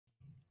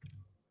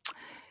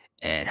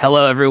And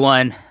hello,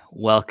 everyone.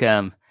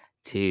 Welcome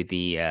to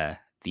the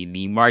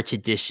March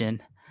edition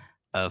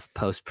of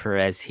Post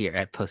Perez here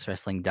at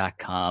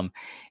postwrestling.com.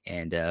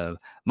 And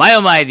my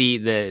oh my,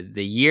 the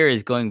year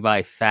is going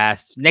by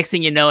fast. Next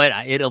thing you know,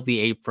 it'll be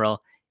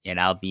April, and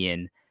I'll be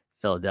in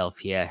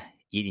Philadelphia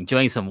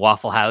enjoying some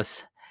Waffle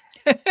House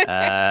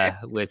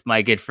with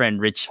my good friend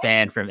Rich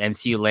Fan from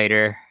MCU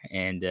later.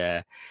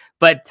 And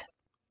but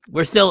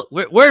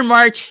we're in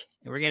March,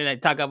 and we're gonna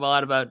talk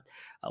about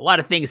a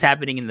lot of things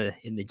happening in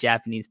the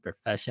Japanese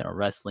professional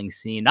wrestling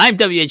scene. I'm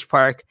WH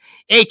Park,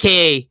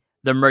 aka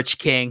the Merch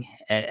King,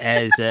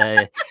 as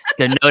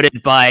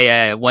denoted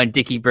by one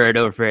Dickie Bird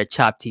over at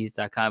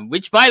choptees.com,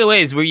 which, by the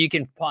way, is where you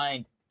can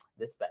find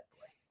this bad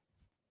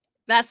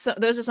boy.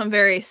 Those are some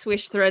very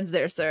swish threads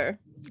there, sir.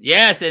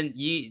 Yes, and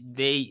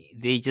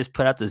they just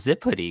put out the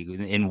zip hoodie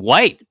in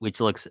white,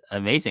 which looks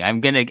amazing. I'm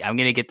gonna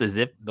get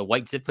the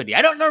white zip hoodie.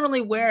 I don't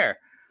normally wear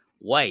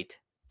white,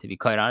 to be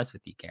quite honest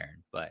with you,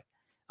 Karen, but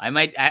I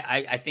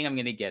think I'm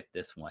gonna get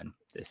this one,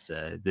 this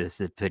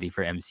hoodie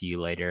for MCU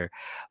later.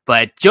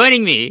 But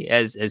joining me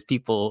as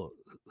people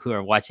who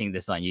are watching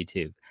this on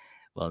YouTube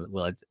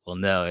will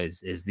know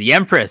is the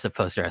Empress of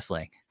Post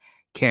Wrestling,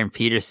 Karen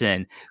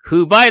Peterson,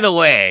 who, by the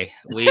way,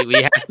 we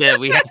have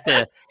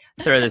to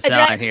throw this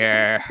on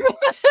here.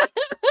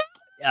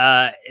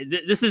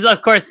 This is,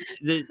 of course,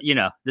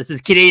 this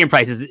is Canadian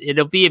prices.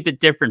 It'll be a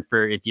bit different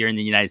for if you're in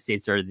the United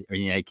States or the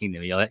United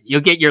Kingdom.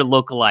 You'll get your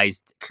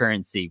localized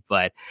currency,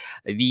 but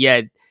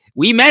we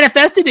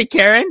manifested it,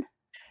 Karen.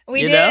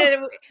 We did.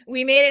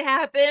 We made it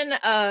happen.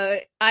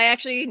 I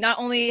actually not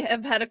only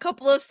have had a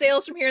couple of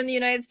sales from here in the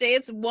United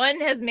States, one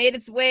has made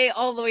its way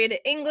all the way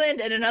to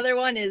England, and another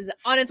one is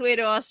on its way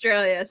to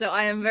Australia. So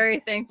I am very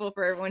thankful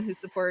for everyone who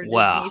supported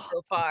me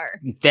so far.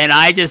 Then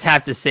I just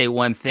have to say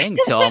one thing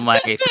to all my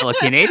fellow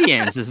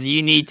Canadians: is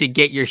you need to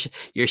get your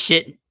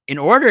shit in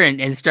order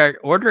and start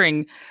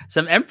ordering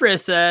some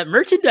Empress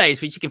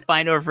merchandise, which you can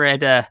find over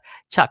at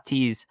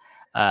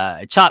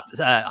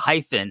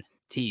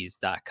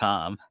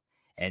chop-tees.com.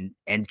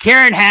 And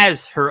Karen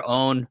has her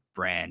own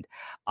brand.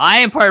 I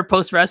am part of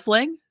Post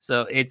Wrestling,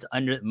 so it's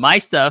under my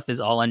stuff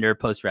is all under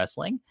Post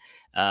Wrestling.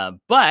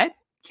 But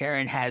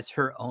Karen has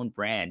her own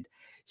brand.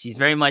 She's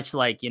very much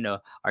like,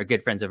 our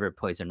good friends over at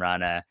Poison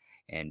Rana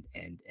and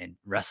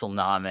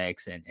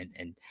WrestleNomics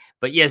and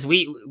but yes,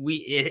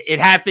 it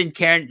happened,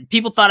 Karen.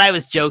 People thought I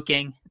was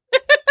joking.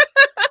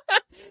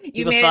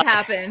 You made it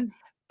happen.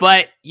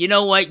 But you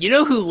know what? You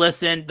know who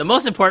listened? The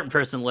most important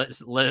person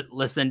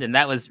listened, and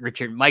that was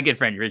Richard, my good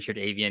friend Richard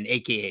Avian,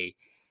 aka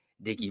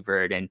Dickie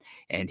Bird, and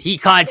he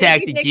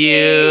contacted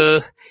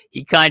you.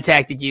 He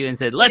contacted you and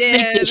said, "Let's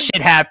make this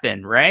shit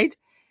happen," right?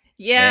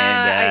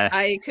 Yeah, and,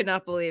 I could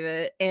not believe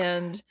it,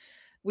 and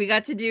we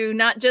got to do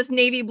not just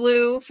navy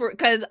blue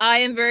because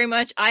I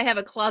have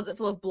a closet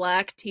full of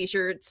black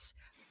t-shirts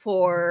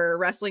for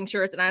wrestling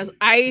shirts, and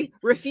I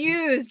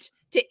refused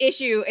to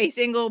issue a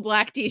single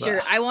black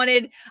t-shirt. I want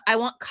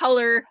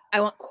color.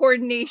 I want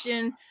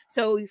coordination.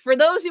 So for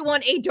those who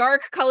want a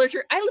dark color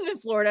shirt, I live in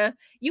Florida.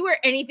 You wear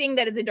anything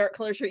that is a dark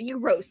color shirt, you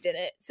roast in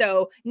it.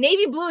 So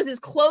navy blue is as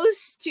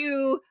close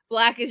to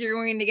black as you're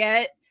going to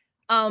get.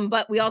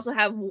 But we also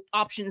have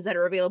options that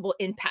are available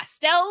in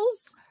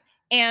pastels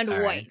and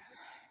white.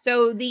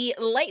 So the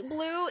light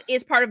blue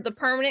is part of the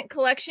permanent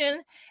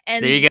collection.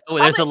 And there you go.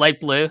 There's a light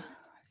blue.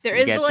 There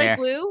is the light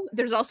blue.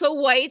 There's also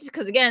white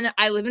because, again,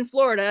 I live in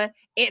Florida.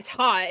 It's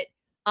hot.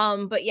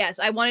 But yes,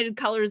 I wanted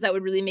colors that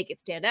would really make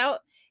it stand out.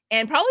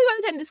 And probably by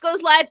the time this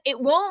goes live, it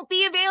won't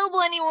be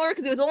available anymore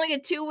because it was only a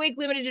 2-week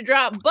limited to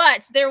drop.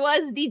 But there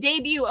was the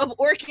debut of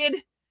Orchid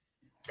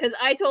because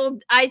I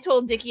told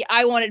Dickie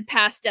I wanted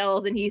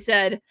pastels, and he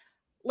said,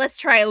 "Let's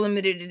try a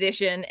limited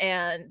edition."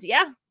 And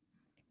yeah,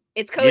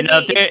 it's cozy.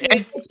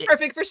 It's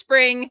perfect for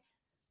spring.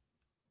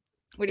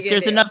 What are you gonna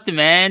do? There's enough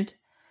demand.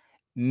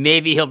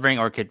 Maybe he'll bring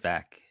Orchid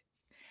back.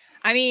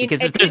 I mean,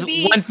 because if there's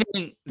one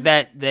thing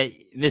that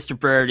Mr.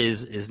 Bird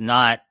is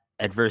not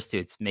adverse to,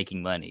 it's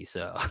making money.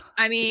 So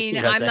I mean,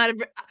 I'm not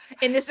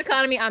in this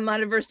economy. I'm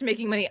not averse to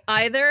making money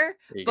either.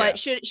 But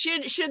should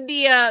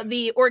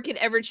the Orchid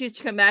ever choose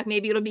to come back,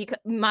 maybe it'll be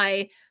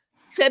my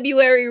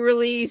February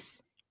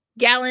release,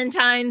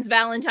 Valentine's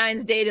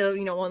Day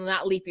to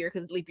not leap year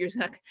because leap year's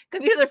not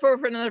gonna be for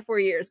another 4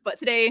 years. But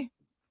today,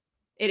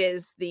 it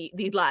is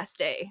the last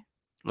day.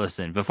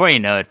 Listen, before you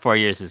know it, 4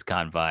 years has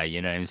gone by.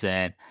 You know what I'm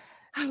saying?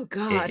 Oh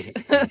God.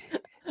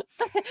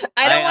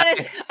 I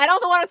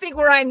don't want to think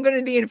where I'm going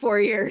to be in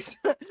 4 years.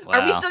 Wow.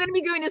 Are we still going to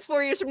be doing this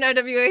 4 years from now,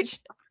 WH?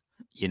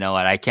 You know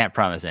what? I can't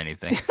promise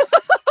anything.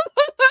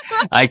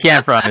 I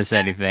can't promise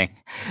anything.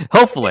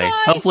 Hopefully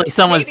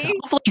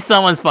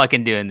someone's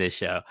fucking doing this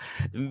show.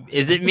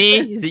 Is it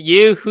me? Is it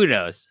you? Who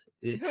knows?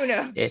 Who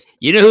knows?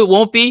 You know who it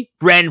won't be?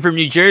 Brandon from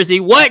New Jersey.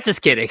 What?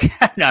 Just kidding.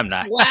 No, I'm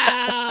not. Wow.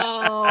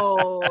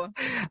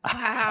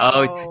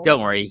 Oh,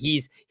 don't worry.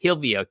 He'll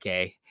be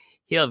okay.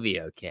 He'll be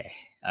okay.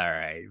 All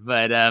right.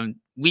 But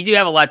we do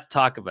have a lot to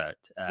talk about.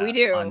 We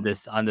do on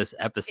this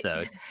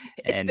episode.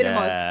 It's been a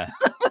month.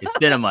 It's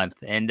been a month.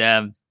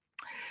 And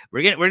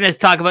we're gonna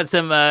talk about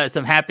some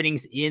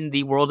happenings in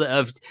the world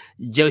of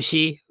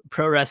Joshi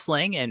Pro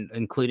Wrestling, and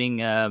including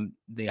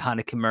the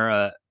Hana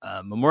Kimura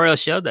Memorial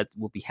Show that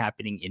will be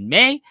happening in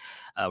May.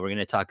 We're going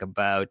to talk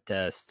about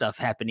stuff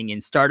happening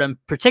in Stardom,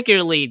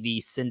 particularly the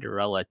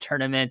Cinderella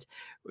tournament.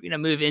 We're going to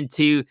move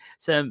into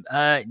some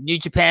New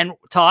Japan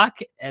talk,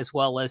 as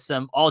well as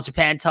some All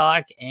Japan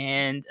talk,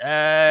 and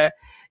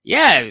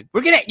yeah,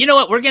 we're gonna, you know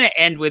what, we're gonna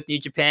end with New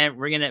Japan.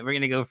 We're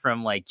gonna go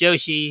from like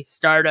Joshi,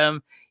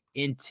 Stardom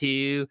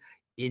into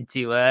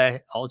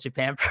All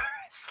Japan Pro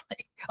Wrestling.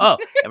 Oh,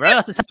 and we're gonna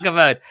also talk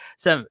about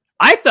some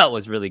I felt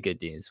was really good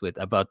news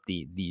about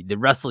the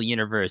Wrestle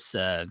Universe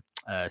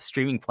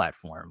streaming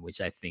platform,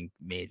 which I think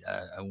made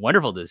a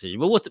wonderful decision.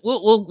 But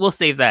we'll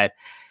save that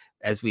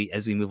as we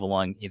move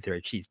along into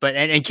our sheets. But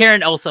and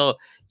Karen also,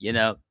 you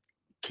know,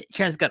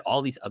 Karen's got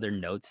all these other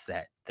notes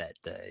that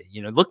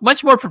you know, look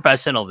much more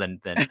professional than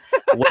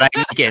what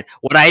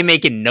I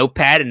make in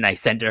Notepad and I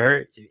send to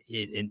her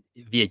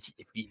via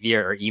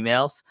her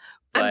emails.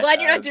 But, I'm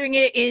glad you're not doing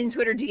it in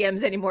Twitter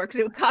DMs anymore,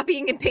 because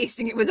copying and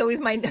pasting it was always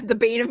the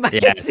bane of my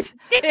existence.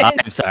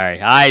 I'm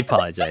sorry, I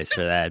apologize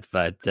for that,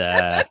 but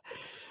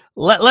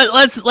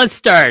let's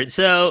start.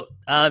 So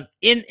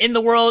in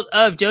the world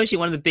of Joshi,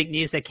 one of the big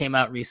news that came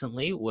out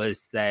recently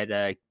was that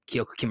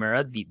Kyoko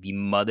Kimura, the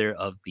mother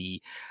of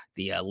the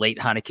late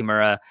Hana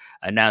Kimura,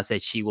 announced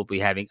that she will be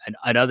having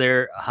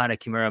another Hana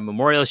Kimura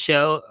Memorial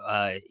Show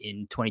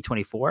in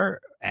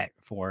 2024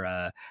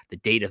 for the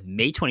date of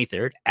May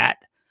 23rd at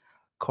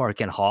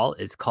Korakuen Hall.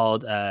 It's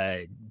called,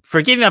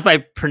 forgive me if I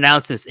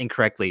pronounce this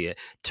incorrectly,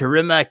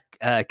 Teruma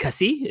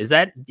Kasi.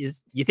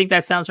 You think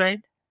that sounds right?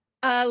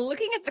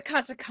 Looking at the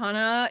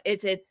katakana,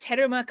 it's a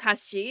Teruma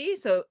Kashi.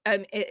 So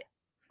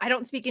I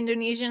don't speak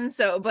Indonesian,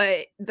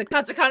 but the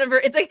katakana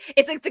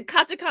it's like the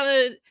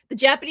katakana, the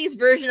Japanese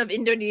version of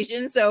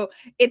Indonesian. So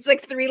it's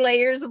like 3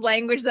 layers of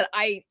language that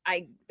I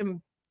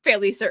am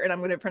fairly certain I'm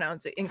going to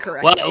pronounce it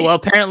incorrectly. Well,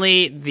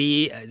 apparently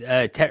the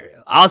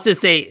I'll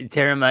just say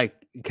Teruma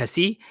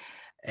Kasi.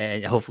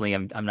 And hopefully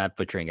I'm not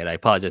butchering it. I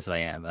apologize if I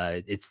am.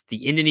 It's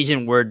the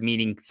Indonesian word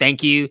meaning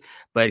thank you,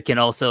 but it can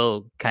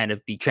also kind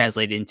of be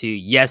translated into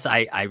yes,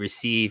 I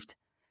received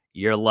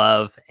your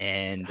love.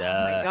 And oh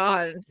my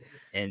god.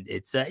 And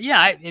it's yeah,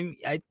 I think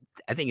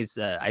it's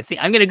I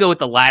think I'm gonna go with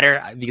the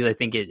latter, because I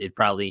think it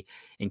probably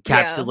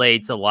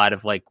encapsulates a lot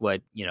of like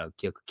what, you know,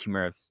 Kyoko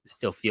Kimura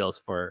still feels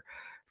for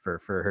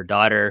her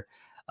daughter.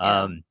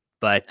 Yeah.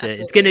 But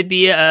it's going to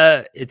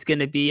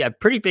be a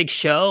pretty big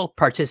show.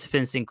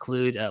 Participants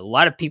include a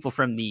lot of people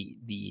from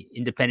the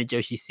independent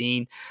Joshi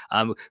scene.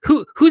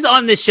 Who's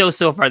on this show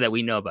so far that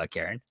we know about,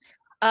 Karen?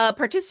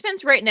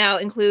 Participants right now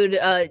include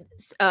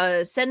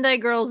Sendai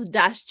Girls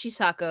Dash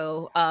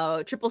Chisako,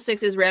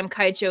 666's Ram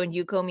Kaicho and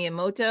Yuko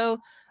Miyamoto,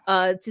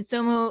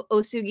 Tsutomu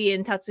Osugi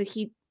and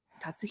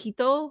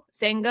Tatsuhito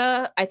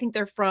Senga. I think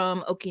they're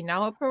from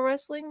Okinawa Pro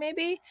Wrestling,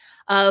 maybe.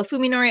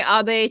 Fuminori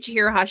Abe,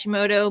 Chihiro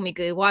Hashimoto,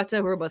 Mika Iwata,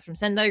 who are both from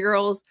Sendai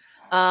Girls.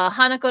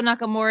 Hanako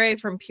Nakamura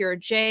from Pure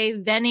J,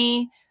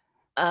 Veni,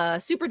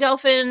 Super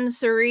Delphin,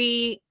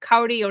 Suri,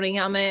 Kaori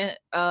Oniyama,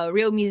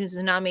 Ryo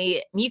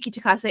Mizunami, Miyuki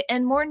Takase,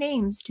 and more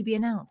names to be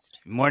announced.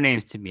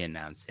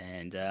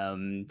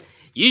 And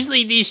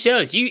usually these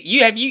shows,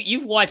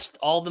 you've watched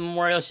all the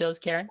memorial shows,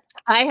 Karen?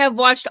 I have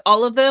watched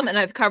all of them, and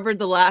I've covered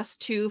the last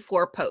 2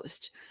 for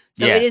post.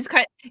 So it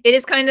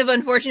is kind of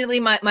unfortunately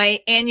my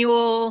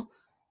annual,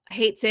 I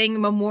hate saying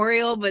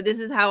memorial, but this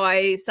is how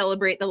I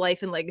celebrate the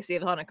life and legacy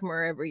of Hana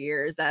Kimura every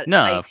year. Is that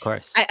of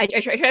course. I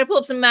try to pull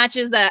up some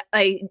matches that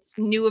I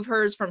knew of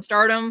hers from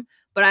Stardom,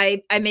 but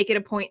I make it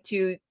a point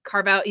to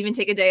carve out, even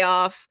take a day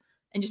off,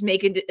 and just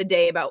make a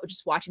day about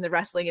just watching the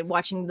wrestling and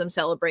watching them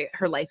celebrate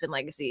her life and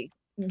legacy.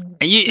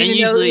 And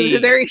usually it was a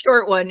very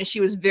short one,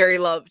 she was very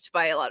loved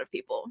by a lot of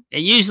people.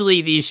 And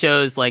usually these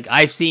shows, like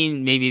I've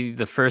seen maybe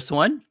the first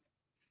one,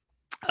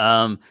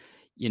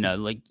 you know,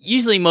 like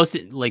usually most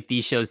like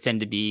these shows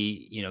tend to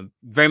be, you know,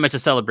 very much a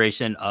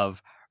celebration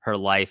of her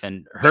life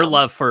and her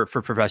love for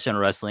professional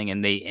wrestling,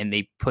 and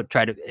the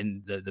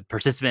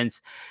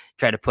participants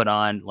try to put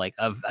on like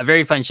a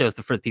very fun show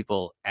for the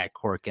people at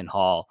Korakuen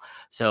Hall.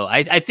 So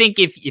I think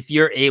if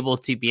you're able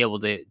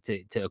to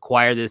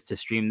acquire this, to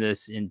stream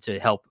this, and to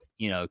help,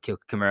 you know, Kyoko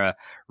Kimura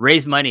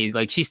raise money,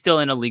 like she's still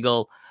in a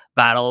legal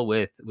battle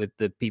with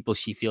the people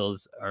she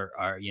feels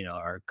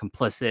are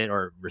complicit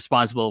or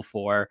responsible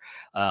for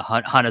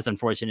Hana's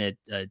unfortunate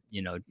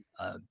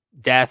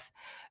death.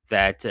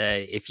 That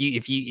if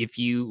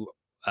you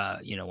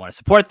want to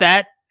support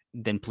that,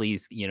 then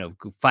please, you know,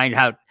 find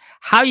out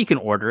how you can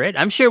order it.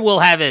 I'm sure we'll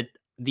have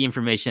the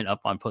information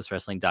up on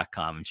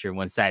postwrestling.com. I'm sure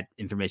once that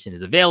information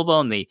is available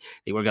and they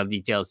work out the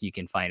details, you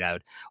can find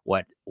out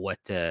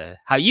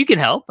how you can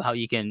help, how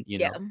you can,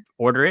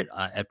 order it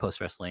at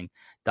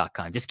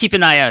postwrestling.com. Just keep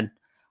an eye on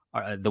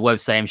the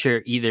website. I'm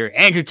sure either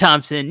Andrew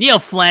Thompson, Neil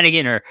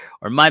Flanagan, or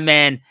my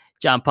man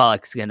John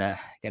Pollock's gonna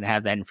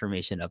have that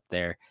information up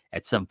there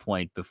at some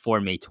point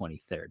before May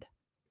 23rd.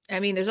 I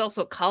mean, there's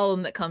also a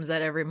column that comes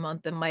out every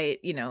month that might,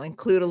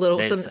 include a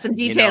little some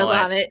details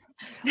on it.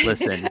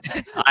 Listen,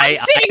 I'm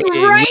sitting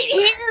right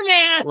here,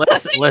 man.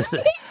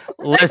 Listen.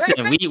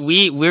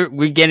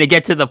 We're gonna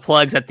get to the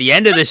plugs at the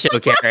end of the show,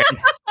 Karen.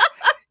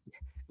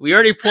 We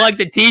already plugged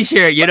the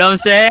T-shirt. You know what I'm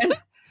saying?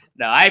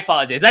 No, I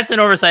apologize. That's an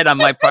oversight on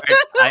my part.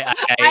 I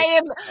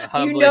am.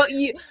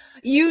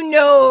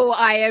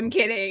 I am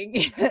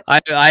kidding.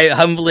 I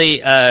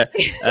humbly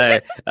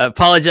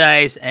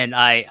apologize, and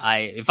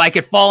if I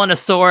could fall on a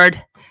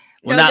sword,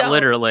 well, not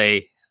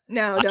literally.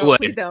 No,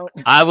 please don't.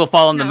 I will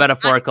fall on the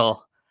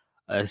metaphorical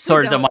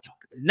sword of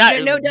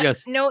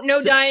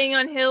no dying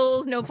on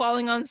hills, no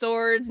falling on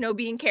swords, no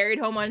being carried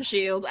home on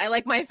shields. I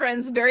like my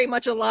friends very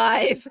much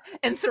alive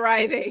and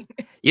thriving.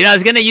 I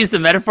was gonna use the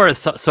metaphor of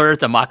sword of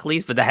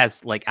Damocles, but that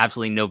has like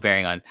absolutely no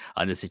bearing on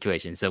the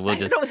situation. So we'll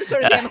just. I don't know what the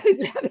sword of Damocles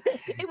would have.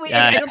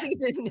 I don't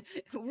think it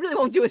really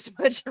won't do as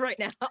much right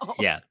now.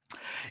 Yeah.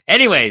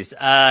 Anyways,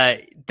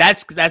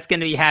 that's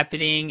gonna be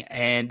happening,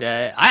 and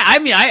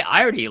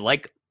I already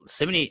like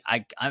so many.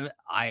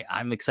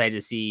 I'm excited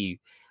to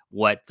see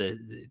what the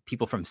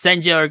people from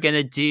Senja are going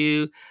to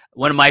do.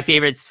 One of my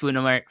favorites,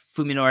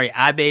 Fuminori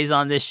Abe's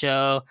on this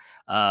show.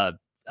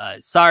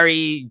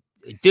 Sari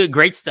doing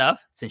great stuff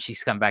since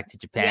she's come back to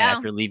Japan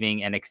after leaving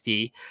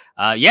NXT.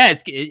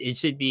 It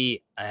should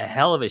be a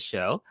hell of a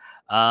show.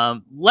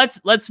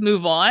 Let's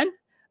move on.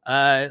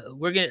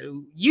 We're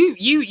gonna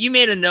you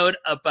made a note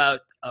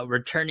about a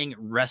returning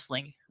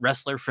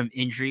wrestler from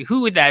injury.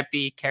 Who would that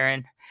be,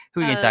 Karen? Who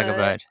are we going to talk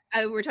about?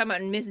 We're talking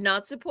about Ms.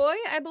 Natsupoi,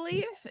 I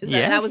believe.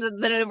 That was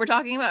that we're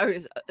talking about? Or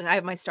I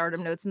have my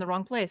Stardom notes in the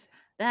wrong place.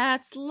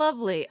 That's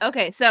lovely.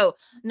 Okay, so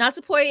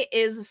Natsupoi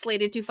is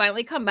slated to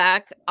finally come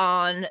back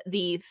on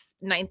the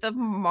 9th of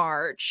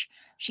March.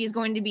 She's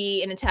going to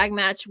be in a tag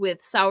match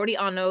with Saori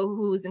Ano,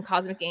 who's in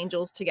Cosmic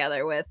Angels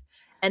together with.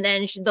 And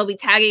then they'll be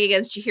tagging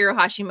against Chihiro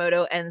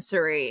Hashimoto and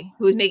Suri,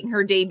 who is making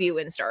her debut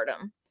in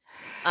Stardom.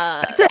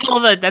 That's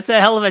a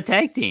hell of a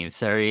tag team,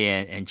 Suri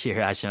and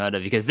Chihiro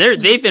Hashimoto, because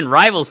they've been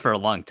rivals for a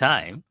long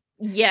time.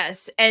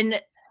 Yes,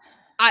 and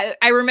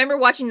I remember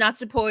watching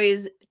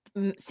Natsupoi's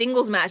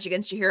singles match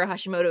against Chihiro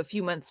Hashimoto a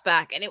few months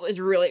back, and it was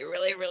really,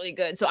 really, really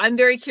good. So I'm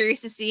very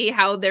curious to see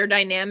how their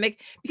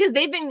dynamic, because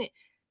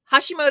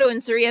Hashimoto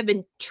and Suri have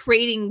been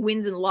trading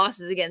wins and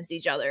losses against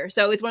each other.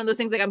 So it's one of those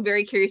things like I'm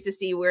very curious to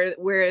see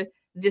where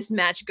this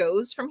match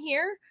goes from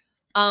here.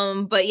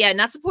 But yeah,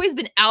 Natsupoi has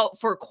been out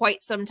for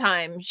quite some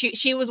time.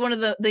 She was one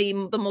of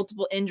the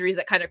multiple injuries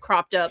that kind of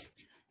cropped up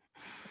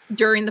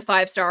during the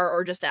 5-star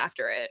or just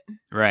after it.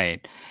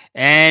 Right.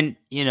 And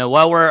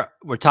while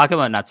we're talking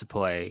about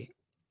Natsupoi,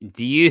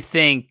 do you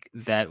think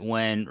that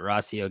when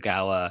Rossy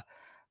Ogawa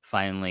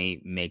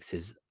finally makes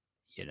his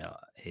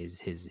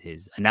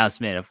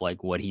announcement of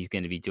like what he's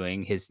going to be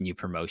doing, his new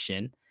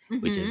promotion,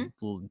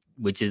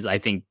 which is I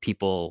think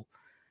people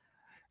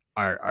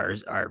are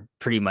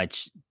pretty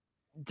much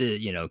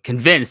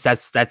convinced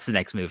that's the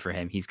next move for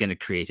him. He's going to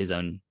create his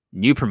own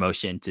new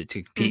promotion to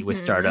compete with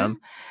Stardom.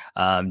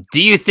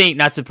 Do you think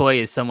Natsupoi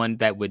is someone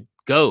that would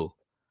go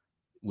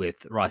with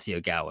Rossy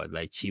Ogawa?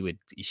 Like she would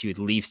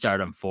leave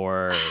Stardom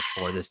for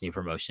this new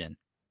promotion?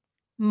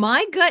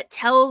 My gut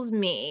tells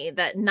me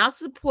that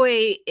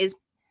Natsupoi is,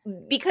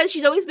 because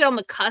she's always been on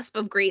the cusp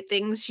of great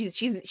things.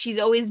 She's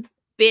always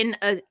been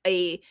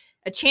a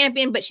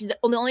champion, but the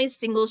only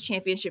singles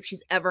championship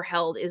she's ever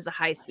held is the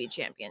high speed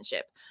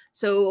championship.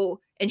 So,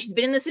 and she's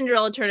been in the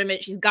Cinderella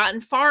tournament. She's gotten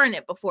far in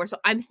it before. So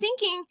I'm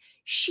thinking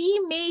she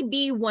may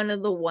be one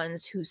of the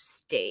ones who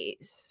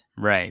stays.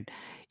 Right.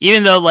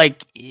 Even though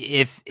like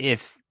if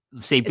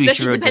say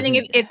especially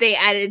depending if they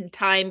added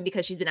time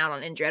because she's been out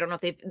on injury. I don't know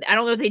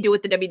if they do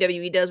what the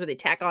WWE does where they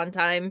tack on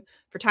time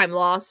for time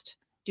lost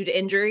due to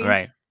injury.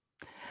 Right.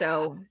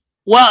 So,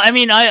 well, I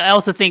mean, I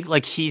also think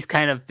like she's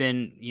kind of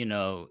been,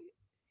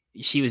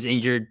 she was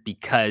injured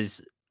because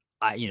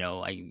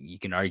you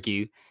can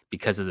argue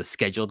because of the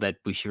schedule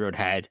that Bushiroad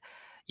had,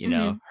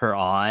 her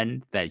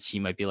on, that she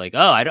might be like,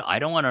 oh, I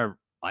don't want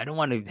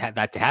to have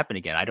that to happen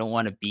again. I don't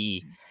want to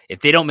be,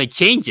 if they don't make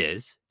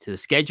changes to the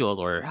schedule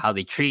or how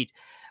they treat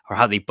or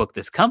how they book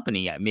this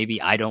company,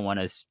 maybe I don't want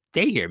to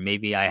stay here.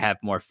 Maybe I have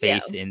more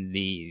faith in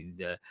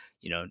the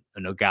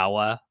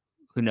Nogawa.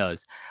 Who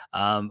knows?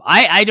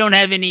 I don't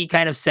have any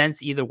kind of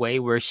sense either way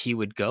where she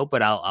would go,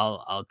 but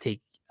I'll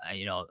take,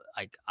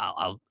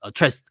 I'll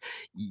trust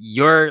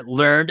your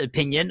learned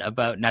opinion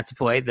about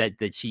Natsupoi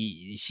that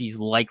she's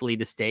likely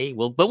to stay.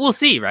 But we'll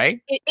see, right?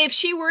 If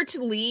she were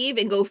to leave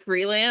and go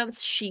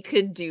freelance, she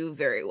could do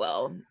very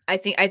well. I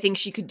think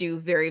she could do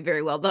very,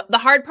 very well. The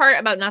hard part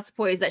about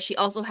Natsupoi is that she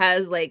also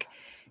has like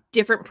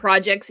different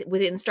projects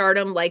within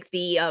Stardom, like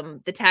the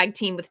tag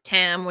team with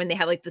Tam, when they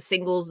have like the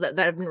singles that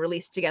have been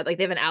released together, like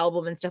they have an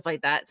album and stuff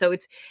like that. So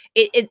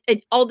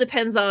it all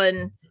depends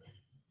on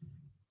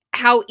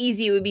how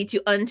easy it would be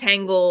to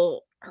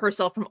untangle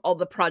herself from all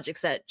the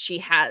projects that she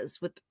has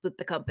with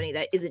the company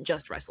that isn't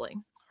just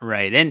wrestling.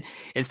 Right. And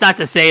it's not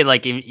to say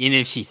like even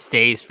if she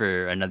stays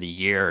for another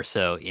year or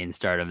so in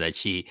Stardom that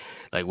she,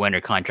 like when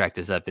her contract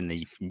is up in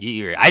the new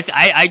year,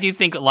 I do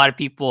think a lot of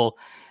people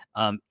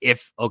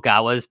if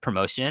Ogawa's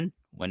promotion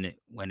when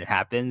it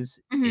happens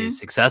is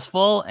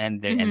successful,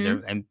 and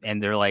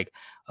they're like,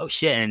 oh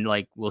shit, and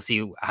like we'll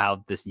see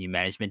how this new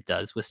management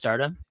does with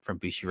Stardom from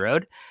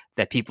Bushiroad,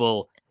 that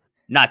people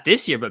not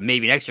this year but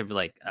maybe next year be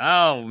like,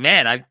 oh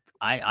man,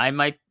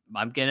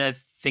 I'm gonna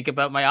think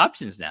about my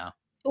options now.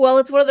 Well,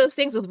 it's one of those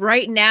things with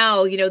right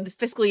now, the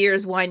fiscal year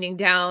is winding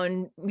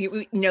down.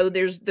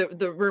 There's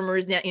the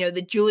rumors that,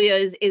 that Julia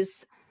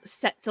is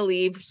set to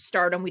leave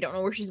Stardom. We don't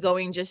know where she's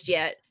going just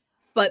yet.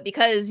 But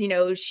because,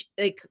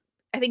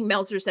 I think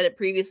Meltzer said it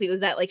previously,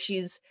 was that like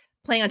she's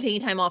planning on taking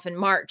time off in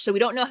March. So we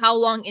don't know how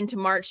long into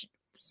March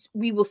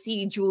we will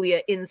see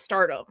Julia in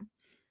Stardom.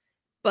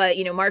 But,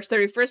 March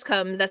 31st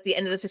comes, that's the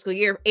end of the fiscal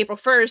year. April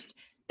 1st,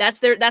 that's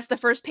the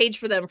first page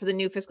for them for the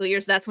new fiscal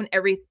year. So that's when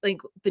the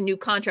new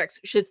contracts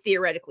should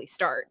theoretically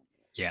start.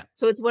 Yeah.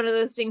 So it's one of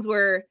those things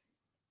where,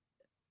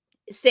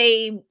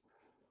 say,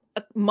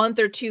 a month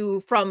or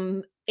two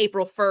from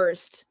April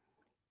 1st,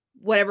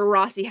 whatever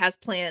Rossi has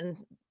planned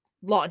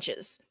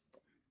launches.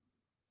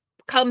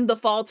 Come the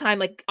fall time,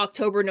 like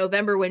October,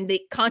 November, when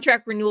the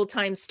contract renewal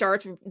time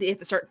starts, they have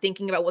to start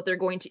thinking about what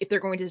if they're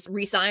going to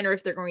resign or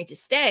if they're going to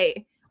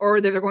stay or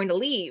if they're going to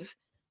leave.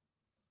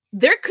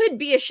 There could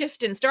be a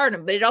shift in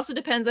Stardom, but it also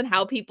depends on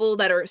how people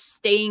that are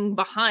staying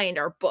behind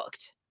are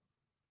booked.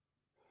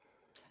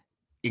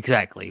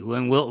 Exactly.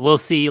 When we'll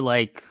see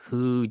like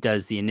who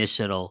does the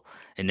initial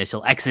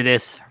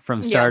exodus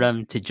from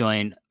Stardom to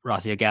join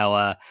Rossi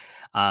Ogawa.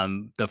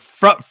 The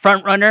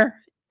front runner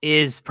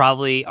is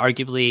probably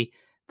arguably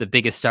the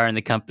biggest star in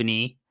the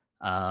company,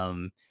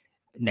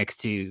 next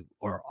to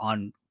or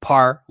on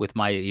par with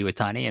Maya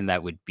Iwatani, and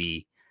that would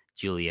be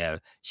Julia.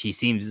 She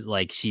seems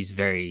like she's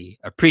very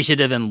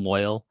appreciative and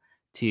loyal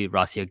to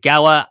Rossi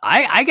Ogawa.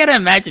 I gotta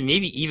imagine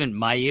maybe even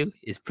Mayu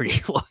is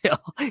pretty loyal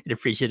and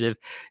appreciative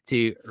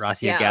to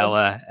Rossi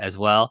Ogawa as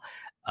well.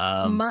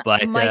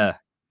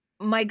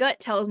 My gut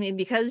tells me,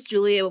 because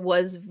Julia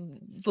was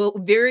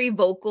very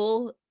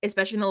vocal,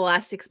 especially in the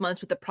last 6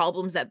 months with the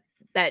problems that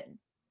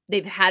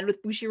they've had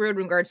with Bushiroad in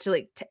regards to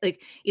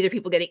like either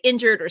people getting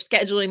injured or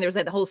scheduling. There's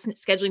like the whole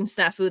scheduling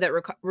snafu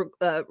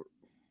that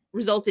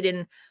resulted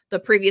in the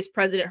previous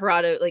president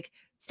Harada like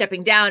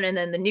stepping down, and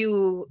then the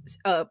new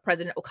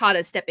president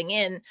Okada stepping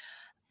in.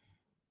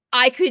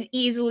 I could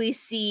easily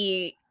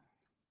see,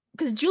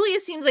 because Julia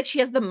seems like she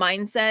has the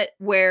mindset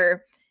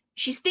where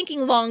she's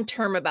thinking long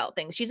term about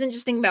things. She isn't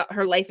just thinking about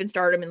her life in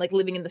Stardom and like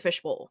living in the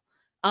fishbowl.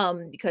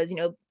 Because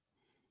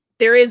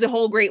there is a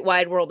whole great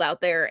wide world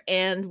out there.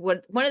 And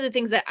one of the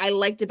things that I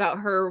liked about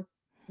her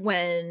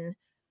when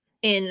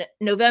in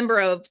November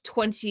of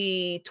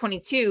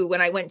 2022,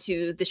 when I went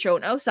to the show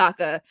in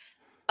Osaka,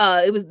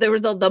 there was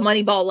the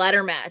Moneyball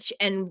ladder match,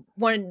 and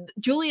one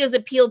Julia's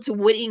appeal to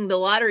winning the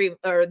lottery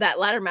or that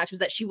ladder match was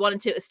that she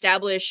wanted to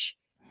establish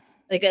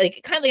like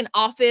kind of like an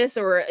office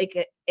or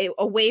like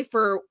a way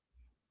for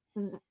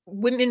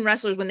women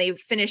wrestlers when they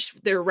finish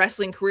their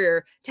wrestling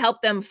career to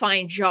help them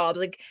find jobs.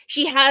 Like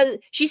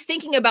she's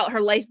thinking about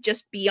her life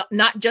just beyond,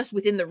 not just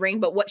within the ring,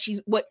 but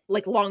what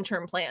like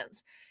long-term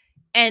plans.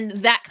 And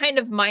that kind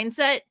of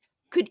mindset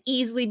could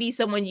easily be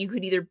someone you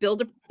could either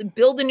build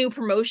a new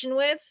promotion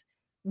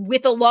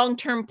with a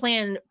long-term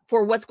plan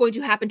for what's going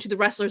to happen to the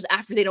wrestlers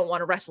after they don't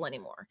want to wrestle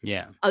anymore.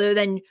 Yeah. Other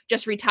than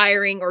just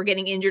retiring or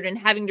getting injured and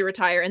having to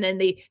retire, and then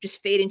they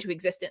just fade into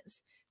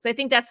existence. So I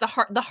think that's the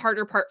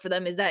harder part for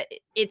them, is that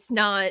it's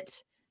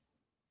not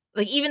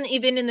like even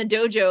in the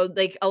dojo,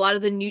 like a lot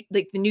of the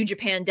New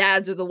Japan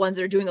dads are the ones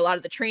that are doing a lot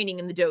of the training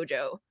in the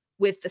dojo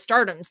with the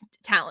Stardom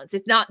talents.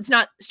 It's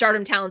not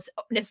Stardom talents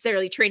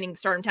necessarily training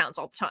Stardom talents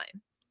all the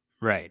time.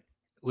 Right.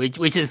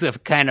 Which is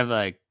kind of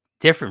like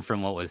different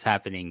from what was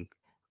happening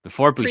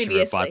before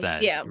Bushiroad bought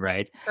that. Yeah.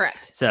 Right.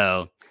 Correct.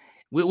 So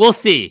we'll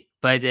see.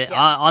 But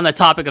on the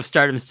topic of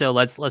Stardom still,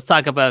 let's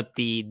talk about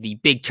the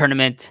big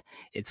tournament.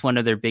 It's one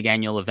of their big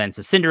annual events.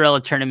 The Cinderella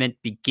tournament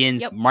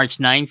begins March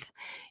 9th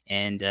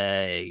and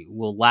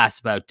will last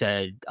about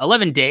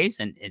 11 days,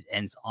 and it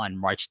ends on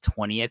March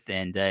 20th.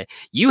 And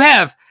you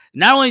have,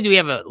 not only do we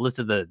have a list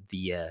of the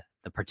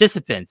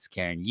participants,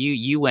 Karen,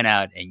 you went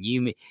out and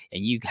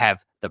you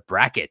have the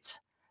brackets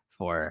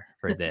for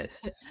this.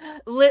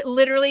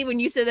 Literally, when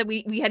you said that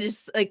we had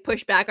to like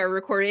push back our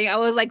recording, I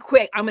was like,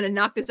 quick, I'm gonna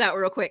knock this out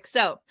real quick.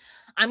 So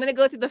I'm gonna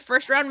go through the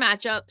first round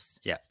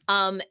matchups. Yeah.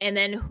 And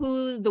then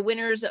who the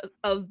winners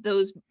of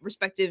those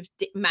respective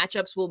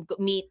matchups will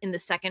meet in the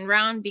second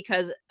round,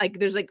 because like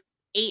there's like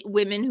 8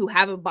 women who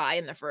have a bye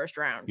in the first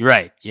round.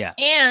 Right. Yeah.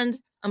 And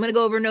I'm going to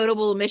go over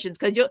notable omissions,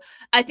 because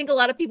I think a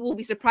lot of people will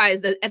be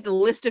surprised at the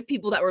list of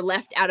people that were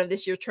left out of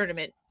this year's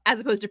tournament,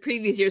 as opposed to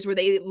previous years where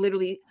they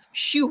literally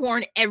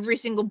shoehorn every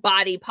single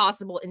body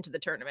possible into the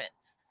tournament.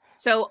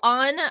 So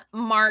on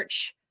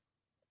March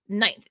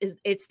 9th,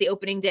 it's the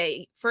opening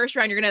day. First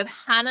round, you're going to have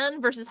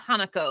Hanan versus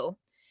Hanako.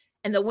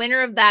 And the winner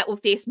of that will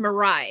face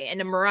Mirai.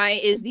 And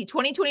Mirai is the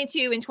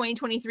 2022 and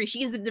 2023.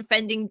 She's the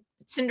defending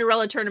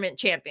Cinderella tournament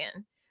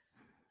champion.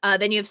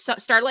 Then you have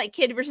Starlight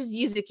Kid versus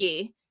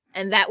Yuzuki.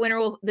 And that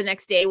winner the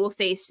next day will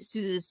face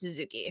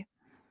Suzuki.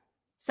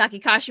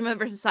 Saki Kashima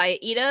versus Saya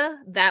Ida.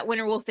 That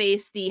winner will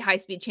face the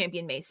high-speed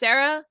champion Mei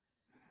Seira.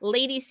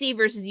 Lady C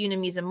versus Yuna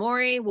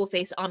Mizumori will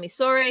face Ami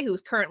Sourei, who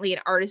is currently an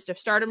Artist of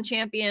Stardom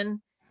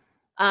champion.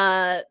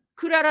 Kurara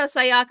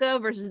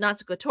Sayaka versus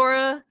Natsuko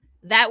Tora.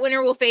 That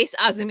winner will face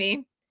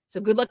Azumi.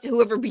 So good luck to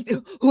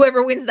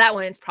whoever wins that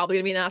one. It's probably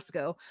gonna be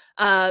Natsuko.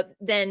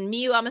 Then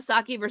Miyu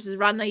Amasaki versus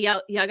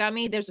Ranna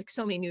Yagami. There's like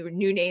so many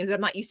new names that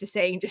I'm not used to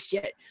saying just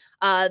yet.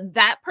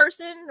 That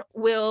person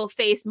will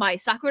face Mai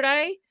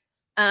Sakurai.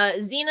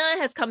 Xena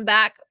has come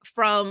back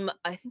from,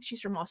 I think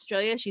she's from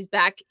Australia. She's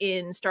back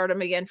in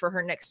Stardom again for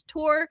her next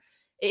tour.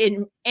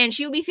 And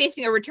she will be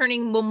facing a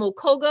returning Momo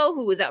Kogo,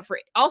 who was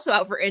also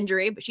out for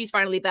injury, but she's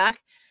finally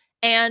back.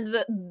 And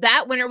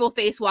that winner will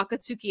face Waka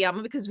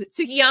Tsukiyama, because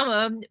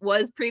Tsukiyama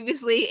was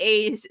previously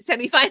a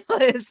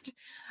semifinalist.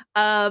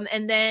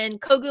 And then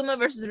Koguma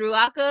versus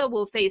Ruaka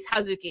will face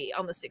Hazuki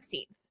on the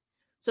 16th.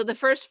 So the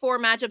first 4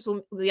 matchups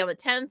will be on the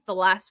 10th. The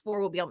last 4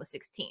 will be on the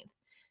 16th.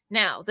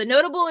 Now, the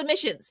notable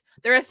admissions.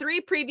 There are 3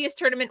 previous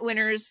tournament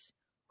winners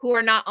who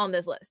are not on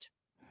this list.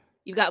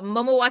 You've got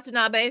Momo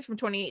Watanabe from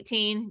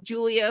 2018,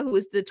 Julia, who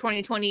was the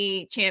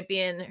 2020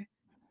 champion,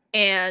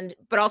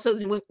 but also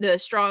the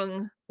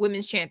strong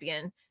women's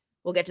champion.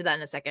 We'll get to that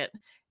in a second.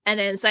 And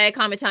then Saya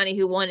Kamitani,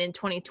 who won in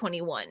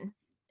 2021.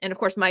 And of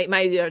course, my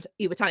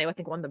Iwatani, I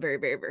think, won the very,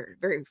 very, very,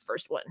 very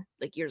first one,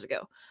 like years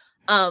ago.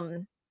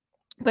 But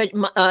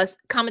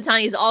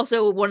Kamitani is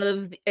also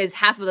is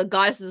half of the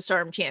Goddesses of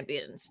Stardom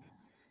champions.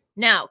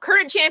 Now,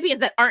 current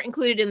champions that aren't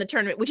included in the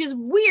tournament, which is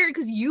weird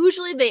because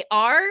usually they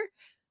are.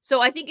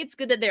 So I think it's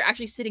good that they're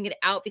actually sitting it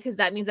out, because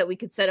that means that we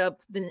could set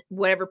up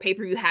whatever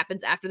pay-per-view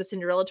happens after the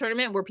Cinderella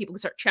tournament where people can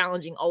start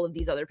challenging all of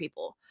these other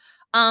people.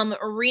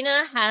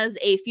 Arena has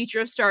a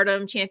Future of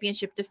Stardom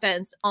championship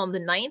defense on the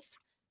 9th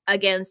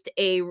against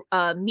a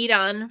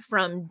Miran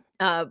from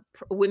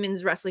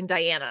Women's Wrestling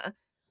Diana.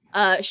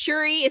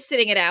 Shuri is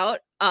sitting it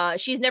out.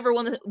 She's never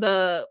won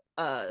the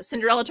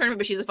Cinderella tournament,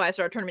 but she's a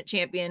 5-star tournament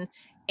champion.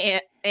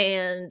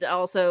 And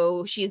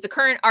also she's the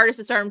current Artist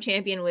of Stardom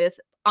champion with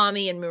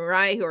Ami and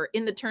Mirai, who are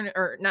in the tournament,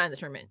 or not in the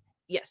tournament.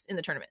 Yes, in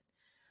the tournament.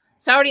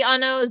 Saori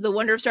Ano is the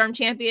Wonder of Stardom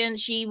champion.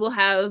 She will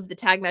have the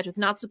tag match with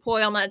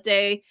Natsupoi on that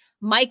day.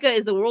 Maika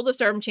is the World of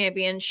Stardom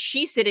champion.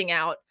 She's sitting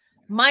out.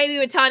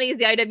 Mayu Iwatani is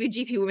the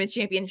IWGP Women's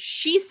champion.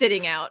 She's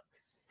sitting out.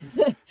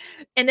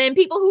 And then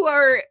people who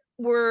were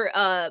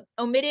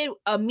omitted,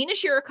 Mina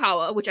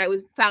Shirakawa, which I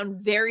found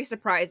very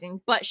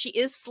surprising, but she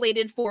is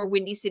slated for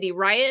Windy City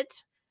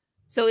Riot.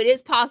 So it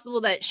is possible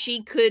that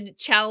she could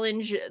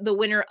challenge the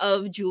winner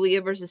of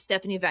Julia versus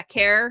Stephanie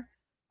Vaquer,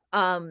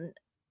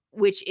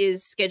 which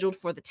is scheduled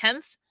for the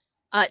 10th.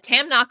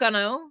 Tam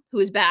Nakano, who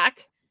is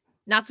back.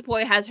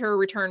 Natsupoi has her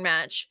return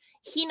match.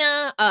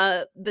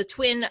 Hina, the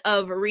twin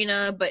of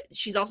Arena, but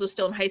she's also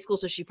still in high school,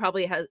 so she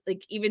probably has,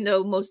 like, even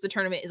though most of the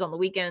tournament is on the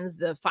weekends,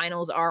 the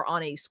finals are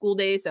on a school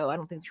day, so I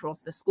don't think she wants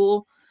to miss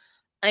school.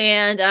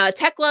 And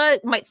Tekla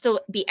might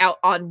still be out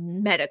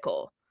on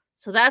medical.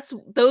 So that's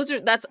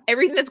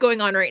everything that's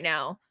going on right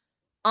now.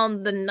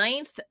 On the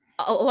 9th,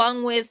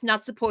 along with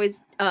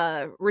Natsupoi's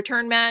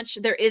return match,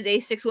 there is a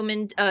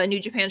 6-woman New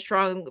Japan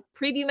Strong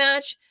preview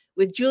match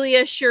with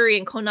Julia, Shuri,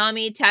 and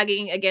Konami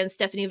tagging against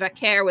Stephanie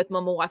Vaquer with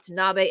Momo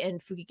Watanabe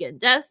and Fukigen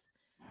Death.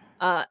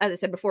 As I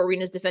said before,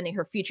 Rena's defending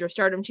her Future of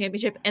Stardom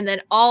championship. And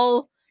then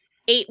all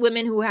 8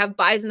 women who have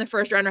buys in the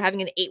first round are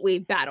having an 8-way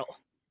battle.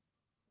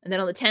 And then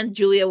on the 10th,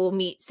 Julia will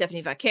meet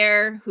Stephanie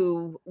Vaquer,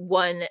 who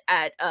won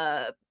at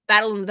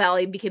Battle in the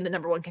Valley, became the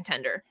 #1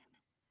 contender.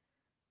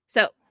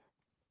 So,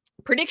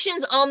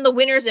 predictions on the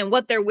winners and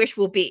what their wish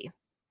will be.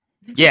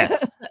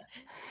 Yes.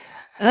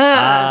 Go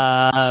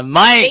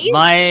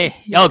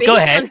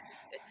ahead.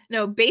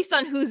 Based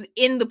on who's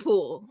in the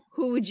pool,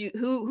 who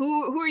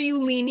are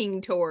you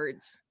leaning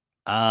towards?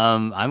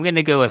 I'm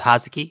gonna go with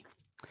Hazuki,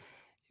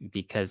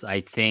 because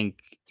I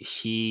think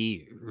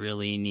she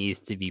really needs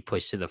to be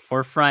pushed to the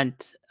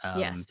forefront.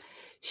 Yes.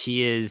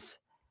 She is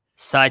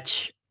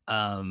such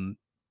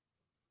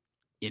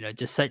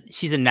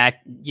she's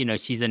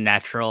a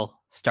natural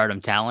Stardom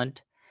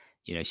talent.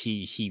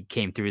 She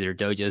came through their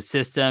dojo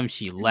system.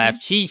 She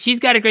left. She's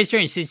got a great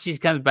story. She's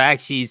comes back.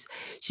 She's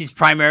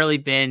primarily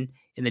been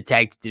in the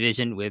tag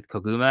division with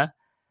Koguma,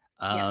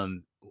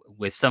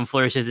 with some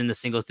flourishes in the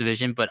singles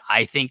division. But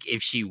I think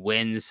if she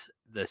wins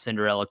the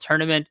Cinderella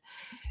tournament,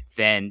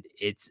 then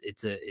it's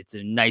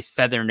a nice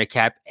feather in the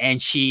cap,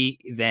 and she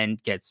then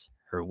gets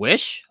her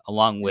wish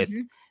along with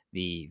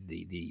the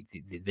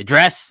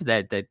dress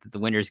that the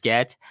winners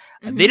get.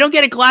 They don't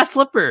get a glass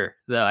slipper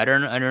though. I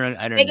don't.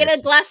 They get a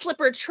glass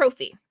slipper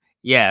trophy.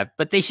 Yeah,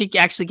 but they should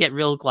actually get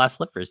real glass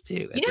slippers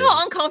too. You know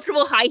how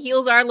uncomfortable high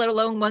heels are, let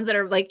alone ones that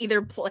are like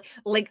either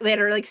that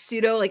are like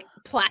pseudo like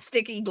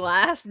plasticky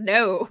glass.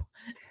 No,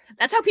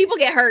 that's how people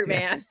get hurt,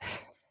 man.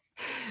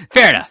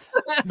 Fair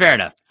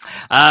enough.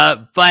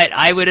 But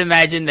I would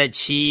imagine that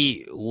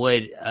she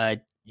would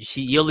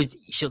she'll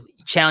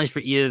challenge for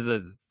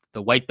either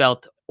the white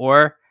belt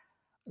or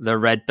the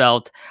red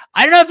belt.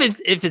 I don't know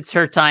if it's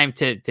her time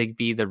to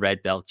be the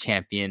red belt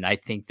champion. I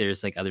think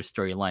there's like other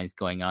storylines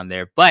going on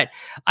there, but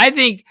I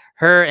think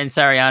her and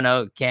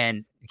Sariano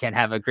can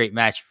have a great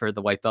match for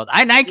the white belt.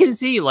 And I can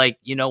see, like,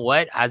 you know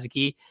what,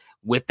 Hazuki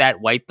with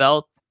that white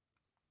belt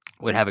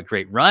would have a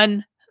great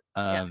run.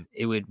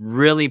 It would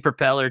really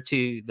propel her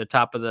to the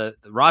top of the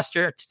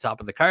roster, to top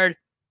of the card.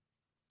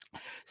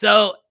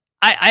 So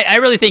I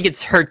really think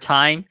it's her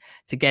time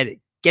to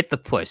get the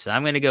push. So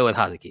I'm going to go with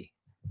Hazuki.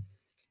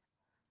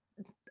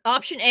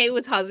 Option A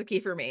was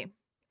Hazuki for me.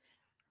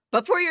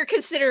 But for your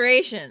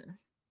consideration,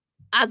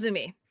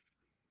 Azumi.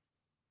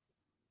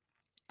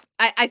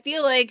 I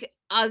feel like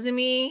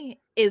Azumi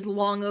is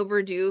long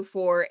overdue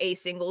for a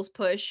singles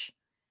push.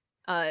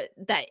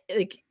 That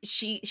like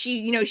she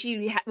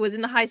was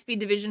in the high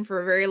speed division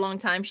for a very long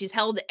time. She's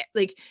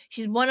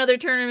won other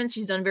tournaments.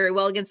 She's done very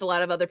well against a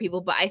lot of other people,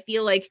 but I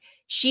feel like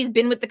she's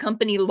been with the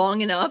company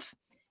long enough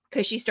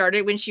because she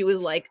started when she was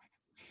like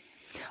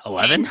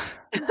 11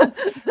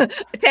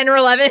 10 or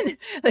 11,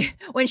 like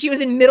when she was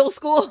in middle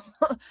school.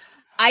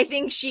 I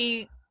think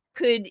she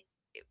could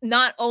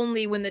not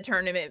only win the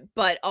tournament,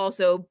 but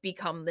also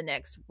become the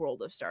next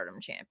World of Stardom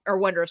champ or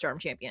Wonder of Stardom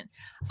champion.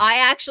 I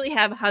actually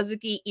have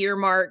Hazuki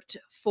earmarked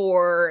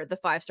for the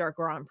 5-star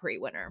Grand Prix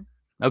winner.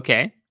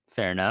 Okay,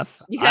 fair enough.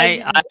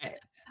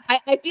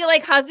 I feel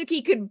like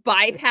Hazuki could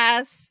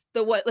bypass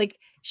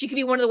she could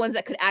be one of the ones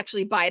that could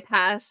actually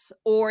bypass,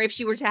 or if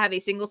she were to have a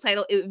singles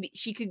title,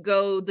 she could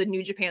go the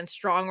New Japan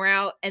Strong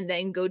route and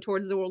then go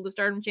towards the World of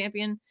Stardom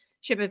championship,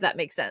 if that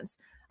makes sense.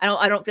 I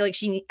don't feel like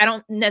I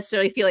don't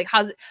necessarily feel like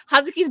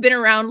Hazuki's been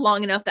around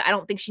long enough that I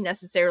don't think she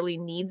necessarily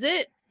needs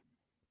it.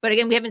 But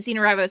again, we haven't seen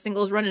her have a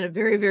singles run in a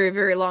very, very,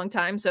 very long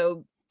time.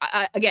 So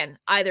again,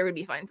 either would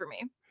be fine for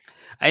me.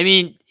 I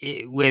mean,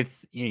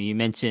 with, you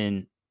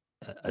mentioned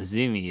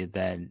Azumi,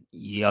 then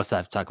you also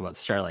have to talk about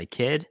Starlight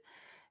Kid,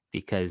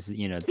 because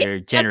they're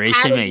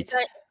generation mates.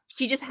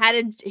 She just had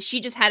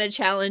a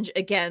challenge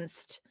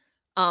against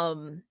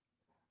Sauriano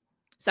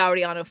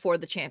for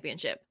the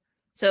championship.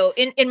 So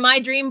in my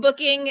dream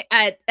booking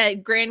at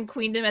Grand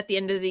Queendom at the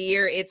end of the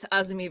year, it's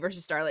Azumi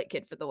versus Starlight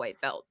Kid for the white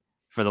belt.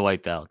 For the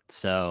white belt.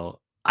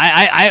 So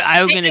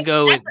I'm gonna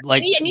go with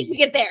like I need to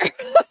get there.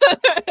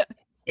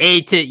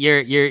 A to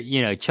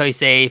your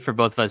choice A for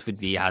both of us would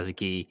be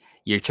Hazuki.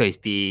 Your choice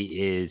B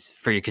is,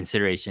 for your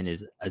consideration,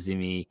 is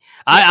Azumi.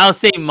 I'll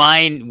say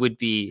mine would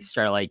be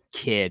Starlight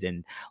Kid,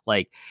 and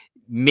like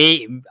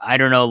I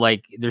don't know,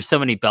 like there's so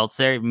many belts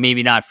there.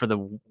 Maybe not for the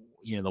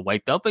the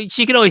white belt, but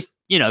she could always,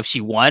 if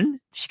she won,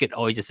 she could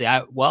always just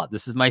say, well,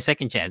 this is my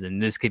second chance,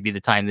 and this could be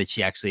the time that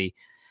she actually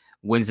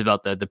wins the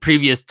belt. The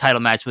previous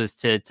title match was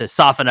to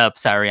soften up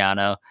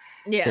Sariano,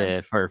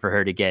 for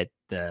her to get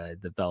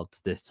the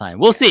belts this time.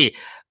 We'll see,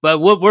 but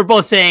we're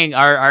both saying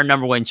our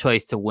number one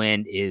choice to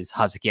win is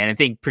Hazuki, and I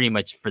think pretty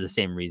much for the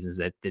same reasons,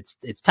 that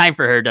it's time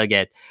for her to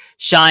get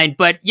shined.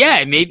 But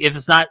yeah, maybe if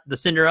it's not the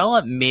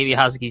Cinderella, maybe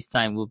Hazuki's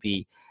time will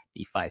be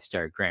the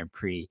 5-star Grand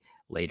Prix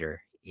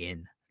later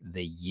in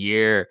the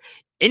year.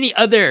 Any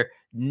other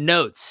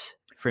notes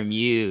from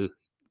you,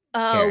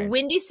 Karen?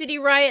 Windy City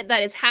Riot,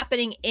 that is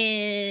happening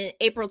in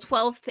April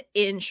 12th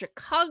in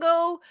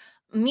Chicago.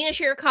 Mina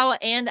Shirakawa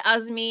and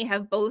Azumi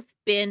have both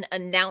been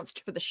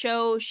announced for the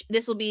show.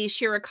 This will be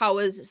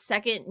Shirakawa's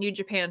second New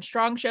Japan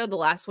Strong show. The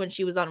last one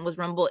she was on was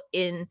Rumble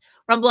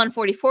on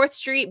 44th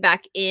Street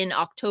back in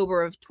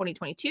October of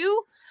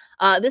 2022.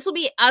 This will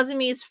be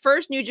Azumi's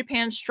first New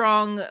Japan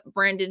Strong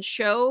branded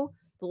show.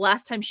 The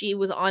last time she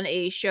was on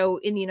a show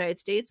in the United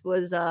States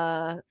was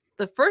the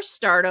first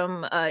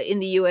Stardom in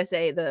the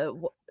USA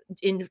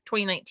in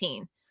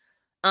 2019.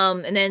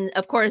 And then,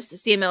 of course,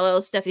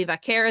 CMLL's Stephanie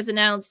Vaquer is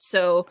announced.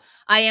 So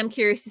I am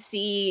curious to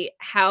see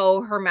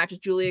how her match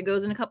with Julia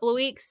goes in a couple of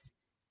weeks.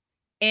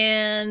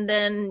 And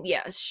then,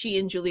 yeah, she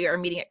and Julia are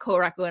meeting at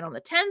Korakuen on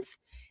the 10th.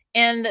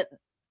 And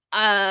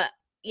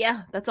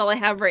yeah, that's all I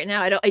have right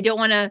now. I don't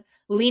want to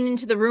lean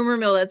into the rumor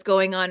mill that's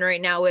going on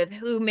right now with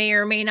who may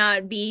or may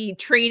not be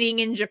training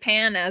in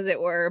Japan, as it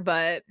were,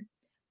 but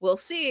we'll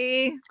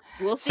see.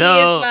 We'll see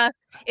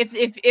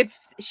if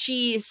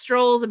she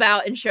strolls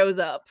about and shows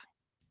up.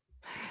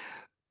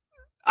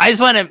 I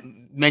just want to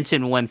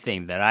mention one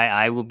thing, that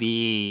I will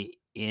be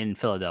in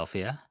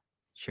Philadelphia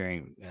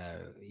during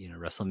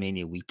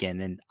WrestleMania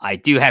weekend, and I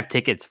do have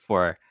tickets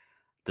for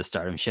the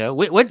Stardom show.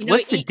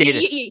 What's the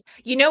date?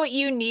 You know what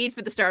you need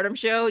for the Stardom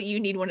show? You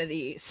need one of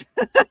these.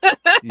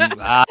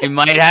 I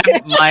might have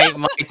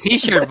my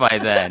T-shirt by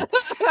then.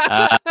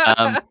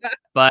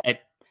 But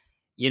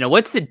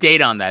what's the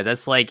date on that?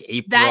 That's like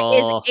April.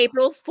 That is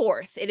April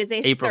 4th. It is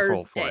a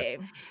Thursday.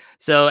 4th.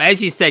 So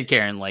as you said,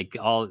 Karen, like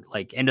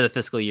end of the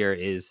fiscal year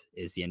is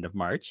the end of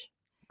March.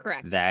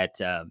 Correct.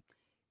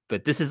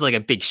 But this is like a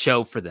big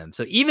show for them.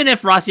 So even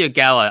if Rossy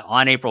Ogawa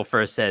on April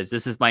 1st says,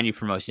 this is my new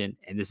promotion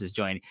and this is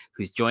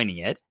who's joining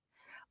it,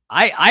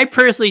 I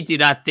personally do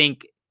not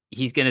think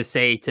he's going to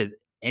say to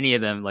any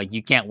of them, like,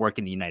 you can't work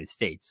in the United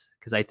States,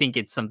 because I think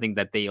it's something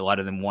that a lot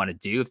of them want to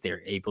do if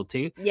they're able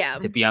to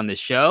be on the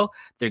show.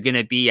 They're going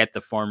to be at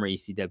the former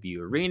ECW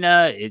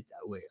arena.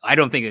 I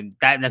don't think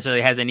that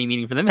necessarily has any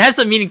meaning for them. It has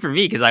some meaning for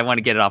me because I want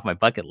to get it off my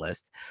bucket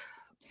list.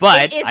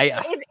 But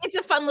it's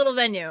a fun little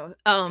venue.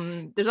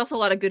 There's also a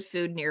lot of good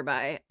food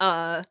nearby.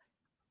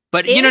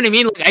 But you know what I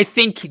mean? Like, I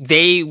think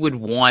they would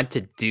want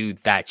to do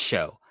that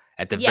show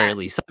at the very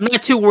least. So I'm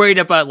not too worried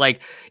about,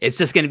 like, it's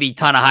just going to be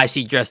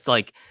Tanahashi dressed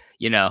like,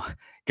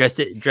 dressed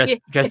in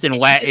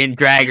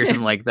drag or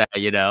something like that,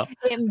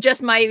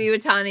 Just Mayu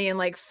Iwatani and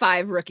like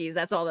 5 rookies.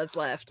 That's all that's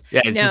left.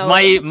 Yeah, it's just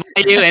Mayu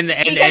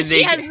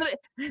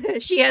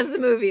and she has the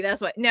movie.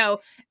 That's why. No,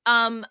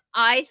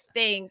 I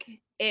think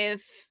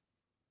if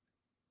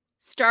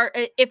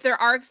there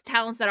are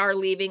talents that are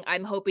leaving,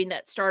 I'm hoping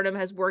that Stardom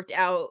has worked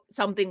out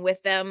something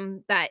with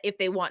them that if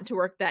they want to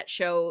work that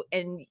show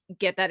and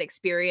get that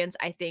experience,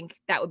 I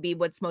think that would be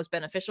what's most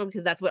beneficial,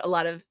 because that's what a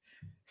lot of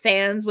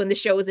fans, when the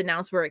show was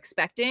announced, were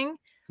expecting.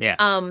 Yeah.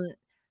 I'm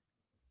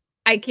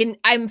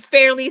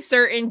fairly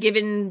certain,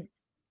 given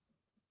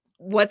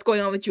what's going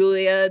on with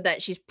Julia,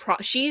 that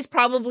she's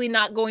probably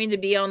not going to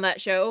be on that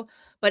show.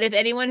 But if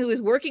anyone who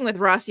is working with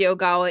Rossy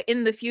Ogawa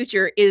in the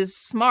future is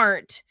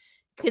smart,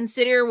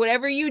 consider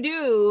whatever you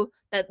do,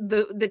 that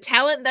the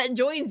talent that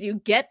joins you,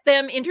 get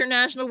them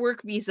international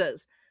work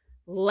visas.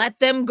 Let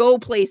them go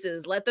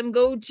places. Let them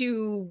go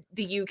to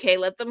the UK.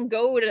 Let them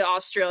go to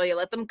Australia.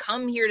 Let them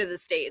come here to the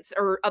States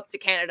or up to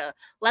Canada.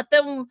 Let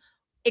them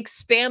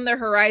expand their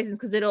horizons,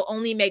 because it'll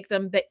only make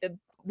them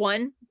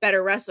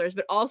better wrestlers,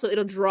 but also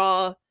it'll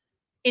draw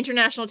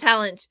international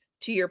talent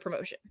to your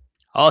promotion.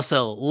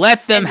 Also,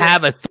 let them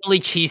have a Philly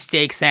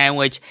cheesesteak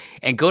sandwich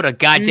and go to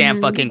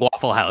goddamn fucking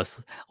Waffle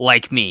House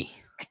like me.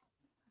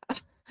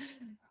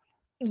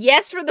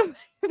 Yes, for the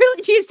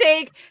Philly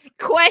cheesesteak,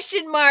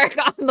 question mark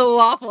on the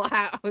Waffle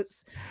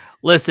House.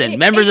 Listen,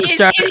 members of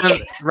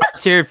Stardom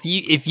roster,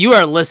 if you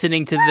are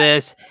listening to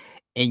this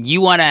and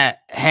you want to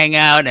hang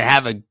out and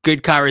have a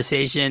good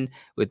conversation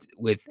with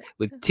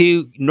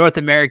 2 North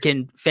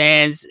American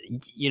fans,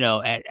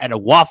 at a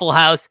Waffle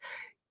House,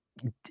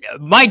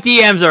 my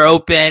DMs are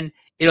open.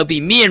 It'll be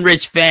me and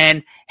Rich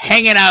Fan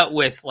hanging out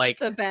with like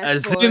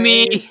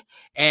Azumi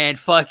and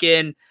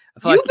fucking.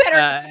 You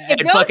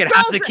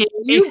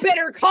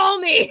better call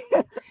me.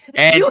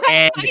 And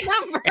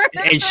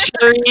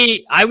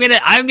Shuri, I'm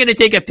gonna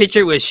take a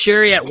picture with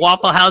Shuri at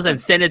Waffle House and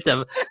send it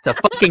to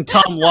fucking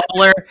Tom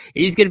Waller.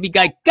 He's gonna be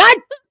like, God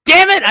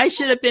damn it, I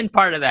should have been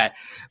part of that.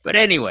 But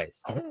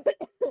anyways,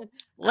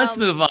 let's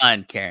move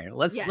on, Karen.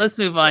 Let's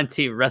move on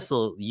to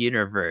Wrestle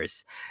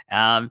Universe.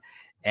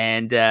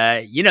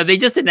 They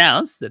just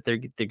announced that they're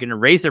going to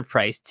raise their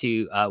price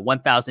to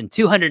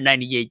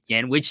 1,298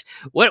 yen, which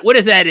what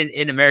is that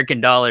in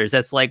American dollars?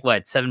 That's like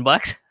what,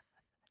 $7?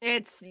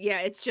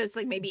 It's just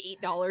like maybe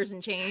 $8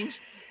 and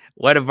change.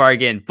 What a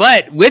bargain.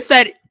 But with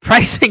that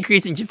price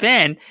increase in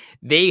Japan,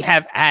 they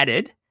have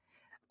added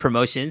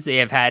promotions. They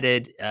have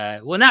added,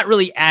 not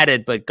really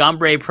added, but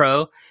Gombre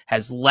Pro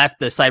has left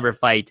the Cyber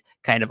Fight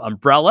kind of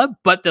umbrella,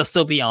 but they'll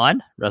still be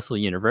on Wrestle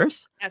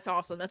Universe. That's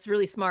awesome. That's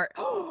really smart.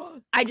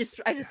 I just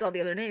saw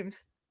the other names.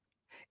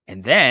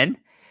 And then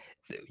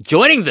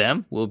joining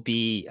them will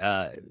be,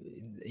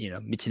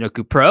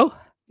 Michinoku Pro.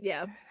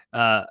 Yeah.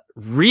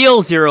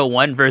 Real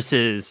 01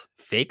 versus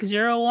Fake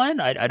 01.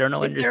 I don't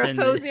know. Is there a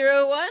faux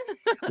 01?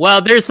 Well,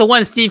 there's the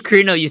one Steve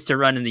Carino used to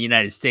run in the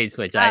United States,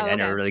 which I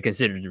never really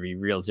considered to be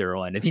Real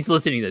 01. If he's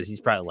listening to this, he's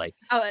probably like,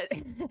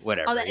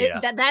 whatever.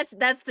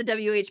 That's the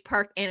WH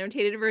Park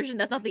annotated version.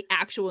 That's not the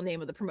actual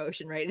name of the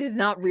promotion, right? It's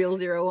not Real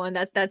 01.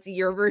 That's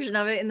your version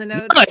of it in the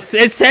notes. No,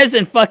 it says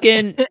in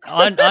fucking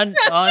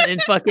in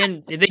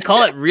fucking, they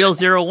call it Real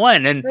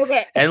 01, and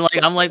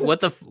like I'm like, what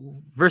the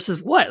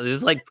versus what? It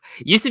was like,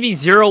 it used to be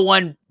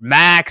 01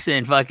 Max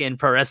and fucking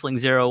Pro Wrestling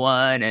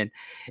 01 and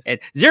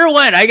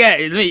 01. I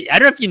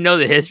don't know if you know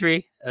the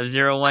history of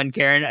 01,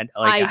 Karen.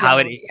 I can't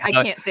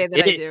say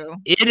that I do.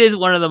 It is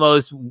one of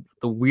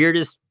the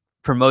weirdest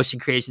promotion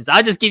creations.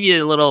 I'll just give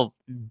you a little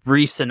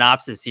brief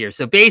synopsis here.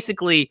 So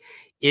basically,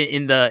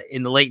 in the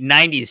late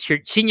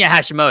 90s, Shinya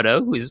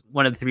Hashimoto, who is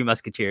one of the 3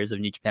 Musketeers of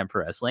New Japan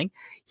Pro Wrestling,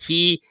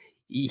 he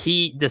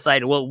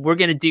decided, well, we're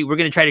gonna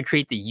try to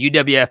create the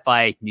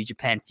UWFI New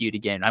Japan feud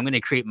again. I'm gonna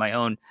create my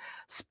own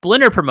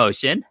splinter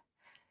promotion,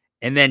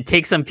 and then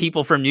take some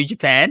people from New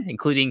Japan,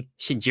 including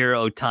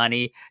Shinjiro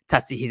Otani,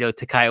 Tatsuhito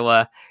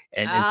Takaiwa,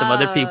 and some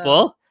other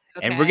people,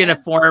 and we're gonna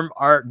form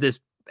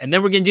and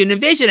then we're gonna do an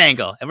invasion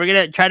angle, and we're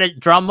gonna try to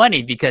draw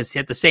money, because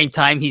at the same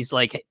time he's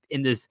like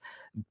in this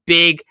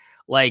big,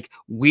 like,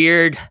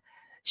 weird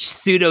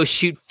pseudo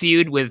shoot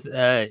feud with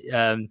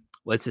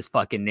what's his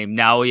fucking name,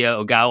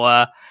 Naoya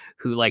Ogawa,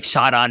 who like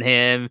shot on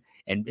him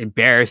and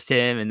embarrassed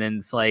him, and then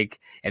it's like,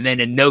 and then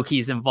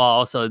Inoki's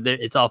involved, so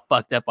it's all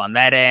fucked up on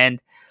that end.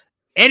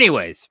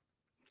 Anyways,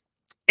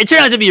 it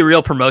turned out to be a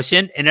real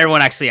promotion, and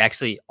everyone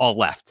actually all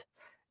left,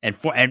 and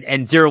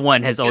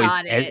 01 has always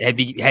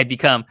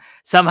become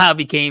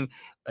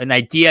an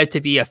idea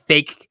to be a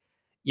fake,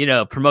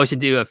 promotion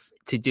to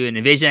to do an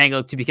invasion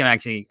angle to become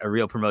actually a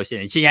real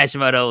promotion. And Shin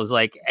Hashimoto was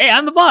like, "Hey,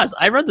 I'm the boss.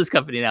 I run this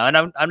company now,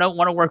 and I don't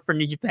want to work for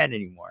New Japan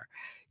anymore."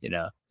 You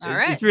know,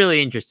 it's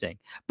really interesting.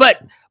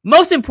 But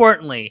most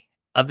importantly,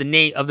 of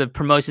the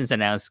promotions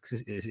announced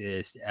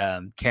is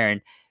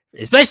Karen,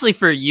 especially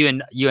for you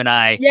and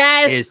I.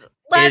 Yes,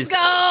 let's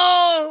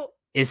go.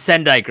 Is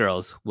Sendai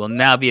Girls will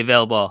now be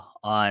available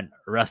on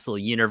Wrestle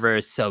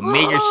Universe. So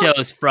major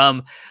shows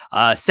from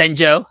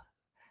Senjo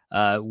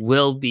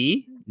will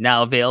be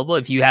now available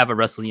if you have a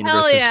Wrestle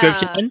Universe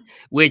subscription,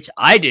 which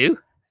I do.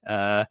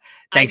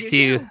 Thanks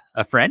to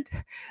a friend.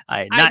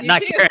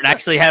 Not Karen.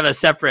 Actually have a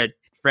separate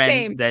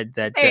friend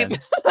that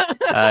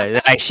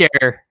I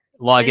share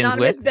logins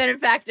with.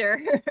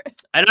 Benefactor.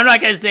 And I'm not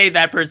going to say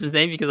that person's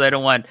name because I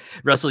don't want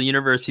Wrestle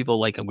Universe people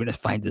like, I'm going to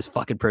find this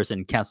fucking person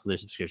and cancel their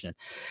subscription.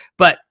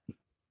 But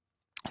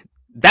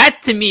that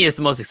to me is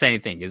the most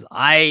exciting thing, is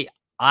I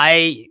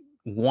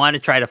want to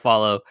try to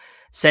follow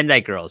Sendai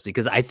Girls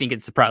because I think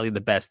it's probably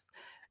the best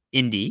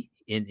indie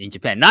in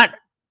Japan. Not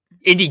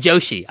indie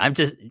Joshi. I'm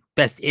just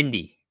best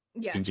indie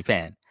in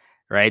Japan.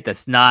 Right?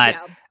 That's not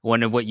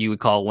one of what you would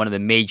call one of the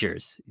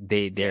majors.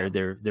 They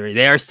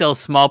are still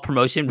small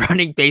promotion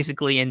running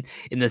basically in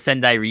the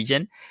Sendai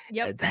region.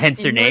 Yep.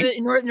 Hence their name.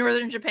 In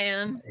northern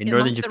Japan. In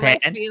northern Japan.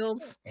 The rice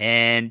fields.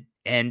 And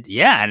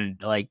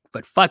like,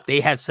 but fuck,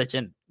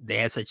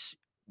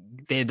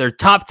 they're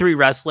top 3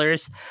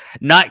 wrestlers,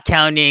 not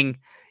counting,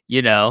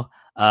 their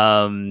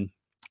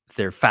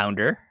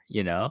founder,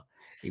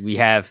 We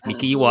have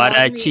Miki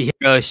Iwata,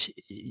 Chihiro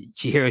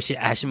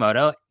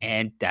Hashimoto,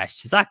 and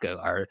Dash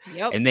Chisaku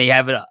and they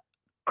have a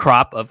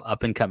crop of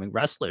up and coming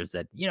wrestlers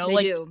that,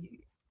 I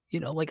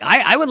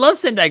would love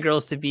Sendai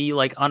Girls to be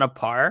like on a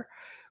par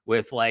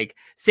with, like,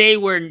 say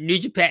where New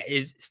Japan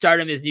is,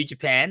 Stardom is New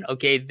Japan.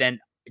 Okay. Then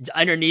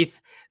underneath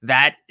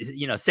that is,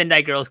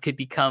 Sendai Girls could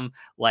become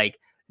like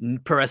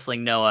Pro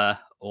Wrestling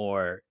Noah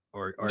or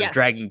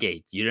Dragon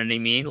Gate. You know what I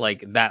mean?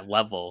 Like that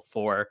level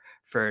for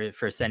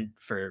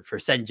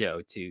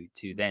Senjo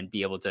to then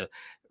be able to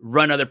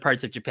run other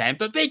parts of Japan,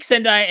 but make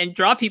Sendai and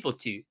draw people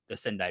to the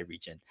Sendai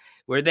region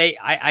where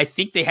I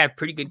think they have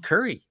pretty good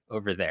curry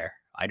over there.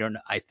 I don't know.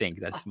 I think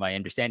that's my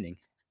understanding.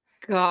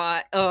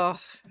 God. Oh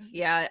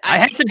yeah. I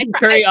had some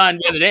curry on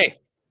the other day.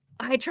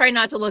 I try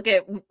not to look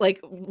at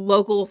like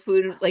local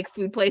food, like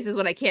food places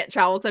when I can't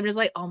travel. Cause I'm just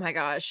like, oh my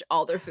gosh,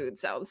 all their food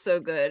sounds so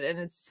good. And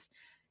it's,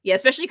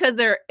 especially because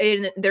they're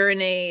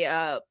in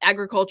a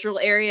agricultural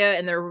area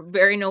and they're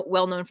very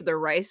well known for their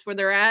rice where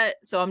they're at.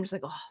 So I'm just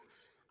like, oh,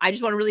 I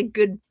just want a really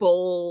good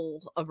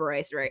bowl of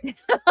rice right now.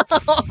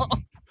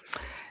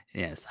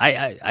 Yes,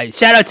 I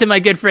shout out to my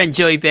good friend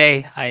Joey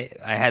Bay. I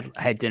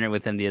had dinner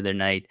with him the other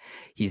night.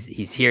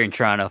 He's here in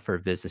Toronto for a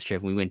business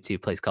trip. We went to a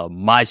place called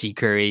Maji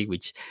Curry,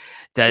 which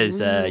does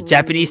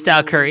Japanese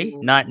style curry,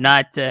 not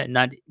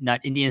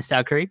Indian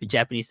style curry, but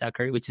Japanese style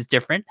curry, which is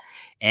different.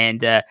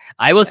 And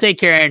I will say,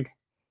 Karen,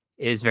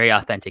 is very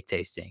authentic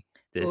tasting.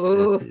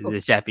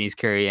 This Japanese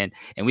curry, and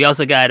we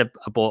also got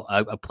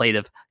a plate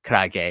of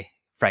karaage,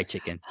 fried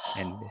chicken,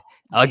 and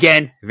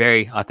again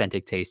very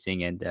authentic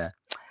tasting. And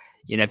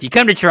if you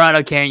come to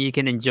Toronto, Karen, you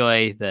can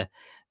enjoy the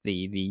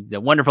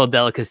wonderful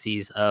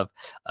delicacies of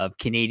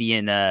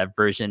Canadian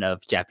version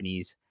of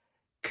Japanese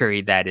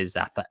curry that is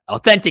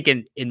authentic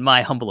in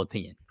my humble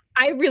opinion.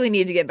 I really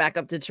need to get back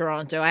up to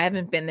Toronto. I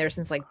haven't been there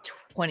since like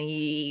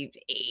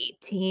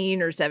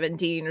 2018 or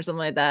 17 or something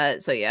like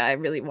that. So yeah, I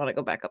really want to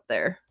go back up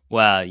there.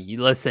 Well,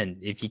 you listen,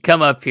 if you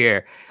come up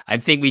here, I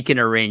think we can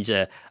arrange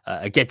a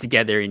get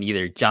together in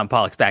either John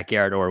Pollock's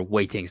backyard or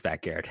Wei Ting's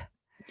backyard.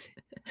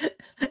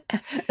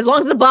 As long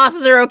as the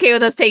bosses are okay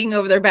with us taking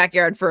over their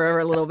backyard for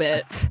a little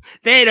bit.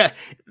 Wei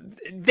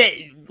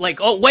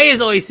is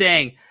always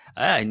saying,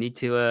 I need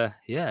to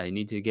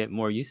get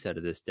more use out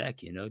of this deck,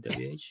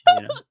 WH.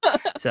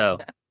 So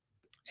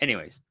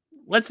anyways,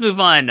 let's move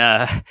on.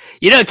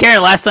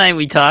 Karen, last time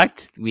we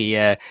talked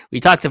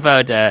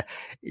about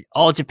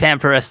All Japan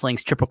Pro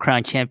Wrestling's Triple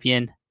Crown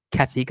champion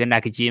Katsuhiko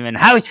Nakajima, and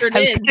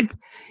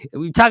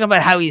we were talking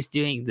about how he's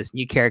doing this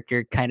new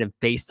character kind of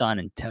based on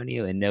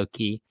Antonio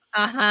Inoki.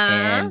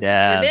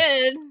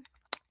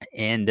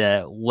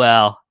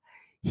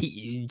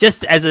 He,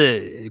 just as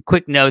a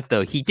quick note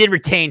though, he did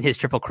retain his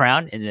Triple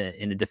Crown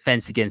in a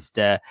defense against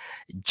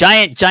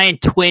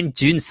giant twin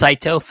Jun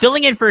Saito,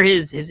 filling in for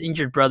his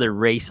injured brother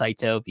Rei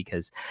Saito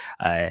because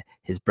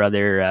his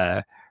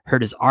brother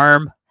hurt his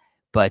arm,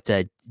 but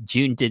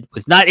Jun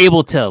was not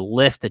able to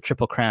lift the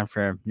Triple Crown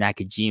from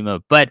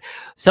Nakajima. But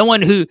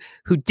someone who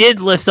did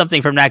lift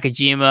something from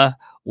Nakajima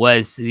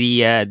was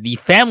the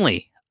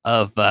family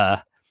of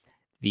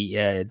the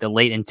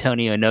late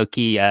Antonio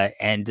Inoki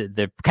and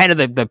the kind of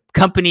the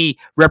company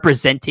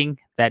representing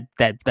that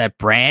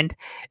brand,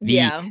 the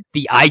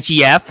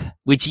IGF,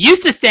 which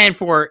used to stand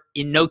for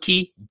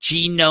Inoki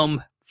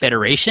Genome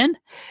Federation,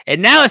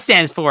 and now it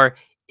stands for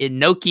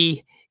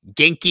Inoki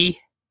Genki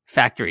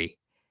Factory,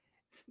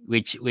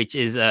 which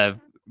is a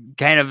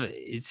kind of,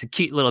 it's a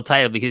cute little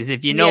title because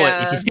if you know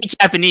if you speak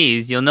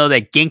Japanese, you'll know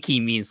that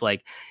Genki means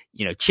like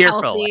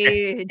cheerful,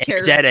 healthy,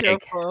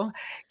 energetic. cheerful.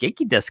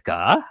 Genki desu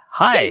ka?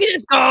 Hi. Genki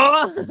desu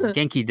ka?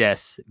 Genki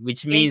desu,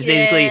 which means Genki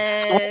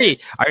basically,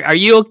 desu.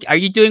 are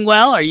you doing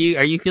well? Are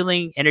you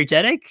feeling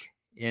energetic?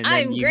 And then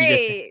I'm you can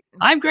just great.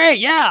 I'm great.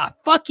 Yeah.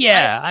 Fuck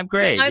yeah. I'm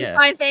great. I'm Yeah.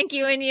 fine. Thank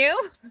you. And you?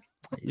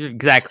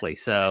 Exactly.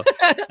 So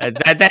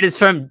that is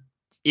from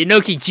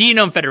Inoki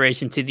Genome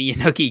Federation to the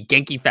Inoki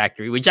Genki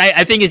Factory, which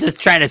I think is just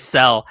trying to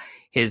sell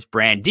his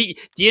brand. Do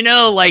you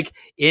know, like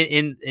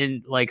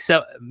in like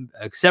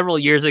several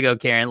years ago,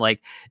 Karen,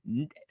 like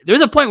there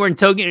was a point where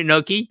Togi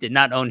Inoki did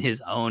not own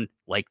his own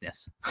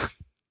likeness.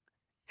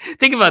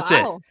 Think about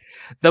this: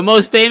 the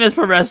most famous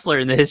pro wrestler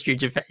in the history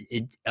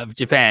of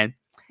Japan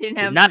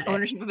didn't have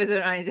ownership of his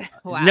own eyes.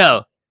 Wow.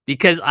 No.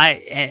 Because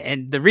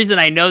and the reason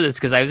I know this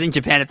because I was in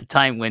Japan at the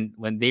time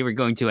when they were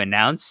going to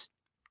announce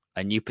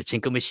a new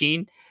pachinko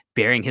machine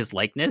bearing his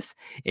likeness,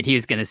 and he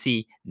was going to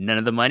see none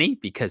of the money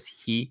because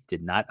he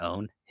did not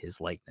own his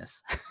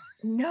likeness.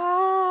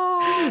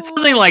 No,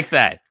 something like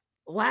that.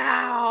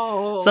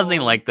 Wow,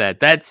 something like that.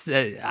 That's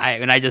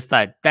I just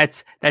thought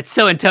that's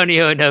so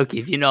Antonio Inoki.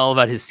 If you know all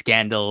about his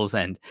scandals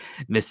and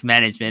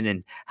mismanagement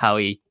and how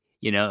he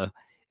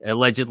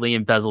allegedly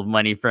embezzled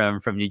money from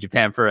New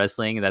Japan Pro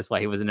Wrestling, and that's why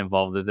he wasn't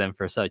involved with them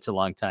for such a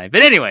long time.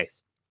 But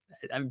anyways,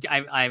 I'm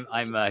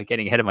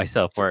getting ahead of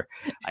myself, or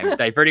I'm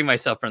diverting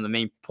myself from the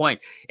main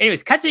point.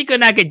 Anyways,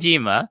 Katsuhiko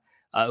Nakajima,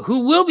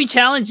 who will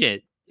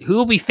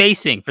be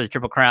facing for the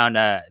Triple Crown,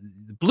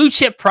 blue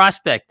chip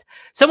prospect,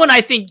 someone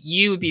I think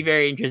you would be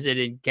very interested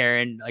in,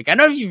 Karen. Like, I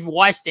don't know if you've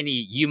watched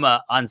any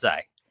Yuma Anzai.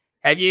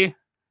 Have you?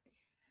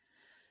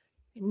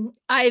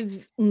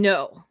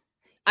 No.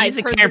 He's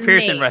a Karen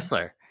Peterson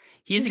wrestler.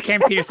 He's a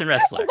Karen Peterson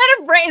wrestler. Is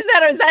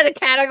that a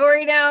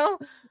category now?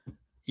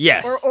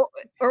 Yes.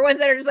 Or ones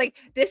that are just like,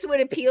 this would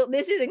appeal.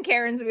 This is in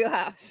Karen's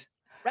wheelhouse.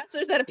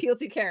 Wrestlers that appeal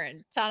to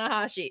Karen.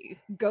 Tanahashi.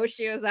 Go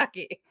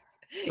Shiozaki.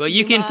 Well,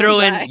 you can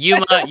throw in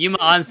Yuma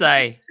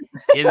Anzai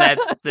in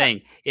that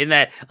thing. In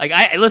that, like,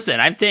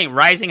 I'm saying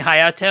Rising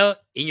Hayato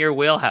in your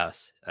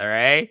wheelhouse. All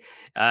right.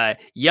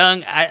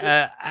 Young,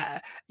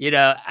 Atsuki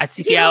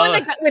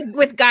Aoi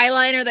with guy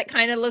liner that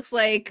kind of looks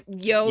like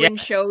and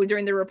Show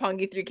during the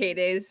Roppongi 3K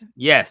days.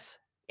 Yes.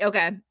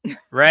 Okay.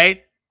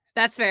 Right.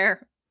 That's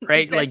fair.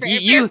 Right. Like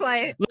you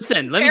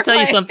listen, let me tell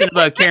you something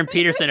about Karen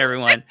Peterson,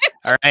 everyone.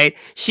 All right.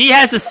 She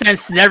has a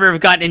sense to never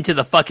have gotten into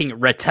the fucking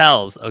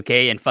Rattels,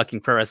 okay, and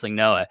fucking Pro Wrestling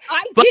Noah.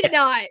 I did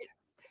not.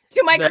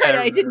 To my credit,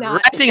 I did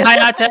not. Rising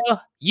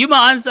Hayato, Yuma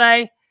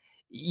Anzai,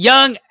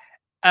 young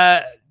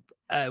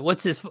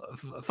what's his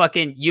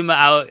fucking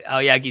Yuma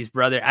Aoyagi's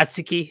brother,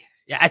 Atsuki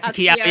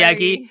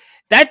Aoyagi.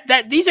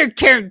 That these are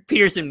Karen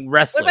Peterson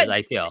wrestlers.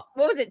 I feel.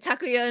 What was it?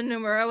 Takuya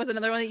Nomura was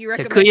another one that you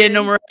recommended. Takuya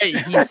Nomura.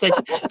 He's such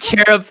a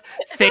cherub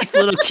faced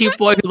little cute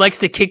boy who likes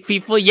to kick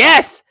people.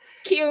 Yes.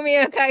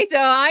 Kiyomiya Kaito.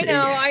 I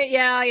know.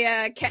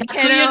 Yeah.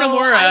 Takuya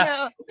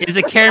Nomura is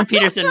a Karen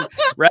Peterson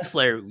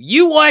wrestler.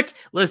 You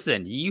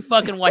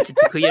fucking watch a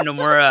Takuya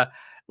Nomura.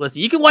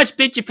 Listen, you can watch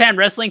Big Japan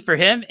Wrestling for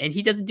him, and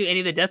he doesn't do any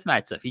of the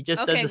deathmatch stuff. He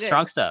just does the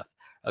strong stuff.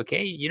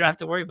 Okay, you don't have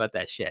to worry about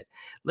that shit.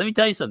 Let me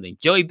tell you something.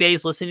 Joey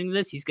Bay's listening to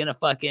this. He's gonna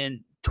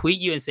fucking tweet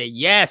you and say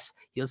yes.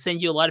 He'll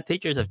send you a lot of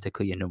pictures of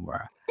Takuya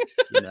Nomura.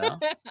 You know,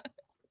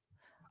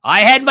 I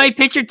had my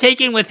picture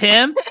taken with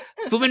him,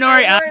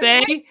 Fuminori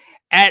Abe,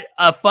 at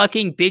a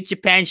fucking Big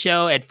Japan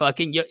show at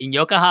fucking in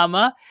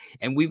Yokohama,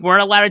 and we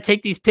weren't allowed to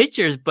take these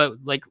pictures. But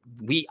like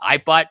I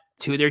bought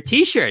 2 of their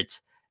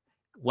T-shirts,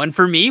 one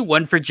for me,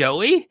 one for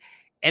Joey,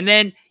 and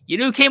then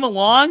who came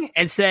along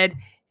and said,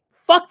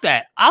 fuck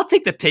that. I'll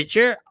take the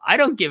picture. I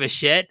don't give a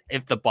shit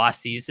if the boss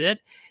sees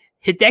it.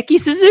 Hideki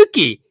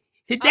Suzuki.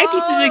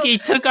 Suzuki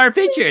took our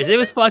pictures. It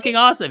was fucking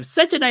awesome.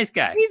 Such a nice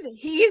guy.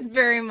 He's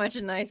very much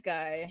a nice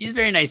guy. He's a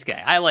very nice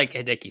guy. I like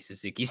Hideki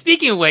Suzuki.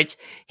 Speaking of which,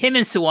 him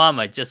and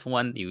Suwama just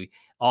won the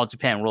All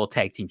Japan World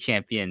Tag Team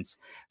Champions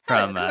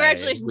from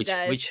congratulations,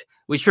 guys.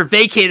 which were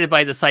vacated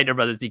by the Saito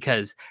brothers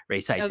because Rei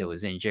Saito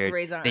was injured.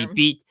 They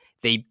beat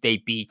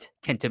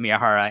Kento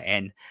Miyahara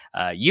and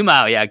Yuma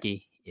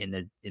Aoyagi in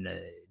a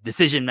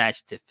decision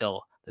match to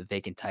fill the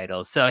vacant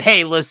titles. So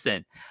hey,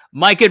 listen,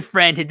 my good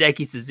friend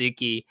Hideki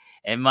Suzuki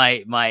and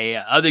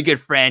my other good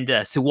friend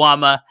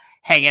Suwama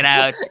hanging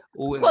out.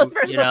 Close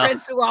personal friend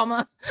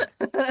Suwama,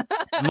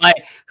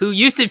 who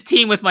used to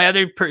team with my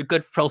other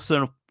good close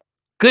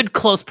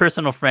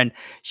personal friend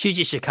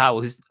Shuji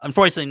Shikawa, who's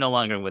unfortunately no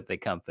longer with the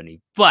company.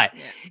 But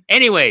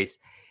anyways,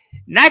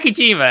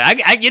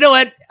 Nakajima, you know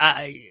what?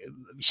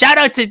 Shout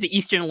out to the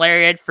Eastern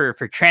Lariat for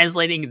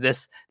translating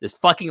this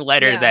fucking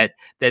letter that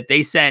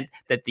they sent,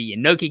 that the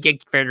Inoki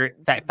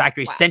Genki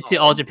Factory sent to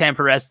All Japan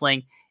Pro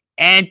Wrestling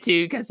and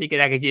to Katsuhiko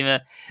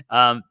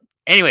Nakajima.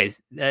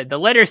 Anyways, the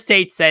letter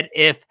states that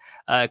if,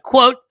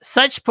 quote,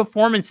 such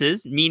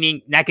performances,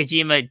 meaning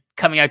Nakajima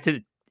coming out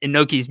to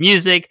Inoki's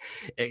music,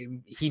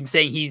 he's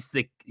saying he's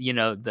the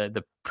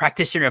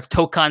practitioner of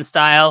Tokan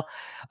style,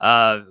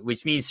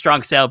 which means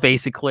strong style,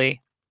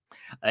 basically.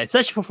 If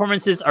such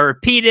performances are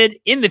repeated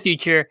in the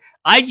future,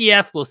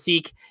 IGF will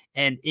seek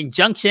an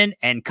injunction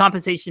and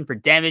compensation for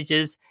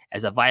damages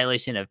as a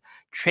violation of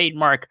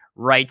trademark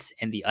rights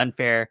and the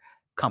unfair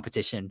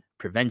competition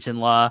prevention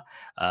law.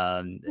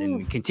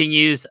 And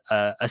continues,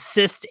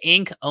 Assist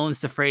Inc.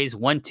 owns the phrase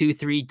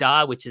 123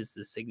 da, which is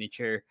the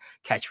signature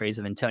catchphrase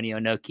of Antonio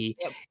Inoki.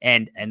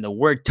 And the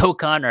word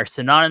tokan are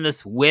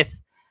synonymous with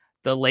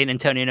the late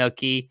Antonio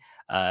Inoki.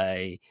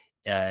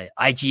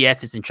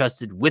 IGF is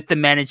entrusted with the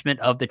management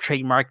of the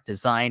trademark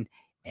design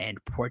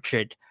and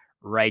portrait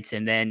rights.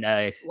 And then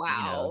the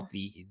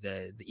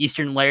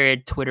Eastern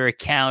Lariat Twitter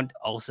account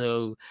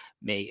also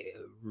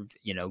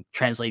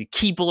translated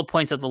key bullet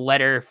points of the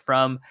letter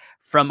from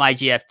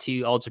IGF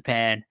to All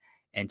Japan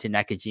and to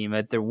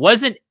Nakajima. There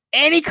wasn't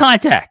any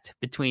contact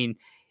between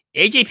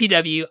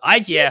AJPW,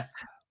 IGF,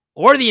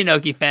 or the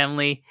Inoki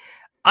family.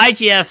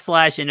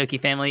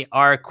 IGF/Inoki family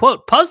are,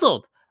 quote,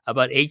 puzzled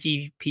about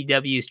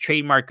AJPW's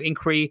trademark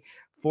inquiry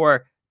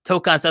for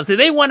Tokan style. So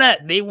they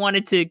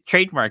wanted to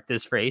trademark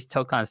this phrase,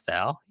 Tokan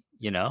style,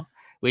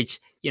 which,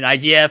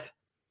 IGF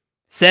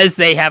says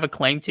they have a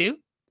claim to.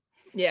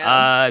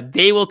 Yeah.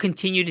 They will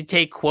continue to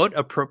take, quote,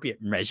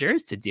 appropriate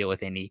measures to deal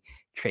with any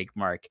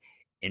trademark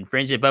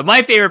infringement. But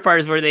my favorite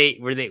part is where the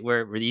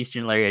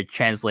Eastern Lariat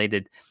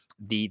translated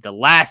the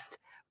last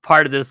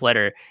part of this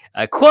letter.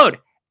 Quote,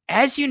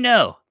 as you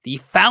know, the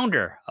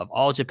founder of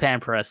All Japan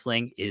Pro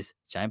Wrestling is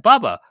Giant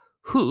Baba,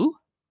 who,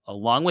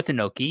 along with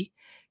Inoki,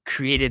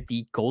 created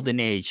the golden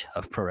age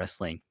of pro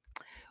wrestling.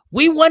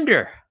 We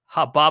wonder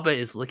how Baba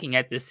is looking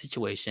at this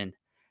situation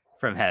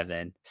from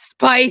heaven.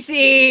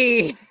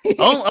 Spicy!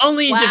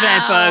 Only in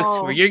Japan,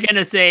 folks, where you're going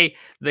to say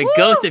the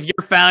ghost of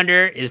your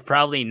founder is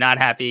probably not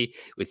happy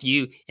with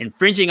you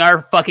infringing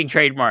our fucking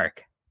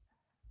trademark.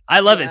 I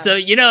love it. So,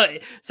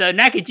 so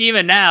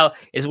Nakajima now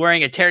is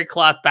wearing a terry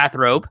cloth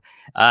bathrobe.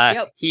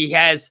 He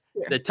has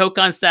the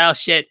Tokan style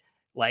shit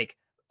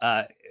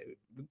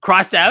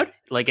crossed out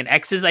like an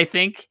X's, I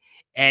think.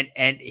 And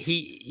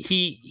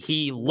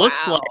he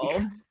looks like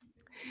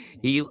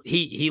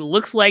he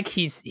looks like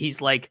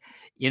he's like,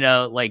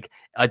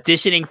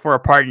 auditioning for a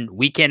part in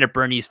Weekend at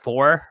Bernie's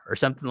 4 or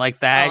something like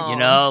that.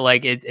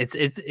 Like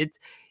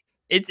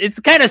it's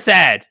kind of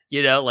sad,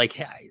 like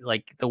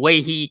the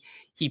way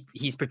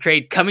he's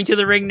portrayed coming to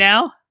the ring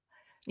now.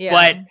 Yeah.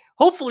 But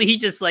hopefully he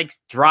just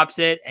drops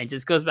it and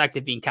just goes back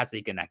to being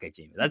Katsuhiko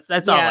Nakajima.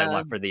 That's all I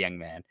want for the young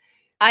man.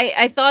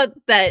 I thought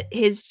that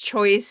his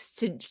choice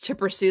to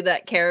pursue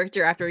that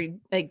character after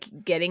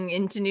getting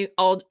into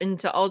All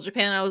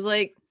Japan, I was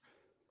like,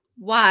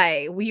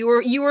 why?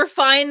 You were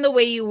fine the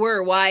way you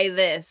were. Why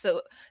this?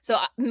 So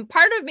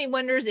part of me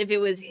wonders if it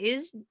was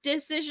his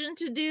decision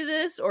to do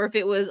this or if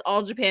it was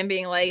All Japan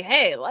being like,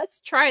 hey, let's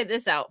try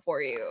this out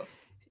for you.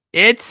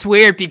 It's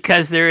weird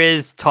because there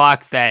is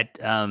talk that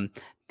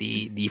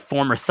the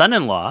former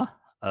son-in-law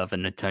of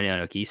Antonio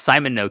Inoki,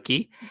 Simon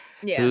Noki,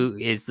 who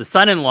is the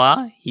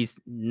son-in-law,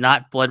 he's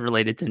not blood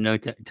related to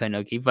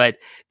Inoki, but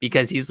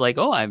because he's like,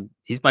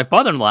 he's my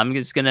father-in-law, I'm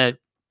just gonna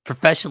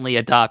professionally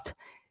adopt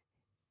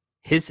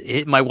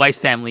my wife's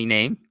family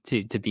name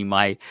to be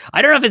my.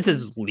 I don't know if it's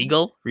his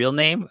legal real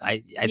name.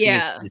 I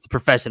think it's a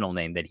professional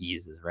name that he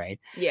uses, right?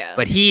 Yeah,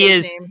 but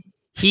he's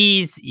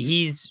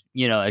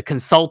a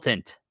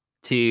consultant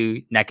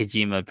to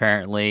Nakajima,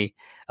 apparently,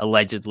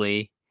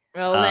 allegedly.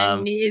 Well,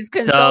 then his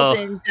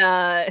consultant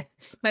might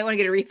want to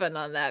get a refund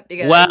on that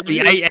because. Well, at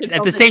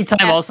the same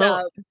time,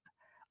 also,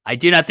 I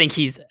do not think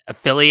he's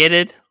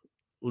affiliated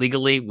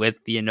legally with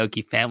the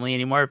Inoki family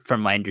anymore,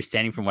 from my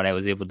understanding, from what I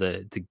was able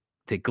to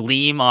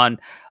glean on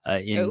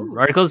in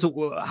articles.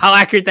 How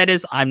accurate that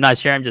is, I'm not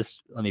sure.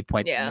 Let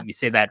me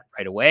say that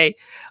right away.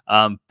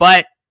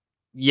 But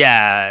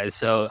yeah,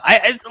 so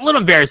it's a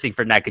little embarrassing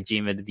for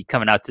Nakajima to be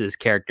coming out to this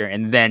character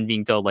and then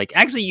being told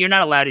actually you're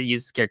not allowed to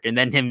use this character, and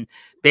then him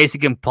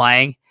basically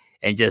complying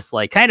and just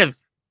kind of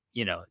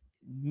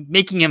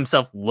making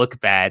himself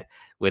look bad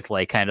with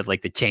kind of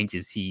the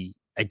changes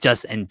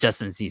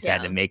adjustments he's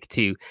had to make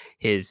to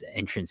his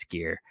entrance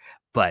gear.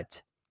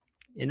 But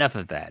enough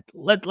of that.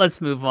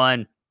 Let's move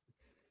on.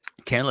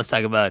 Karen, let's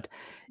talk about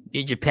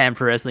New Japan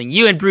Pro Wrestling.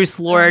 You and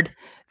Bruce Lord,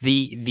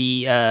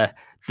 the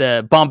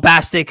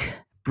bombastic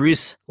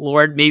Bruce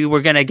Lord. Maybe we're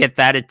gonna get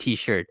that a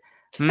t-shirt.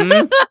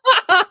 Bombastic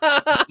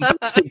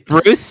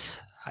Bruce.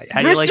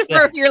 How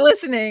Christopher, if you're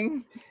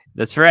listening.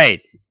 That's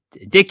right.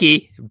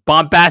 Dickie,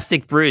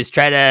 bombastic Bruce.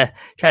 Try to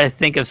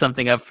think of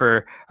something up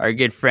for our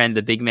good friend,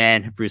 the big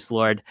man, Bruce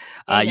Lord.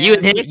 You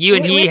and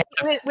he.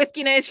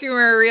 Whiskey and ice cream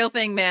are a real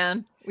thing,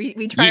 man.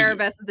 We try our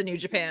best with the New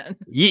Japan.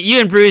 You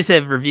and Bruce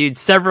have reviewed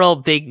several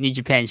big New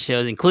Japan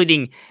shows,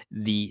 including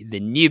the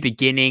New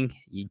Beginning,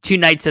 2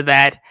 nights of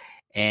that.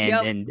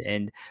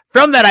 And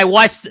from that, I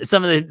watched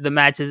some of the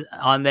matches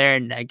on there,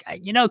 and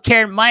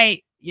Karen,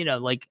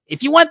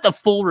 if you want the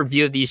full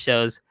review of these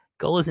shows,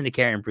 go listen to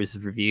Karen and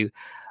Bruce's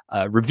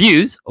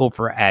reviews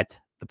over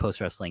at the Post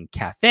Wrestling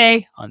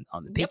Cafe on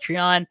the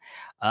Patreon.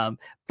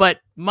 But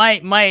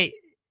my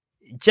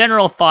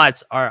general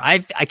thoughts are, I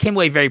came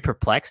away very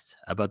perplexed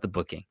about the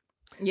booking.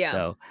 Yeah.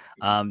 So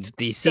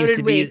this So seems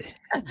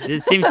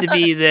to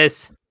be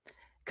this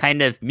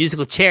kind of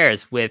musical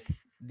chairs with,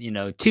 you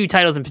know, two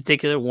titles in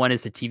particular. One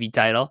is the TV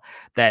title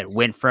that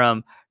went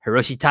from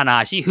Hiroshi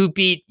Tanahashi, who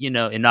beat, you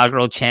know,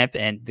 inaugural champ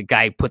and the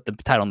guy who put the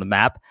title on the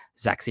map,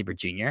 Zack Sabre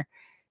Jr.,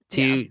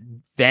 to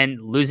then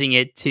losing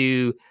it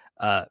to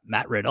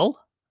Matt Riddle,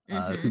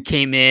 who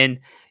came in,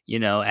 you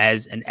know,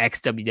 as an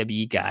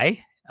ex-WWE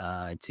guy,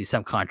 to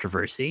some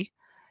controversy.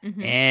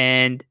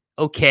 And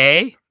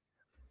okay,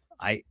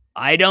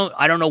 I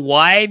don't know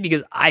why,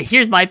 because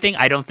here's my thing.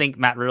 I don't think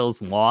Matt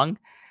Riddle's long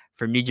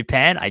for New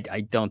Japan.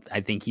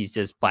 I think he's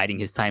just biding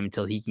his time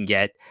until he can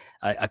get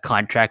a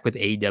contract with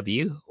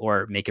AEW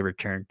or make a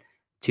return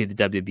to the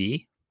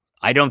WWE.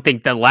 I don't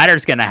think the latter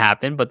is going to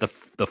happen, but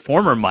the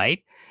former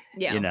might.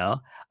 You know,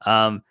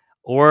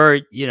 or,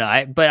 you know,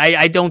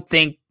 I don't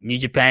think New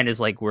Japan is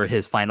like where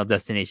his final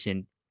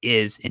destination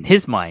is in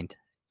his mind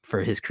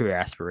for his career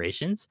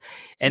aspirations.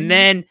 And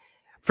then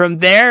from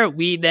there,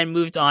 we then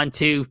moved on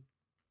to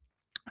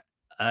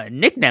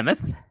Nick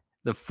Nemeth,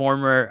 the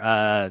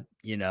former,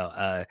 you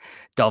know,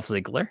 Dolph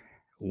Ziggler,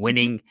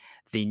 winning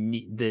the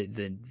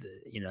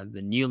you know,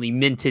 the newly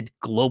minted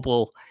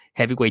global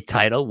heavyweight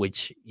title,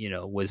 which, you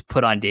know, was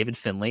put on David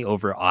Finlay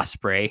over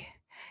Ospreay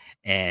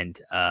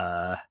and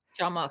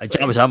John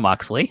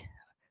Moxley.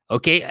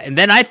 Okay, and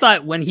then I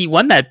thought when he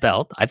won that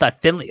belt, I thought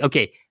Finlay.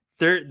 Okay,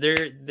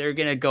 they're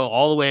gonna go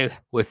all the way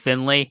with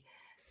Finlay.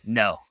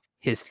 No,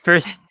 his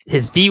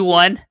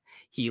V1,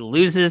 he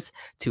loses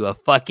to a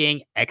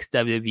fucking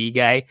ex-WWE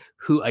guy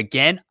who,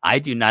 again, I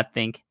do not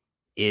think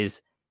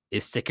is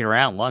sticking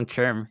around long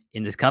term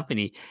in this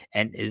company,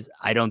 and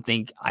I don't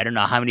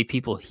know how many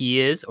people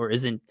he is or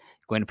isn't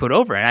going to put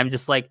over, and I'm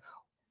just like,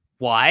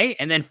 why?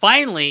 And then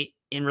finally,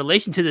 in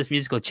relation to this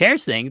musical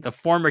chairs thing, the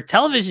former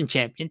television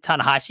champion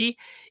Tanahashi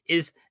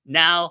is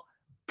now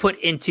put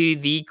into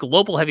the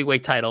global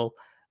heavyweight title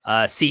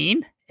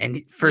scene,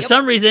 and for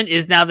some reason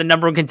is now the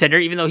number one contender,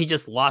 even though he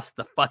just lost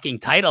the fucking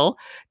title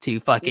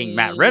to fucking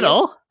Matt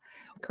Riddle.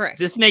 Correct.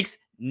 This makes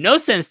no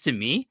sense to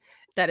me.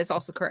 That is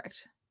also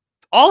correct.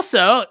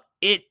 Also,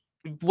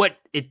 what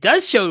it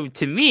does show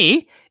to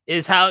me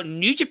is how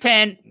New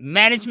Japan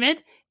management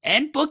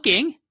and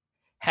booking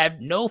have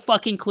no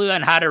fucking clue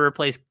on how to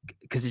replace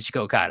Kazuchika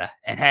Okada,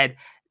 and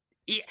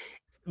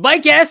my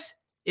guess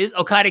is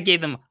Okada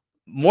gave them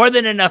more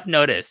than enough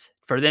notice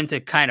for them to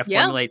kind of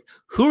formulate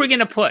who we're going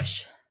to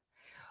push.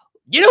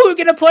 You know who we're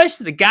going to push?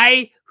 The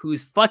guy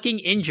who's fucking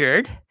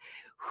injured,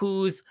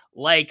 who's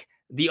like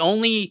the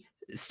only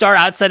star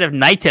outside of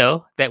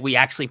Naito that we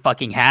actually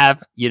fucking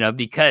have, you know,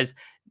 because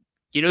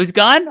you know who's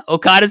gone?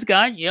 Okada's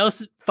gone. You know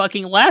who's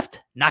fucking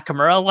left?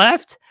 Nakamura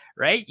left,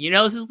 right? You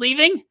know who's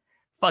leaving?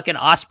 Fucking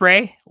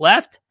Ospreay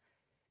left.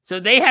 So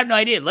they have no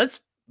idea. Let's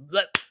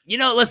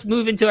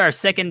move into our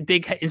second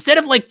big, instead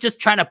of like just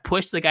trying to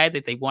push the guy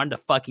that they wanted to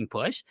fucking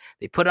push,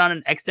 they put on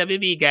an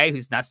ex-WWE guy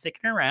who's not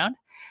sticking around,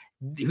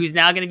 who's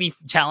now going to be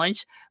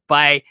challenged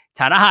by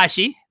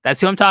Tanahashi. That's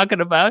who I'm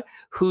talking about.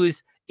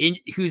 Who's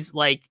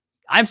like,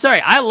 I'm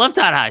sorry, I love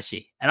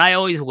Tanahashi and I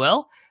always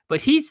will, but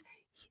his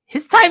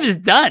time is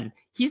done.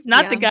 He's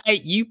not the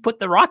guy you put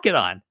the rocket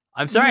on.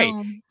 I'm sorry.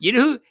 No. You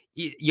know who?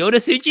 Yoda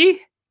Tsuji?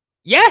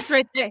 Yes. He's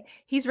right there.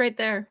 He's right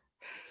there.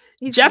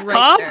 He's Jeff right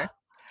Cobb? There.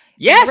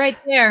 Yes. He's right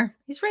there.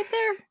 He's right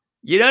there.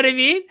 You know what I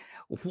mean?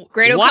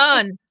 Great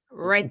O'Con.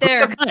 Right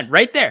there.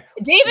 Right there.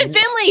 David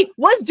Finlay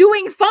was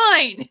doing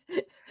fine.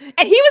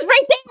 And he was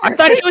right there. I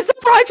thought he was the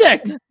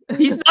project.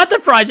 He's not the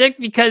project,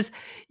 because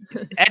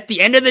at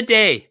the end of the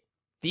day,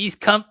 these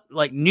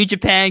like New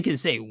Japan can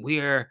say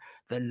we're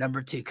the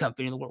number 2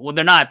 company in the world. Well,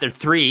 they're not. They're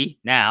 3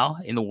 now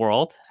in the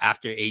world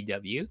after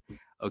AEW.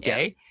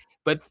 Okay. Yeah.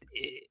 But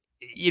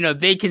you know,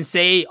 they can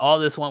say all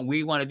this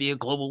we want to be a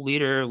global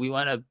leader. We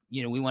want to,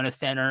 you know, we want to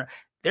stand on.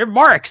 They're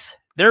marks.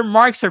 They're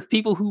marks for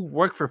people who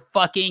work for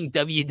fucking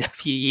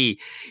WWE,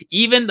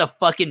 even the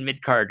fucking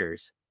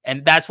mid-carders.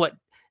 And that's what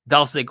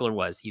Dolph Ziggler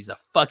was. He's a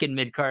fucking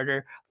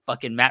mid-carder.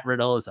 Fucking Matt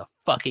Riddle is a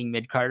fucking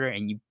mid-carder.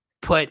 And you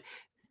put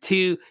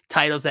 2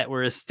 titles that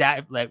were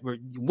established,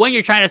 one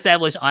you're trying to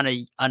establish on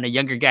a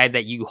younger guy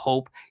that you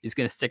hope is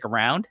going to stick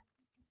around.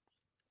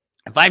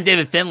 If I'm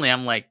David Finlay,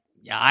 I'm like,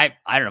 yeah,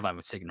 I don't know if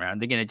I'm sticking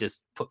around. They're going to just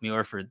put me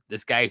over for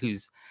this guy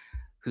who's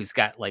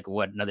got like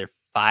another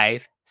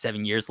 5-7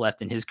 years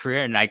left in his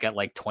career, and I got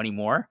like 20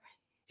 more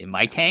in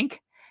my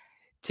tank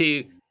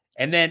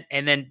and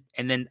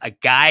then a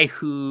guy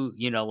who,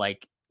 you know,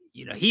 like,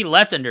 you know, he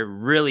left under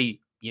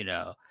really, you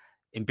know,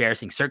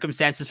 embarrassing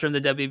circumstances from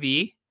the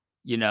WB,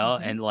 you know,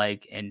 and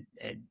like, and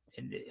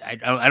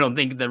I don't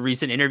think the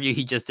recent interview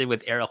he just did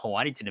with Ariel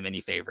Helwani did him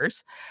any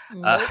favors.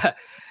 Nope.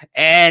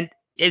 And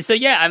so,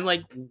 yeah, I'm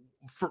like,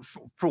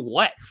 for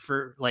what?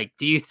 For like,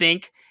 do you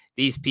think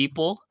these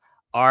people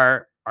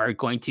are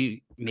going to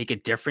make a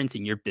difference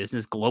in your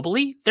business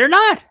globally? They're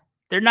not.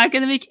 They're not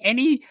going to make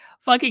any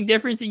fucking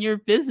difference in your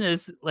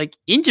business, like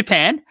in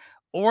Japan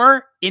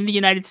or in the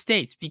United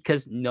States,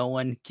 because no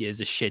one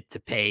gives a shit to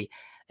pay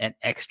an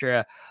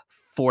extra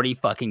 $40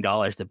 fucking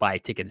to buy a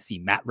ticket to see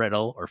Matt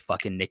Riddle or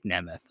fucking Nick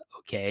Nemeth.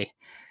 Okay.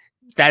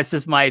 that's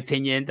just my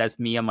opinion. That's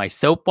me on my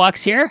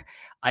soapbox here.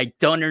 I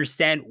don't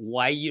understand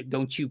why you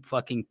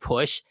fucking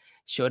push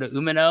Shota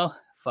Umino,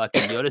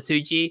 fucking Yota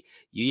Tsuji,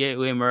 Yuya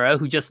Uemura,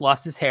 who just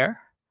lost his hair,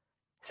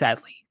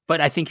 sadly. But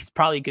I think it's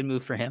probably a good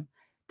move for him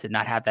to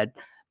not have that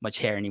much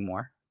hair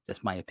anymore.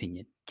 That's my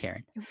opinion,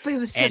 Karen. But it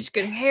was such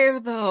good hair,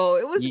 though.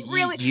 It was he had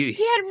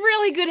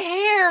really good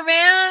hair,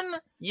 man.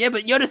 Yeah,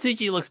 but Yota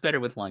Tsuji looks better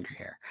with longer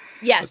hair.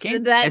 Yes, okay?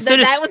 that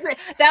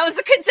was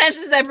the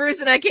consensus that Bruce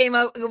and I came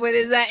up with,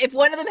 is that if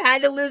one of them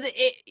had to lose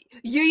it,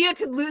 Yuya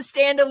could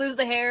stand to lose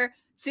the hair.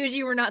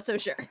 Tsuji, we're not so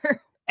sure.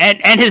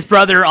 And his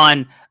brother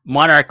on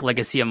Monarch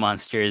Legacy of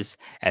Monsters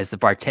as the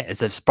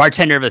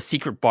bartender of a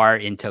secret bar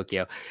in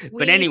Tokyo.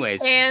 But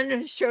anyways,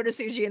 and Shota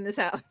Tsuji in this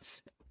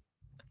house.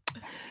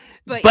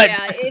 But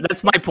yeah,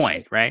 that's my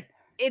point, right?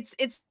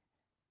 It's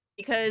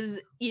because,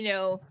 you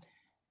know,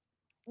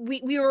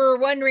 we were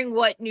wondering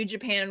what New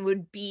Japan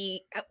would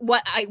be,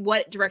 what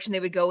direction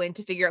they would go in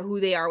to figure out who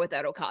they are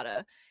without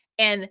Okada.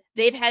 And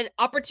they've had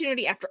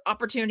opportunity after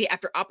opportunity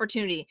after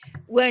opportunity.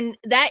 When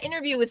that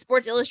interview with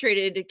Sports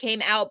Illustrated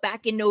came out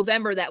back in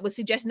November that was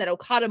suggesting that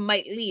Okada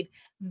might leave,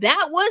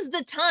 that was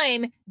the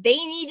time they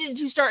needed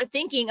to start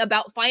thinking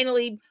about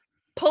finally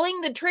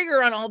pulling the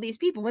trigger on all these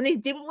people. When they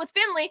did it with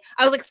Finlay,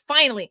 I was like,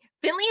 finally,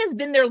 Finlay has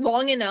been there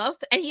long enough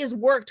and he has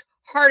worked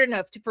hard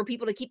enough for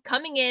people to keep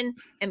coming in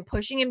and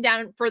pushing him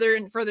down further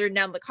and further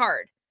down the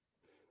card.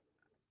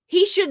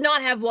 He should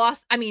not have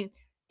lost. I mean,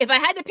 if I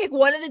had to pick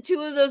one of the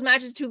two of those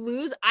matches to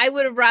lose, I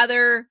would have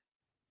rather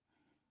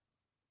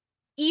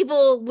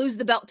Evil lose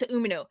the belt to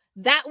Umino.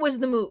 That was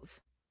the move.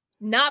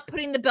 Not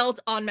putting the belt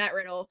on Matt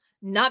Riddle,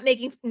 not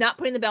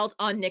putting the belt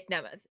on Nick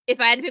Nemeth. If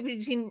I had to pick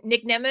between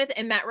Nick Nemeth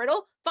and Matt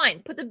Riddle, fine,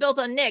 put the belt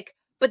on Nick.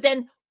 But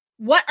then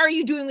what are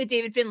you doing with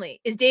David Finlay?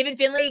 Is David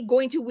Finlay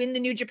going to win the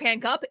New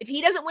Japan Cup? If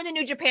he doesn't win the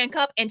New Japan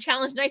Cup and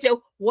challenge Naito,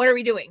 what are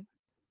we doing?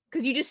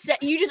 Because you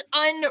just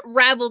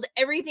unraveled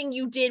everything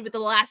you did with the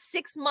last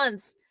 6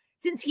 months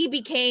since he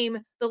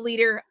became the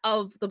leader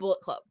of the Bullet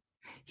Club.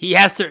 He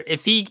has to,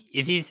 if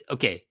he's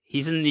okay,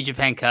 he's in the New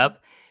Japan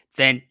Cup,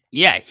 then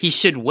yeah, he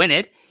should win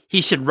it.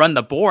 He should run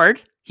the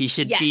board. He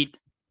should beat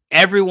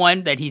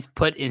everyone that he's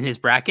put in his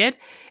bracket.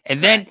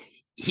 And then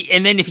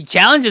if he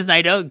challenges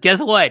Naito,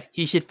 guess what?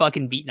 He should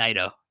fucking beat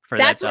Naito for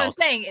that belt. That's what I'm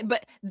saying.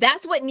 But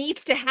that's what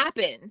needs to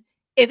happen.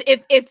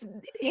 If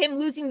him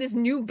losing this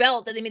new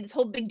belt that they made this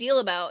whole big deal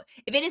about,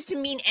 if it is to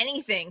mean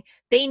anything,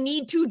 they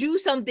need to do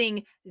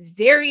something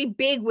very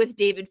big with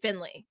David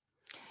Finlay.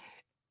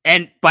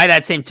 And by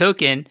that same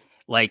token,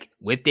 like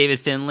with David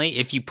Finlay,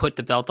 if you put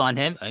the belt on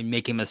him and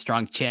make him a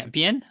strong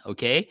champion,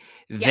 okay,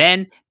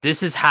 then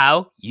this is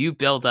how you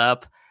build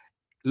up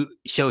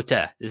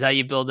Shota. This is how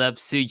you build up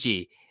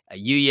Tsuji,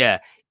 Yuya.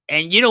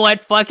 And you know what?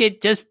 Fuck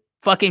it. Just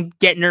fucking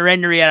get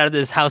Narendra out of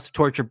this House of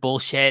Torture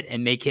bullshit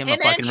and make him a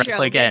fucking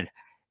wrestler again.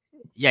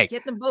 Yeah.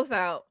 Get them both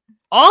out.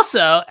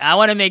 Also, I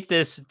want to make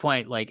this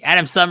point, like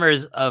Adam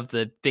Summers of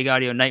the Big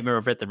Audio Nightmare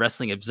over at the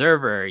Wrestling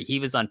Observer, he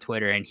was on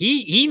Twitter and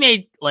he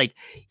made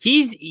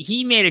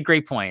a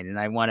great point, and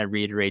I want to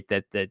reiterate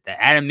that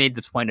Adam made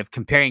this point of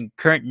comparing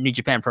current New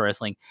Japan Pro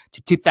Wrestling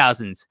to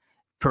 2000s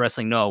Pro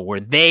Wrestling Noah, where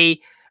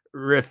they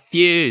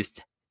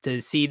refused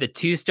to see the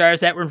 2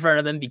 stars that were in front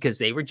of them because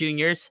they were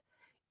juniors,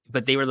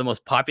 but they were the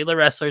most popular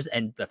wrestlers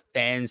and the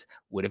fans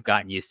would have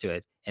gotten used to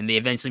it. And they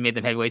eventually made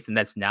them heavyweights, and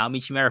that's Naomi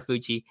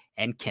Marufuji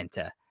and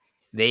Kenta.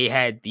 They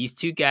had these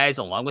 2 guys,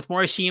 along with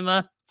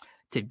Morishima,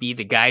 to be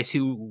the guys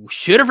who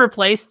should have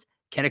replaced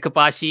Kenta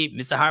Kobashi,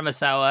 Mitsuharu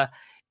Misawa,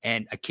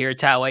 and Akira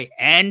Taue,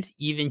 and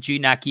even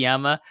Jun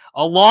Akiyama,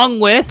 along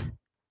with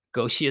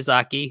Go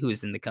Shiozaki, who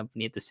was in the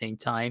company at the same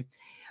time.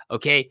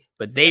 Okay,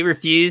 but they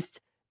refused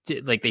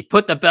to, like, they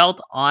put the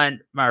belt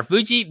on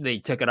Marufuji, they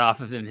took it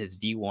off of him, his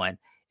V1.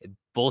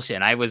 Bullshit.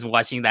 And I was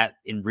watching that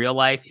in real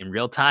life, in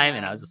real time,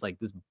 and I was just like,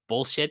 this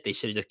bullshit. They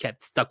should have just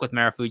kept stuck with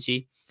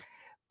Marufuji.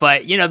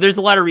 But, you know, there's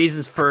a lot of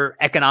reasons, for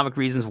economic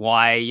reasons,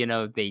 why, you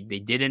know, they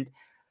didn't.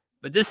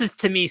 But this is,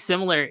 to me,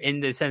 similar in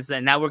the sense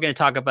that now we're going to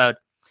talk about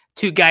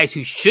 2 guys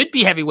who should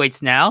be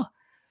heavyweights now.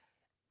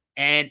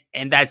 And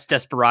that's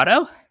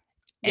Desperado.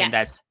 And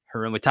that's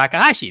Hiromu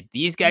Takahashi.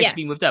 These guys should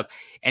be moved up.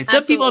 And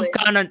some people have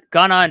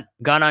gone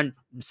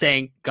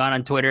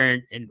on Twitter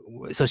and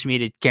social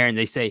media, Karen,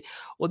 they say,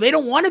 well, they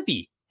don't want to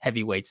be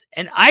heavyweights.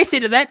 And I say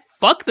to that,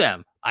 fuck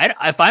them.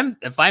 If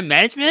I'm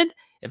management,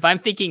 if I'm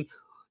thinking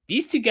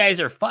these 2 guys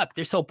are fucked,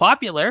 they're so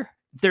popular,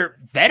 they're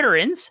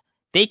veterans,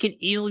 they can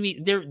easily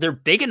be, they're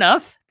big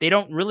enough. They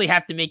don't really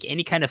have to make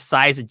any kind of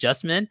size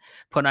adjustment,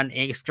 put on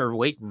extra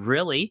weight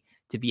really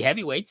to be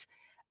heavyweights.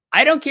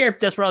 I don't care if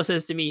Desperado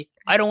says to me,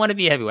 I don't want to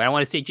be a heavyweight, I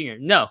want to stay junior.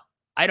 No,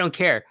 I don't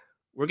care.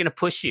 We're going to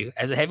push you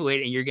as a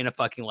heavyweight and you're going to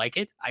fucking like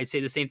it. I say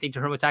the same thing to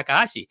Hiromu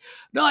Takahashi.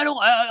 No, I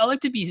don't. I like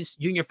to be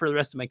junior for the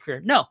rest of my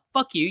career. No,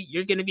 fuck you.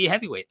 You're going to be a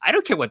heavyweight. I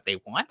don't care what they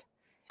want.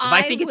 If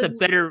I think it's a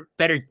better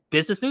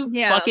business move,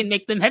 fucking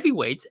make them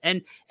heavyweights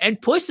and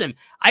push them.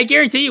 I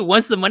guarantee you,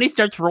 once the money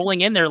starts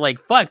rolling in, they're like,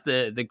 fuck,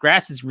 the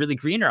grass is really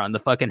greener on the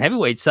fucking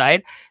heavyweight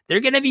side.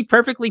 They're going to be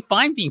perfectly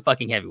fine being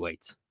fucking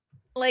heavyweights.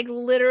 Like,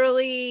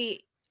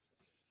 literally,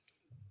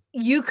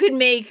 you could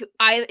make,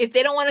 if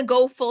they don't want to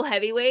go full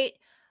heavyweight,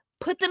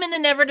 put them in the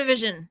never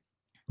division.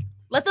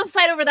 Let them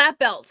fight over that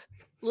belt.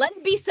 Let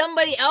it be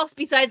somebody else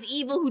besides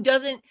Evil who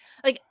doesn't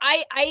like.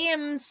 I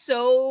am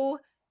so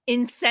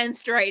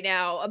incensed right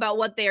now about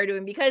what they are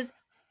doing, because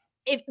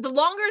if the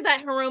longer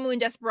that Hiromu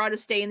and Desperado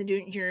stay in the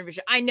junior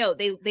division, I know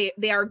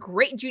they are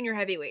great junior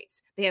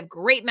heavyweights. They have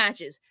great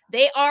matches.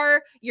 They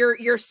are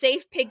your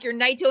safe pick, your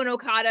Naito and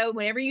Okada.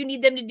 Whenever you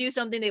need them to do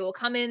something, they will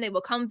come in, they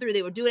will come through,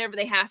 they will do whatever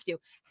they have to.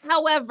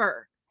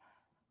 However,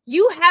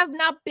 you have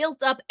not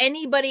built up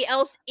anybody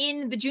else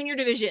in the junior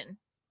division.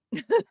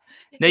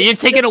 No, you've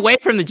taken away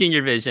from the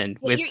junior division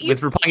with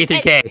Roppongi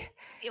 3K.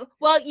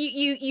 Well,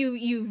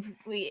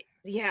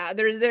 yeah.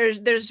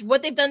 There's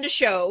what they've done to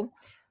show.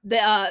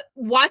 The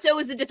Watto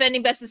is the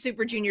defending Best of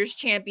Super Juniors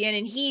champion,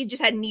 and he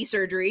just had knee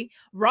surgery.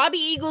 Robbie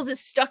Eagles is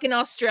stuck in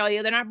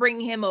Australia. They're not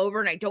bringing him over,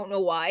 and I don't know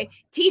why.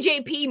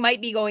 TJP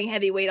might be going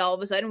heavyweight all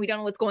of a sudden. We don't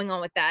know what's going on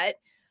with that.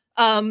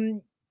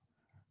 Uemura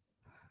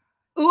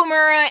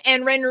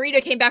and Ren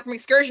Narita came back from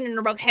excursion and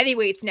are both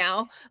heavyweights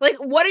now. Like,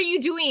 what are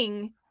you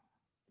doing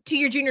to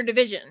your junior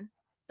division?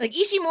 Like,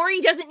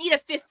 Ishimori doesn't need a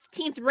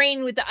 15th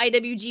reign with the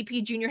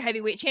IWGP Junior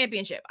Heavyweight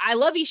Championship. I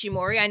love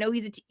Ishimori. I know he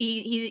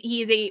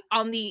is a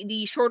on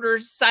the shorter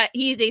side.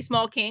 He's a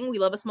small king. We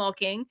love a small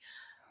king.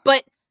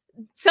 But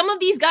some of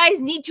these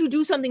guys need to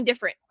do something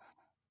different.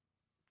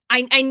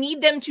 I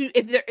need them to,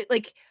 if they're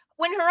like,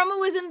 when Hiromu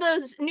was in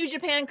the New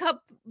Japan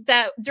Cup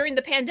that during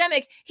the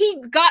pandemic,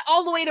 he got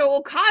all the way to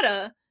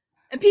Okada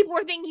and people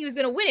were thinking he was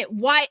going to win it.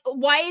 Why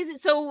is it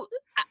so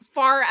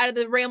far out of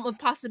the realm of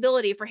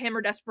possibility for him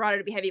or Desperado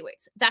to be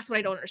heavyweights? That's what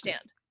I don't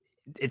understand.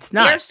 It's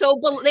not.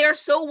 They are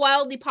so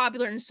wildly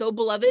popular and so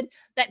beloved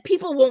that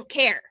people won't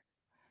care.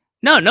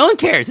 No one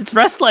cares. It's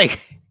wrestling.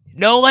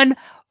 No one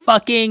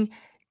fucking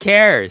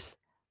cares.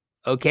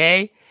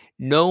 Okay?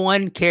 No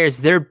one cares.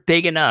 They're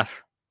big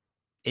enough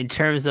in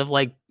terms of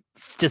like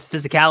just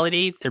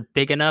physicality. They're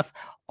big enough.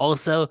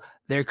 Also,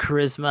 their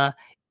charisma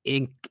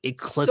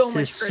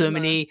eclipses so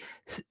many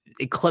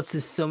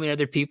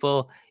other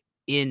people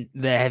in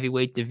the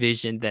heavyweight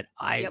division that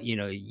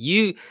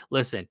you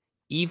listen.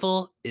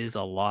 Evil is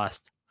a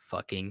lost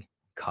fucking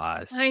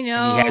cause. I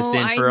know. And he has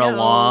been for a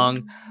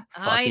long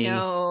fucking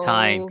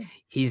time.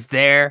 He's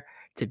there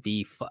to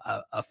be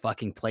a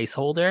fucking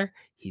placeholder.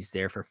 He's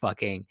there for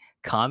fucking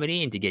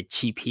comedy and to get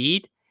cheap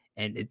heat.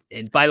 And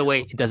by the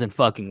way, it doesn't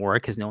fucking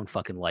work because no one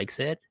fucking likes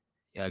it.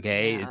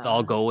 Okay, It's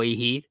all go away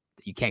heat.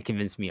 You can't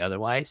convince me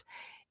otherwise.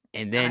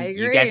 And then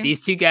you got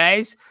these two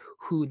guys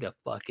who the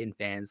fucking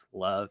fans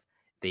love.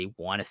 They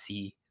want to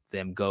see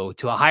them go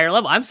to a higher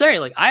level. I'm sorry,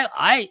 like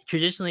I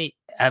traditionally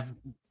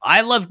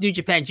I love New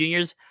Japan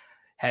Juniors.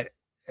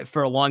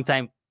 For a long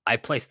time, I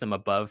placed them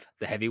above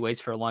the heavyweights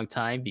for a long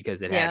time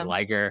because it had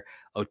Liger,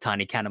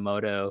 Otani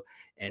Kanemoto,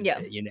 and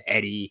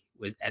Eddie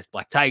was as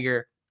Black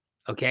Tiger.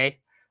 Okay,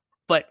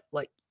 but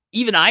like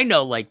even I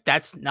know like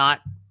that's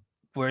not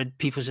where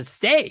people should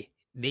stay.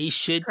 They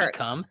should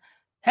become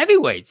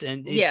heavyweights.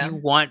 And if you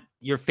want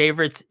your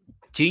favorites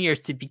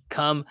juniors to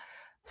become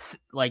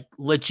like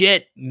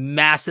legit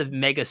massive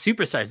mega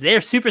superstars, they're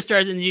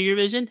superstars in the junior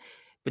division,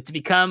 but to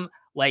become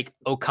like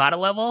Okada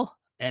level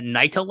and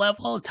Naito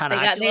level,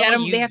 Tanahashi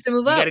they have to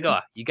move up.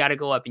 You gotta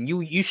go up, and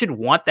you should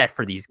want that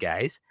for these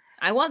guys.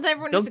 I want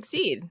everyone to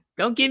succeed.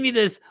 Don't give me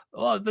this.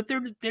 Oh, but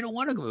they don't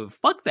want to move.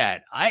 Fuck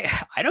that. I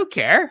don't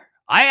care.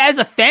 I, as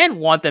a fan,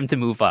 want them to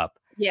move up.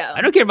 Yeah.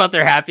 I don't care about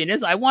their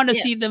happiness. I want to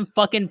see them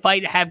fucking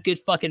fight, have good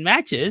fucking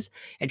matches,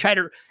 and try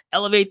to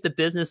elevate the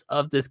business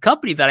of this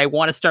company that I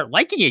want to start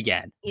liking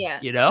again. Yeah.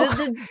 You know?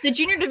 The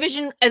junior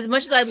division, as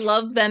much as I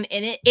love them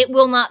in it, it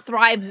will not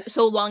thrive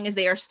so long as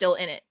they are still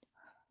in it.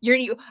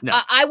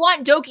 I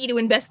want Doki to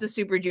win Best of the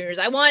Super Juniors.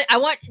 I want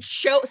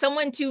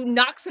someone to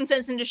knock some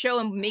sense into Show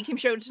and make him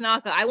Show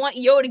Tanaka. I want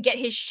Yo to get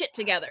his shit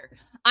together.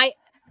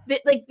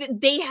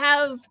 They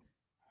have,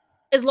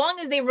 as long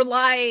as they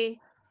rely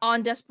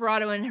on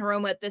Desperado and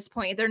Hiromu at this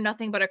point, they're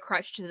nothing but a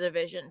crutch to the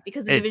division,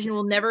 because the division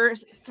will never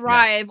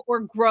thrive or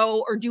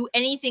grow or do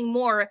anything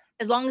more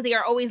as long as they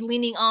are always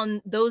leaning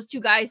on those two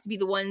guys to be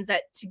the ones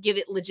to give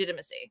it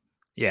legitimacy.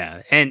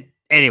 Yeah. And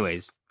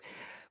anyways,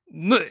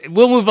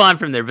 we'll move on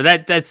from there,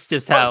 but that's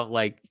just how,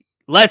 like,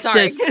 let's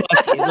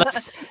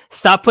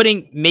stop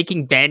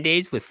making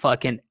band-aids with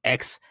fucking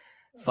ex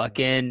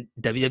fucking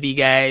WWE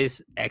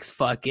guys, ex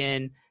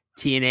fucking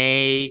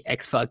TNA,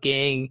 ex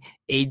fucking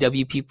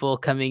AW people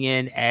coming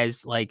in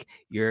as like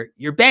your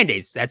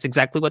band-aids. That's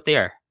exactly what they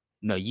are.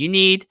 No, you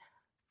need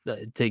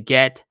to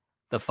get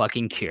the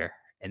fucking cure,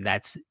 and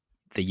that's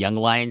the young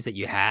lions that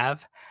you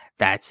have.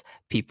 That's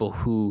people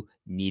who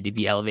need to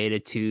be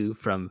elevated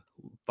from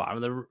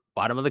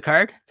bottom of the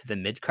card to the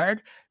mid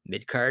card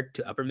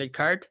to upper mid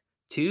card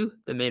to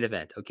the main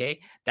event.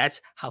 Okay,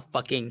 that's how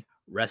fucking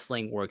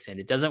wrestling works, and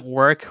it doesn't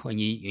work when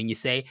you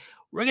say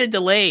we're gonna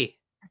delay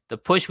the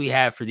push we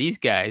have for these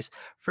guys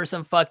for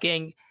some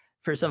fucking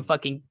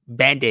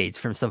band-aids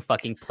from some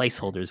fucking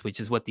placeholders,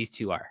 which is what these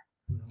two are.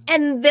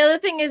 And the other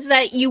thing is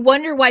that you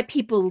wonder why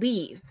people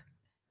leave.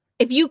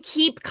 if you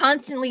keep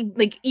constantly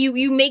like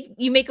you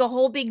make a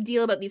whole big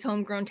deal about these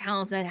homegrown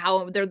talents and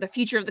how they're the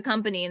future of the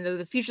company and they're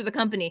the future of the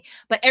company,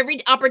 but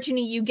every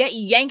opportunity you get,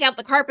 you yank out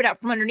the carpet out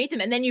from underneath them,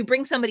 and then you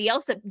bring somebody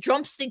else that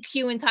jumps the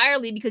queue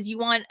entirely because you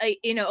want a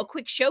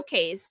quick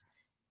showcase.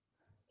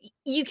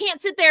 You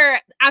can't sit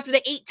there after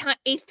the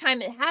eighth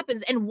time it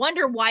happens and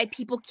wonder why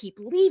people keep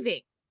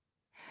leaving.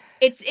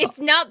 It's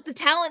not the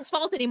talent's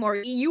fault anymore.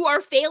 You are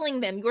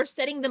failing them. You're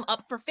setting them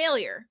up for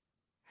failure.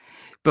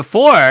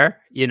 Before,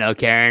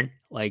 Karen,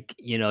 like,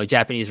 a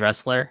Japanese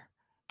wrestler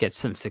gets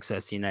some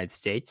success in the United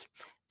States,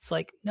 it's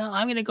like, no,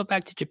 I'm going to go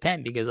back to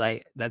Japan because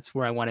that's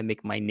where I want to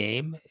make my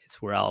name.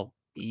 It's where I'll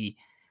be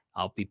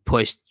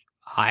pushed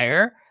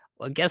higher.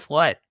 Well, guess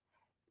what?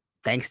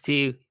 Thanks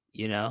to,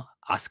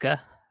 Asuka,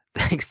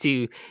 thanks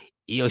to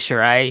Io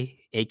Shirai,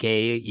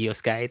 aka Io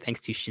Sky, thanks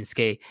to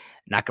Shinsuke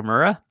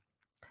Nakamura,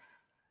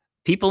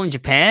 people in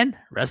Japan,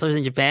 wrestlers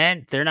in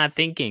Japan, they're not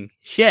thinking,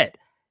 shit,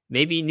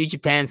 maybe New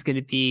Japan's going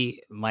to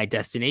be my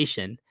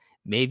destination.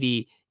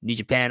 Maybe New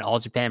Japan, All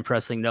Japan, Pro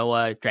Wrestling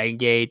Noah, Dragon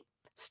Gate,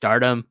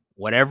 Stardom,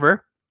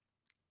 whatever,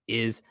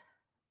 is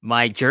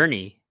my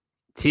journey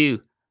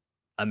to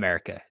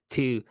America,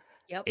 to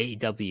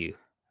AEW.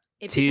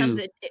 It becomes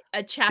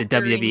a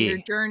chapter in your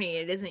journey.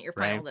 It isn't your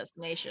final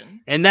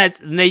destination. And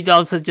they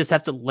also just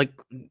have to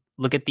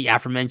look at the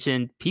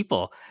aforementioned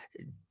people.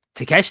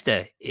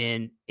 Takeshita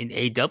in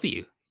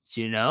AEW,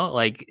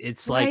 like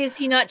it's why is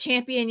he not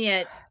champion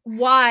yet?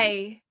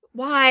 Why?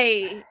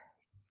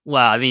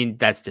 Well, I mean,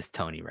 that's just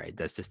Tony, right?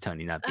 That's just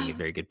Tony not being a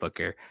very good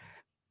booker.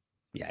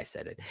 Yeah, I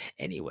said it.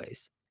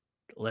 Anyways,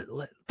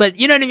 but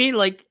you know what I mean?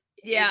 Like,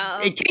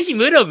 yeah.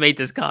 Kishimoto made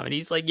this comment.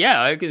 He's like,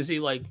 yeah, I can see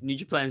like New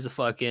Japan's a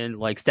fucking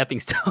like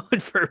stepping stone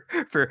for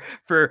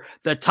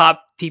the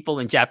top people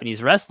in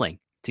Japanese wrestling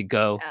to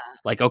go,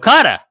 like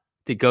Okada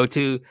to go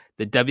to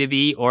the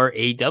WWE or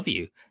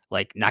AEW.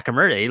 Like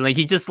Nakamura, like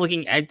he's just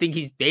looking. I think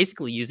he's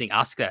basically using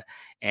Asuka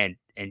and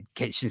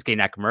Shinsuke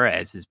Nakamura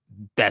as his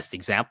best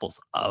examples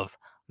of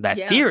that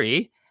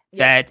theory.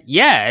 That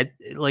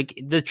like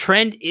the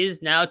trend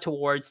is now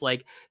towards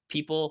like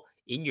people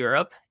in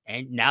Europe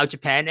and now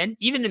Japan and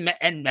even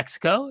in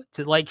Mexico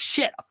to like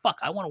shit. Fuck,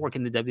 I want to work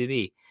in the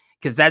WWE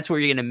because that's where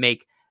you're gonna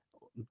make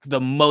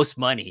the most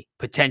money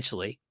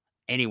potentially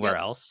anywhere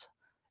else.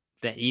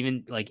 That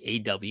even like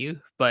AW,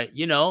 but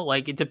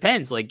like it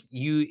depends. Like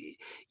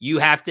you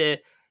have to,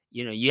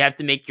 you have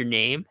to make your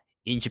name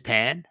in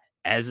Japan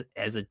as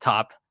a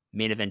top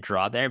main event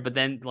draw there. But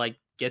then like,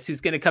 guess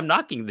who's gonna come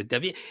knocking the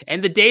W?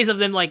 And the days of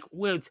them like,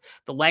 well, it's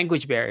the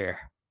language barrier.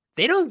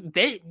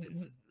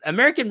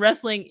 American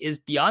wrestling is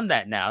beyond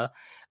that now.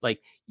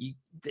 Like you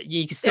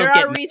can still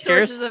get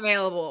resources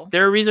available.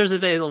 There are resources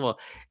available.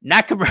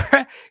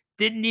 Nakamura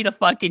didn't need a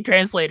fucking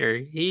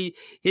translator.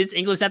 His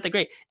English not that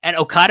great, and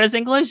Okada's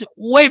English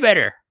way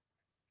better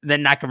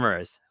than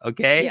Nakamura's.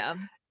 Okay, yeah,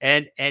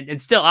 and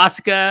still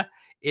Asuka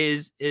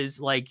is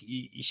like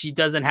she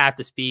doesn't have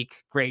to speak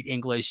great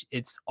English.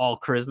 It's all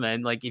charisma,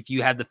 and like if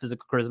you have the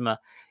physical charisma,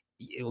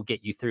 it will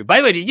get you through. By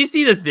the way, did you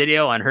see this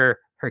video on her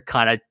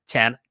Kana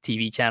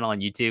TV channel on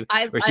YouTube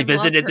where she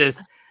visited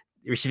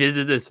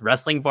this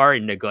wrestling bar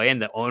in Nagoya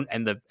and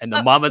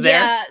the mama there?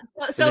 Yeah,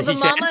 so the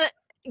mama.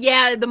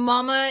 Yeah, the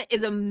mama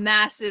is a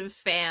massive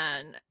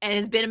fan and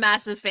has been a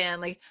massive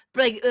fan. Like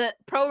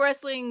Pro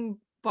Wrestling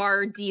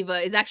Bar Diva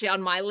is actually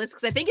on my list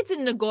because I think it's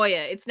in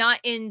Nagoya. It's not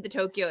in the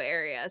Tokyo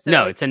area. So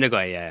no, it's in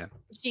Nagoya.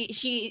 Yeah.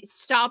 She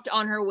stopped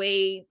on her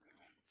way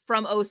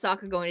from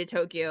Osaka going to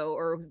Tokyo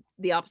or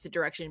the opposite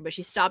direction, but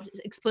she stopped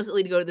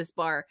explicitly to go to this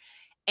bar.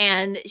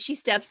 And she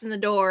steps in the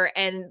door,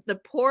 and the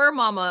poor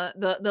mama,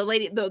 the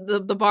lady,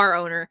 the bar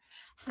owner,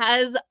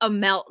 has a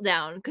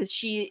meltdown because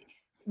she.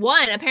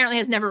 One apparently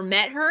has never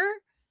met her,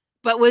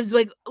 but was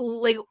like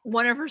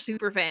one of her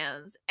super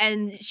fans.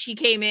 And she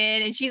came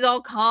in and she's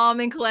all calm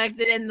and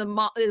collected. And the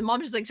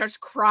mom just like starts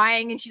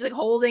crying and she's like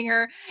holding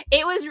her.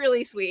 It was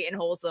really sweet and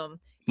wholesome.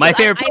 My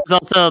favorite part is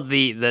also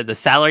the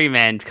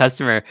salaryman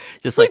customer,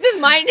 just like just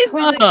mind his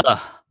business.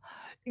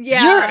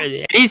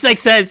 Yeah, he's like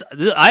says,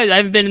 I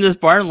haven't been in this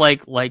bar in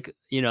like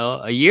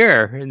a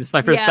year, and it's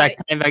my first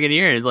time back in a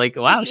year. It's like,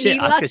 wow, shit,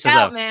 Asuka shows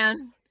up,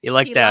 man. He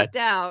lucked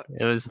out.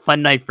 It was a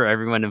fun night for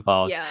everyone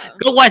involved. Yeah.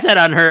 Go watch that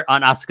on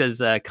Asuka's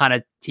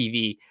Kana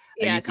TV.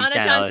 Yeah,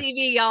 Kana-chan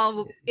TV,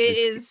 y'all. It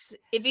is,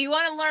 if you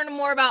want to learn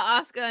more about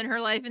Asuka and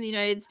her life in the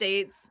United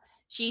States,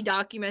 she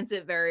documents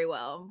it very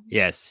well.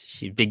 Yes,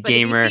 she's a big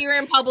gamer. If you see her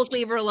in public,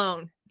 leave her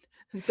alone.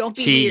 Don't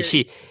be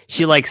weird.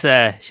 She likes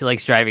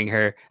driving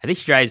her. I think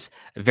she drives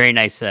a very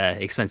nice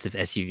expensive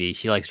SUV.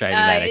 She likes driving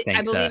that. I think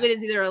I believe it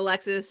is either a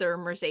Lexus or a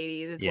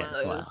Mercedes. It's one of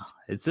those. Wow.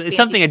 It's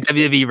something a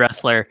WWE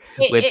wrestler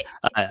with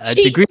a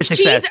degree of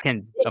success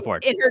can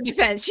afford. In her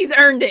defense, she's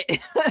earned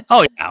it.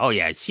 Oh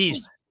yeah.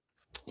 She's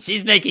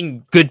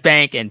making good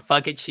bank, and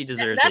fuck it, she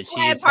deserves it. That's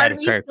why part of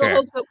me still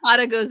hopes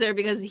Okada goes there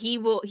because he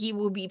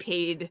will be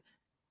paid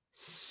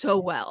so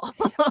well.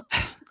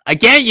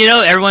 again,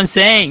 everyone's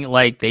saying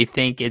like they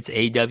think it's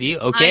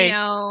AW. Okay,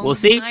 we'll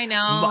see. I know.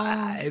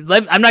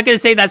 I'm not going to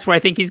say that's where I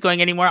think he's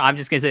going anymore. I'm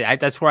just going to say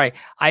that's where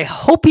I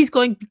hope he's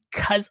going,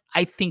 because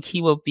I think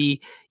he will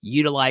be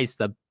utilized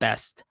the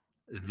best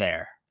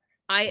there.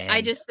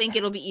 I just think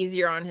it'll be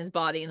easier on his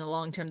body in the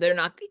long term. They're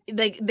not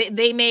like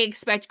they may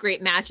expect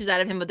great matches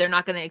out of him, but they're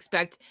not going to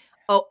expect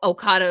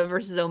Okada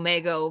versus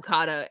Omega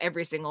Okada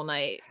every single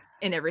night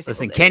in every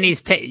single.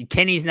 Listen,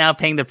 Kenny's now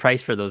paying the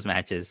price for those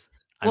matches.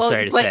 I'm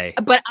sorry to say,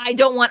 but I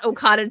don't want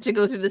Okada to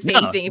go through the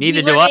same thing.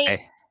 Neither do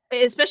I.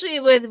 Especially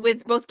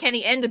with both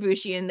Kenny and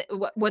Ibushi and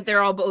what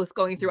they're all both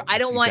going through. I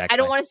don't want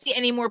to see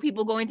any more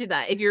people going through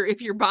that. If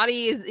your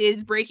body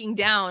is breaking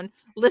down,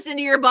 listen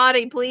to your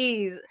body,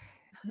 please.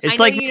 It's I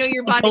know like you know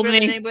your body better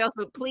than anybody else,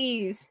 but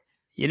please.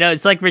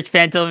 It's like Rich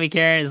Fan told me,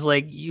 Karen, is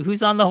like,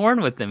 who's on the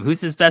horn with him?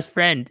 Who's his best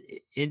friend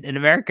in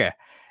America?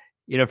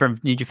 From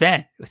New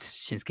Japan. It's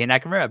Shinsuke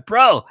Nakamura.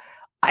 Bro,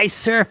 I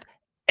surf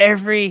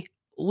every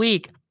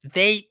week.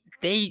 They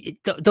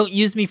don't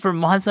use me for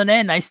months on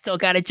end. I still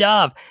got a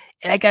job,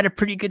 and I got a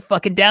pretty good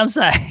fucking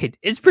downside.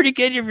 It's pretty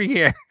good over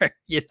here.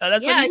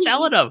 That's what he's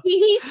telling them.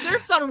 He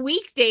surfs on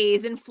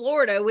weekdays in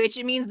Florida, which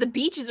means the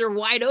beaches are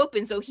wide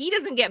open, so he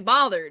doesn't get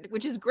bothered,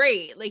 which is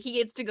great. Like, he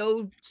gets to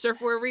go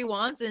surf wherever he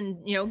wants and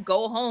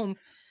go home.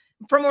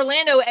 From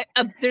Orlando,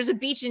 there's a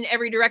beach in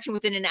every direction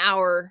within an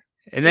hour.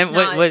 And then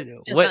what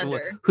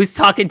who's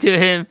talking to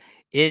him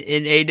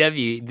in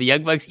AW? The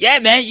Young Bucks. Yeah,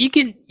 man, you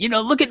can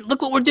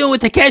look what we're doing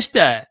with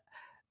Takeshita.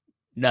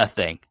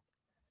 Nothing.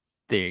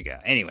 There you go.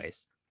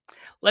 Anyways,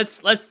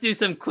 let's do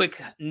some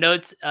quick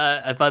notes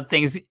about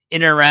things in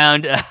and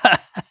around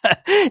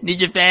New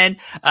Japan.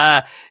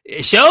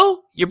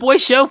 Show, your boy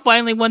Show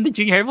finally won the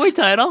junior heavyweight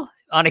title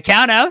on a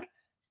count out.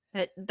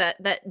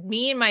 That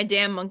me and my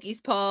damn monkey's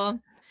paw.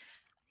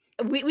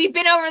 We've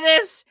been over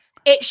this.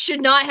 It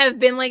should not have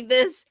been like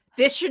this.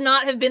 This should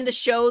not have been the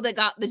Show that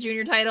got the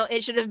junior title.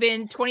 It should have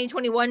been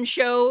 2021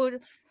 Show.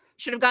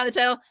 Should have gotten the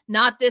title.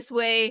 Not this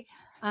way.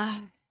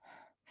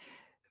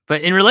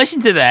 But in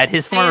relation to that,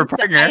 his former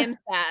partner, I am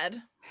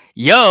sad.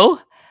 Yo,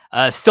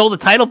 stole the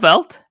title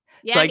belt.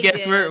 Yeah, so I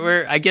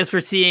guess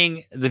we're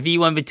seeing the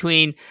V1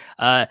 between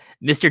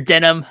Mr.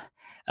 Denim,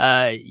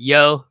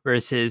 Yo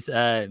versus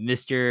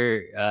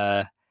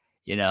Mr.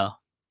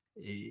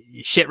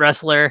 Shit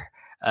wrestler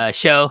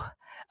Show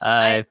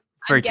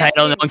for a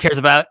title no one cares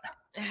about.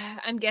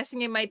 I'm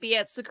guessing it might be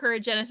at Sakura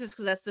Genesis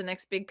because that's the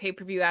next big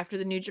pay-per-view after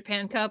the New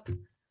Japan Cup.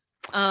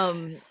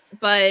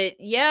 But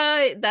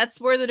yeah,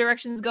 that's where the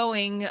direction's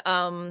going.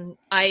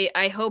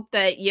 I hope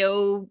that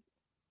Yo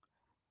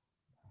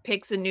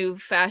picks a new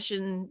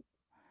fashion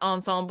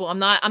ensemble. I'm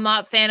not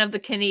a fan of the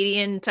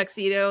Canadian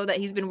tuxedo that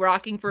he's been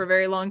rocking for a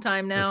very long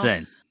time now.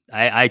 Listen,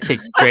 I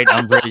take great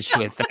umbrage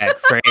with that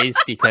phrase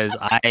because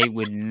I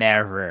would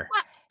never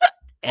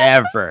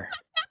ever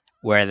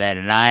wear that,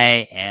 and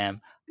I am.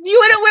 You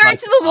wouldn't wear it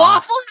to the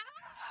Waffle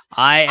House?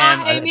 I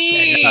am. I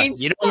mean,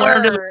 you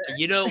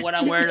know what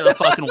I'm wearing to the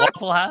fucking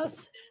Waffle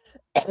House?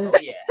 Oh,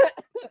 yeah.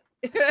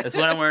 That's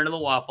what I'm wearing to the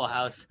Waffle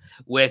House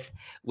with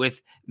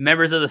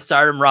members of the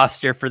Stardom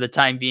roster for the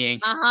time being.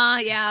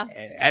 Yeah.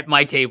 At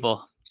my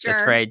table. Sure.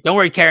 That's right. Don't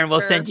worry, Karen. We'll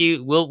send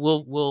you.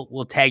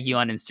 We'll tag you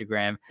on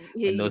Instagram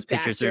when those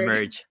pictures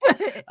emerge.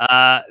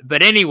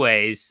 But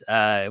anyways,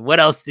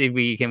 what else can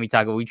we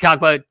talk about? We talked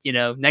about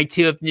night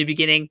 2 of the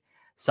beginning.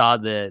 Saw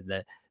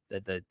the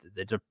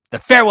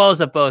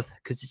farewells of both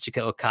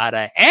Kazuchika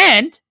Okada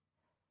and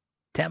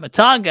Tama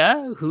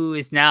Tonga, who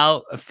is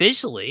now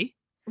officially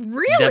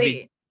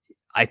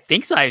I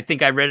think so. I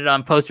think I read it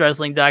on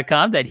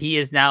postwrestling.com that he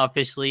is now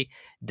officially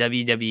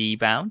WWE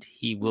bound.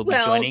 He will be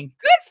joining.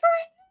 Good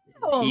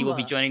for him. He will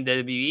be joining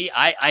WWE.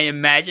 I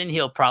imagine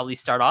he'll probably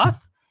start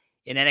off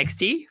in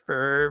NXT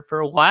for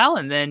a while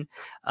and then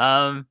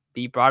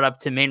be brought up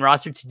to main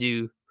roster to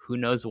do who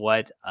knows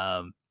what.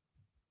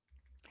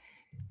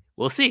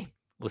 We'll see.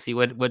 We'll see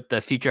what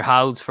the future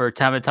holds for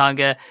Tama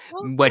Tonga,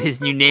 what his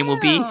new name will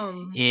be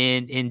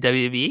in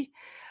WWE.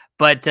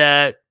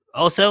 But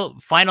also,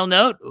 final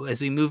note,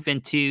 as we move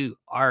into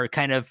our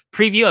kind of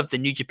preview of the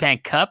New Japan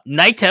Cup,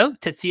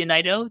 Tetsuya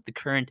Naito, the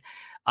current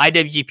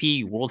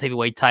IWGP World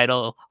Heavyweight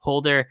title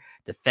holder,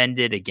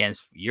 defended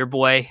against your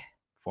boy,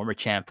 former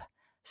champ,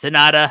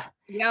 Sonata.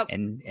 Yep.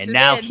 And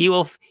now he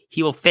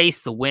will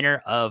face the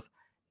winner of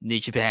New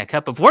Japan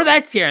Cup. Before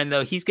that, Karen,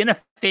 though, he's going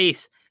to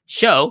face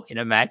Show in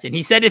a match, and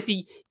he said if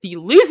he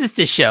loses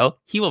to Show,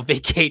 he will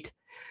vacate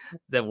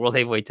the World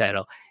Heavyweight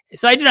title.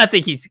 So I do not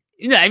think he's.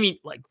 I mean,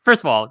 like,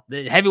 first of all,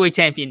 the heavyweight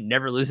champion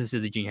never loses to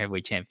the junior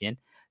heavyweight champion.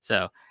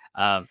 So,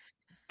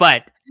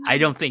 but I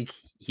don't think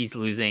he's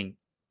losing.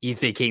 He's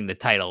vacating the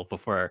title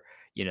before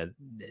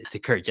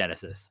Sakura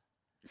Genesis.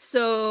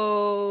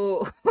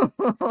 So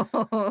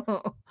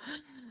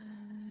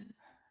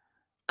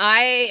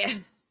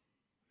I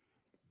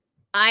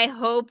I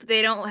hope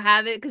they don't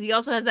have it because he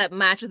also has that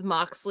match with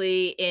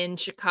Moxley in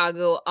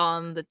Chicago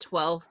on the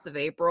 12th of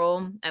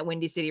April at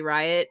Windy City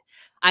Riot.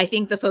 I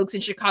think the folks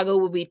in Chicago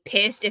will be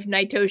pissed if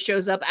Naito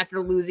shows up after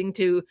losing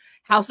to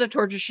House of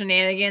Torture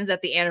Shenanigans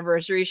at the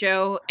anniversary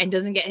show and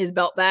doesn't get his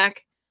belt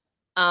back.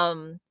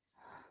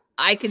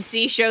 I could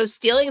see Sho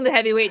stealing the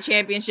heavyweight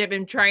championship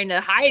and trying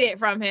to hide it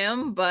from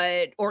him,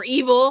 or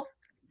Evil.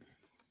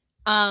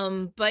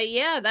 But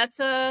yeah, that's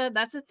a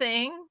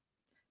thing.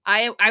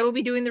 I will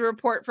be doing the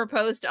report for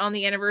Post on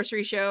the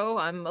anniversary show.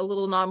 I'm a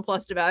little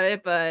nonplussed about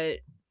it, but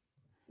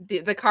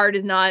the card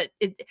is not.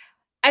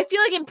 I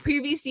feel like in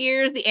previous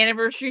years the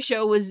anniversary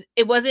show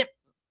wasn't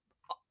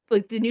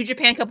like the New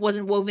Japan Cup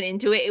wasn't woven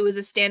into it. It was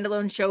a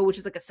standalone show, which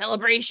is like a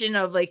celebration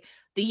of like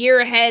the year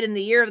ahead and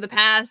the year of the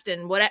past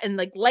and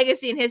like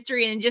legacy and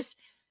history, and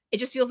it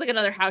just feels like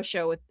another house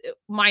show with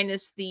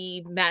minus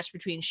the match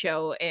between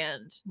Sho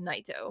and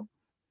Naito.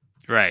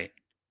 Right.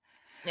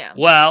 Yeah.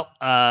 Well,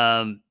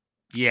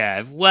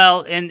 yeah.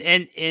 Well,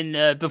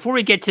 and before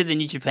we get to the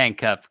New Japan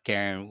Cup,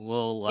 Karen,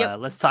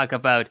 let's talk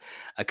about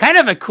a kind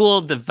of a cool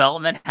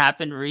development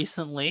happened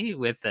recently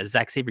with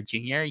Zack Sabre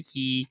Jr.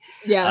 He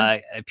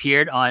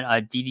appeared on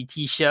a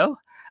DDT show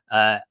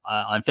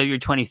on February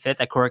 25th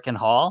at Korakuen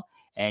Hall,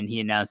 and he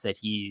announced that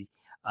he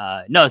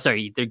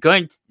they're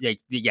going to,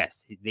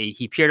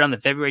 he appeared on the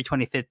February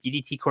 25th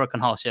DDT Korakuen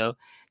Hall show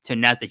to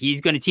announce that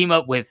he's going to team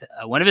up with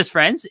one of his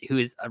friends who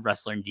is a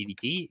wrestler in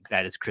DDT,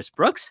 that is Chris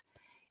Brooks.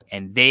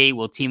 And they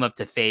will team up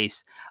to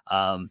face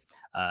the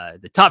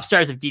top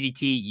stars of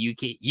DDT,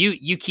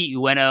 Yuki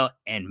Ueno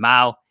and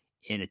Mao,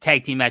 in a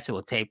tag team match that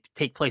will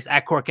take place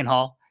at Korakuen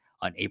Hall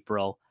on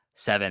April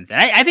 7th. And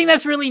I think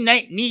that's really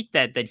neat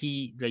that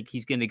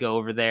he's going to go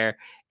over there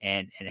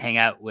and hang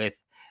out with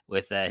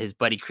his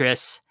buddy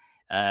Chris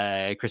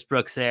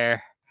Brooks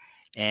there.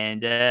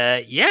 And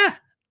what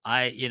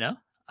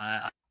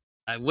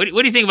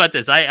do you think about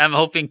this? I'm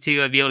hoping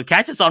to be able to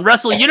catch this on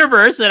Wrestle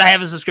Universe that I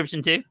have a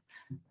subscription to.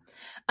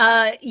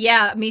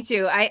 Yeah, me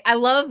too. I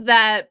love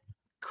that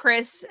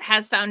Chris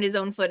has found his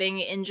own footing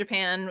in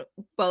Japan,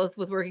 both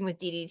with working with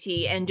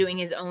DDT and doing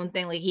his own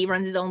thing. Like he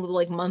runs his own little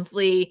like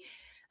monthly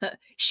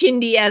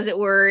shindy, as it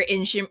were,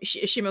 in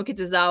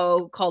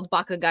Shimokitazawa called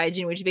Baka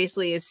Gaijin, which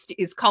basically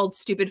is called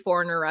Stupid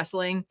Foreigner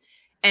Wrestling.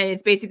 And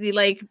it's basically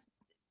like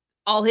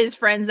all his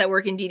friends that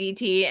work in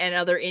DDT and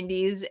other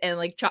indies and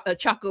like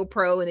Choco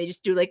Pro, and they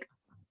just do like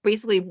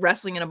basically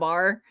wrestling in a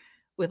bar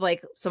with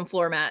like some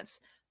floor mats.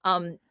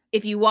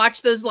 If you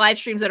watch those live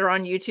streams that are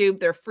on YouTube,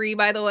 they're free,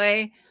 by the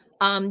way.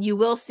 You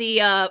will see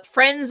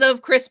friends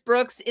of Chris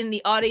Brooks in the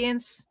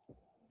audience.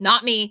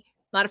 Not me,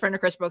 not a friend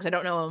of Chris Brooks. I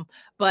don't know him,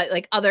 but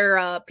like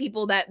other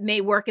people that may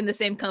work in the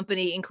same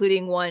company,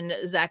 including one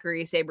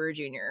Zachary Sabre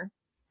Jr.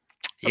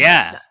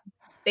 Yeah,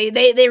 they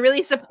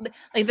really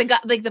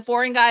like the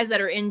foreign guys that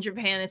are in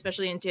Japan,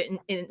 especially in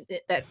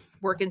that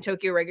work in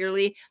Tokyo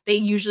regularly. They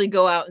usually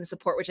go out and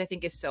support, which I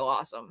think is so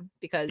awesome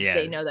because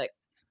they know that.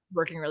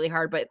 Working really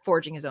hard, but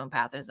forging his own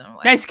path in his own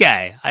way. Nice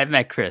guy. I've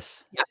met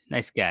Chris. Yeah.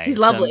 Nice guy. He's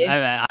lovely.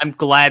 I'm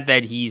glad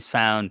that he's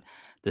found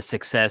the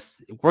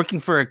success working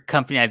for a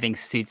company I think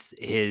suits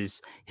his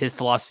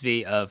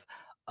philosophy of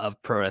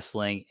pro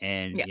wrestling.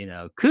 And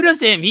kudos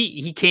to him.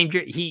 He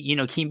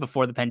came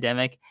before the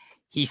pandemic.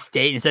 He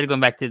stayed instead of going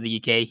back to the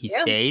UK. He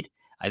stayed.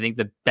 I think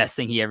the best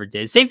thing he ever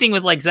did. Same thing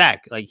with like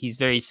Zach. Like he's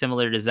very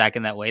similar to Zach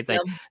in that way.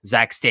 Like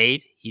Zach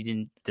stayed. He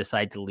didn't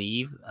decide to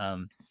leave.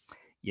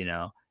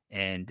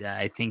 And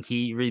I think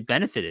he really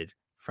benefited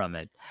from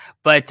it.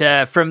 But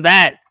from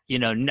that,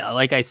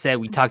 like I said,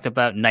 we talked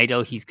about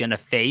Naito. He's going to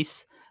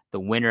face the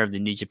winner of the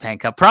New Japan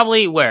Cup,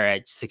 probably where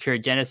at Sakura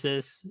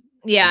Genesis.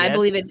 Yeah, I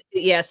believe it.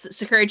 Yes,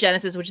 Sakura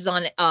Genesis, which is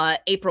on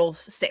April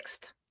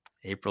 6th.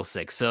 April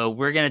 6th. So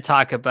we're going to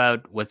talk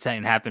about what's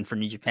going to happen for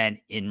New Japan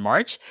in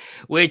March,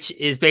 which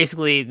is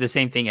basically the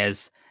same thing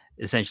as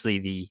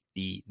essentially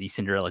the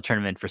Cinderella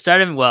tournament for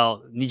Stardom.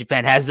 Well, New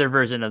Japan has their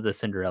version of the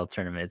Cinderella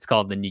tournament. It's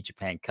called the New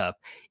Japan Cup.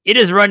 It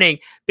is running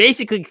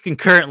basically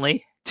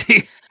concurrently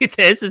to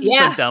this. This is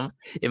so dumb,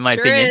 in my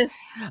opinion.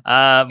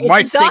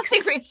 March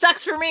 6th. It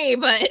sucks for me,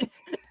 but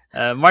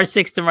March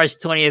 6th to March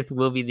 20th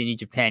will be the New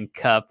Japan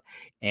Cup.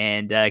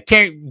 And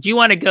Karen, do you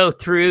want to go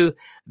through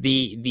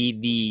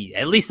the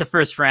at least the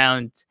first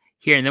round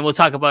here, and then we'll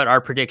talk about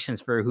our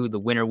predictions for who the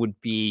winner would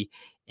be,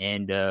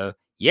 and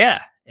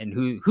and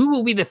who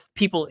will be the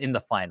people in the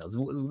finals?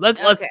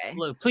 Let's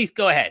please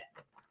go ahead.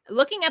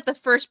 Looking at the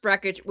first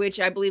bracket, which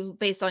I believe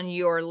based on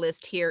your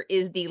list here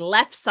is the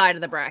left side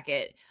of the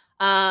bracket.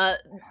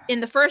 In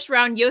the first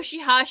round,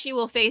 Yoshihashi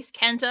will face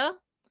Kenta,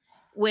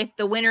 with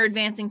the winner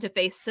advancing to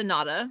face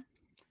Sonata.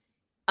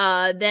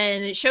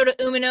 Then Shota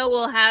Umino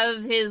will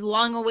have his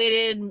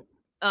long-awaited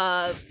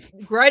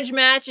grudge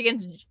match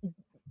against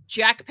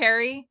Jack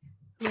Perry.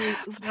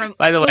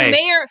 By the way,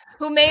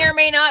 who may or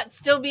may not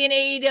still be in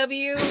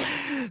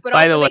AEW, but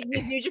also making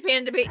his New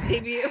Japan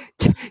debut.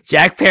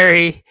 Jack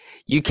Perry,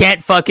 you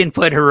can't fucking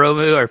put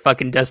Hiromu or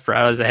fucking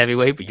Desperado as a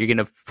heavyweight, but you're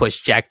gonna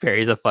push Jack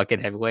Perry as a fucking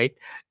heavyweight.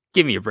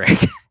 Give me a break.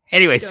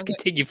 Anyways,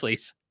 continue,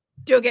 please.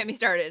 Don't get me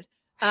started.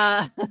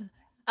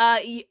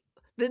 I'm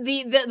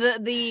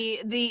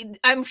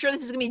sure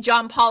this is gonna be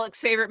John Pollock's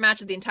favorite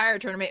match of the entire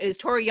tournament is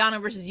Toru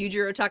Yano versus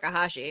Yujiro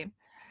Takahashi.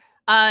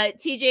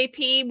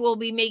 TJP will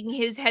be making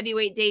his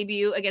heavyweight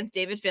debut against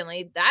David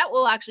Finlay. That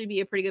will actually be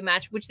a pretty good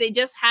match, which they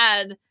just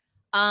had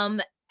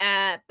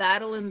at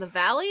Battle in the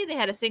Valley. They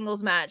had a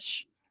singles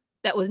match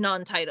that was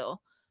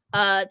non-title.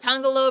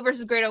 Tangaloa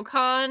versus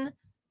Great-O-Khan,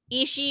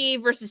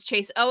 Ishii versus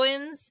Chase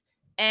Owens,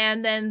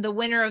 and then the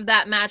winner of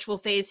that match will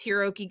face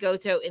Hiroki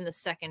Goto in the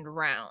second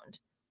round.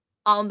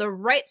 On the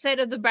right side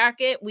of the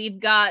bracket, we've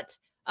got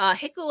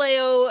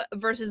Hikuleo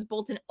versus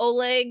Bolton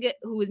Oleg,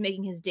 who is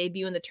making his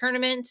debut in the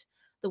tournament.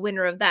 The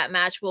winner of that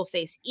match will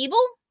face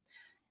Evil.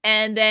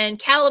 And then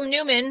Callum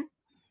Newman,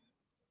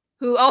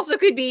 who also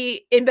could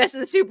be in Best of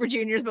the Super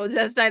Juniors, but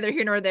that's neither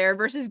here nor there,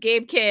 versus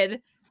Gabe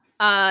Kidd.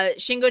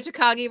 Shingo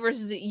Takagi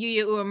versus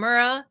Yuya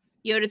Uemura.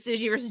 Yota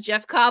Tsuji versus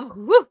Jeff Cobb.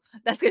 Woo,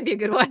 that's going to be a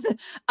good one.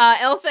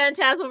 El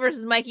Phantasmo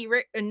versus Mikey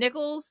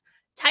Nichols.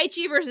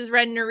 Taichi versus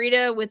Ren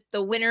Narita, with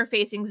the winner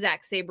facing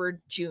Zack Sabre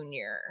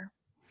Jr.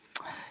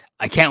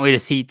 I can't wait to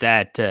see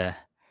that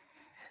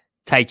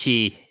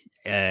Taichi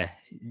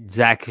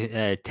Zack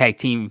tag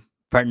team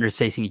partners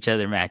facing each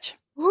other match.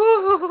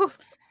 Woo.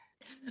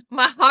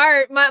 My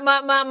heart,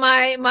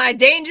 my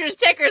dangerous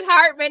ticker's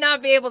heart may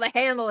not be able to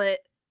handle it.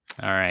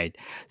 All right.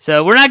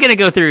 So we're not going to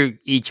go through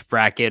each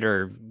bracket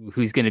or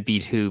who's going to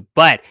beat who,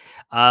 but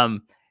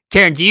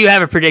Karen, do you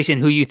have a prediction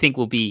who you think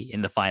will be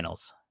in the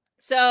finals?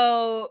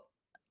 So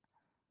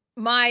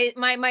my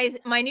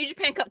New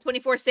Japan Cup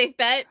 24 safe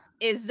bet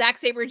is Zack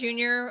Sabre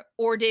Jr.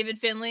 or David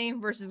Finlay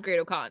versus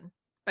Great-O-Khan.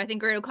 But I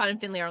think Great-O-Khan and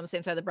Finlay are on the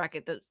same side of the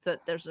bracket. That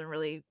there's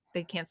really,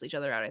 they cancel each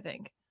other out, I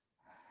think.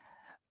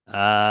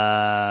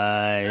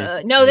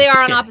 No, they are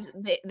on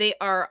opposite. They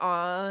are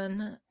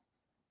on.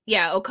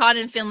 Yeah,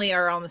 Okada and Finlay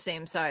are on the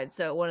same side.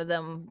 So one of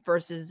them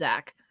versus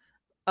Zack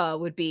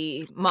would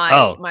be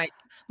my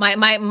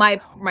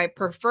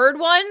preferred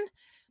one.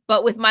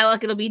 But with my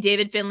luck, it'll be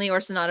David Finlay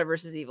or Sonata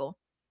versus Evil.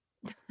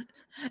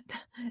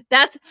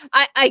 That's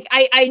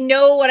I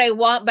know what I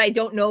want, but I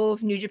don't know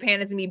if New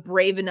Japan is gonna be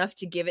brave enough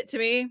to give it to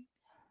me.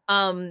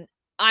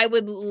 I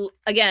would,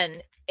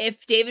 again,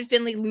 if David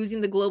Finlay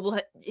losing the global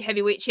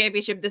heavyweight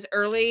championship this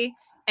early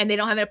and they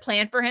don't have a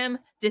plan for him,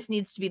 this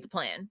needs to be the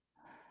plan.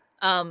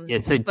 Yeah,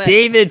 so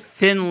David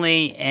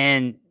Finlay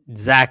and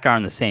Zack are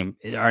in the same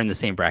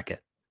bracket.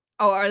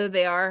 Oh, are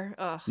they? Are?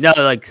 Ugh. No,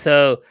 like,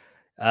 so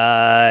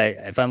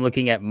if I'm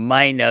looking at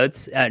my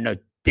notes, no,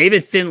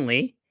 David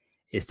Finlay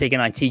is taking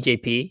on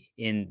TJP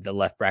in the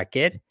left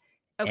bracket.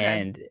 Okay.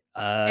 And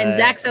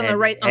Zack's on the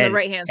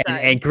right-hand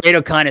side. And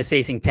Great-O-Khan is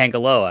facing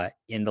Tangaloa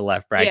in the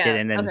left bracket. Yeah,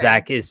 and then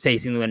Zack is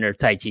facing the winner of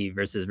Taichi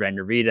versus Ren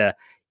Narita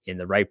in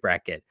the right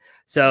bracket.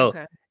 So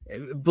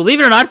believe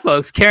it or not,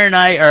 folks, Karen and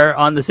I are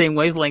on the same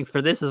wavelength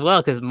for this as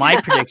well, because my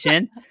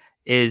prediction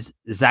is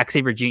Zack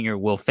Sabre Jr.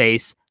 will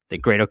face the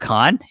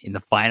Great-O-Khan in the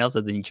finals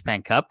of the New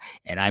Japan Cup.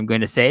 And I'm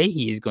going to say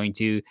he is going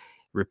to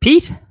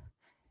repeat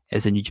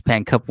as a New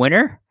Japan Cup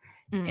winner.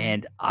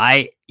 And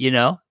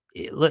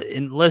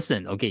and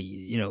listen, okay,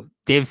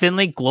 David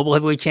Finlay, global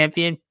heavyweight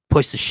champion,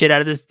 push the shit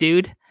out of this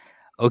dude.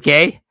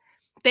 Okay.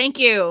 Thank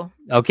you.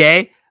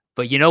 Okay.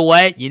 But you know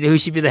what? You know who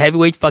should be the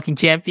heavyweight fucking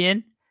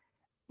champion?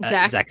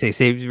 Zack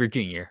Sabre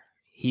Jr.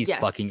 He's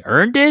fucking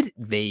earned it.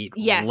 They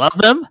love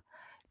him.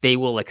 They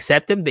will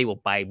accept him. They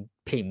will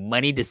pay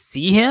money to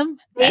see him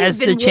as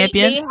the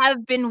champion. They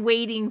have been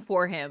waiting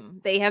for him.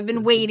 They have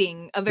been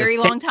waiting a very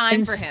long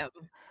time for him.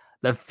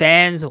 The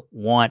fans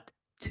want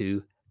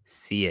to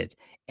see it.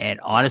 And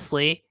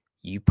honestly,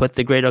 you put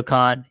the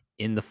Great-O-Khan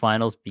in the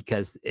finals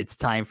because it's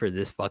time for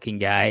this fucking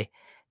guy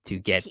to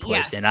get pushed.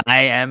 Yes. And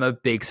I am a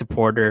big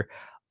supporter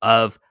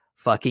of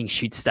fucking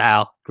shoot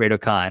style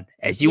Great-O-Khan.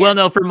 As you well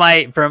know from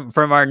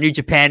our New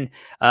Japan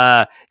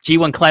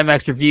G1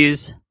 Climax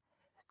reviews,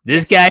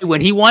 this guy, when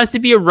he wants to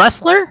be a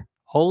wrestler,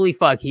 holy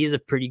fuck, he's a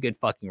pretty good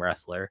fucking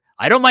wrestler.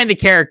 I don't mind the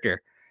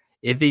character.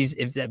 But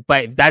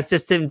if that's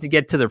just him to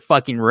get to the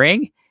fucking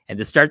ring and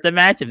to start the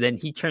match, and then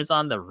he turns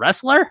on the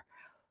wrestler,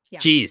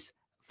 jeez,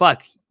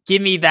 fuck, give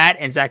me that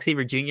and Zack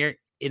Sabre Jr.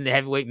 in the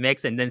heavyweight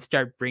mix, and then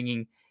start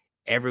bringing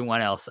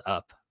everyone else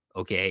up,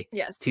 okay,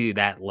 to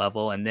that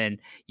level, and then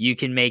you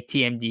can make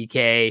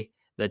TMDK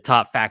the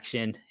top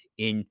faction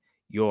in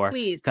your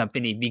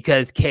company,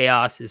 because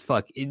chaos is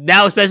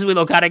now, especially with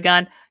Okada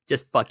gone,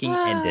 just fucking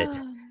end it.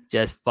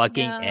 Just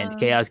fucking end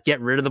chaos.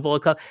 Get rid of the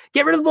Bullet Club.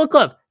 Get rid of the Bullet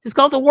Club. Just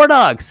call it the War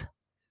Dogs.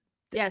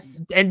 Yes.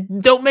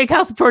 And don't make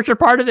House of Torture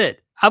part of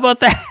it. How about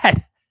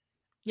that?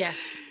 Yes.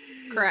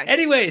 Correct.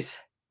 Anyways,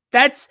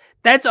 that's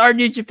our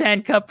New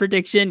Japan Cup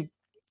prediction.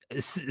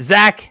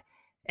 Zack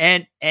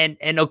and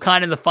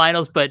Okan in the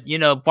finals, but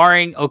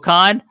barring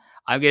Okan,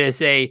 I'm gonna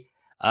say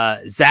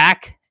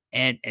Zack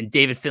and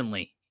David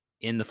Finlay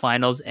in the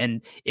finals.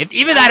 And if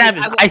even that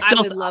happens, I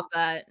would love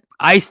that.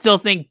 I still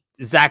think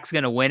Zack's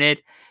gonna win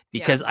it,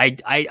 because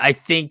I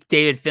think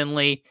David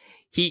Finlay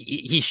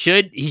he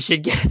should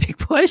get a big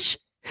push.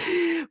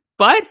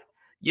 But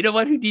you know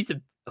what? Who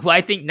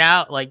I think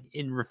now, like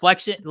in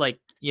reflection, like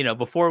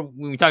before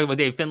when we talked about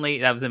David Finlay,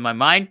 that was in my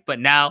mind, but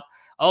now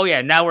oh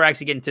yeah, now we're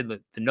actually getting to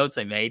the notes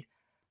I made.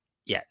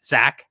 Yeah,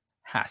 Zach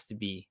has to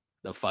be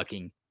the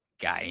fucking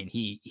guy, and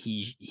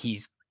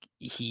he's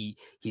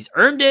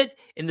earned it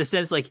in the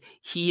sense like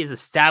he has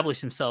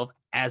established himself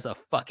as a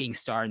fucking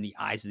star in the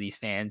eyes of these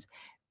fans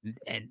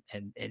and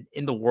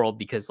in the world,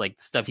 because like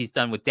the stuff he's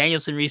done with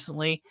Danielson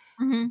recently,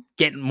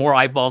 getting more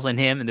eyeballs on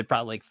him, and they're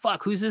probably like,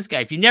 fuck, who's this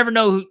guy? If you never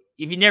know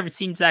if you've never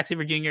seen Zack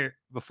Sabre Jr.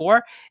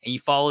 before and you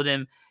followed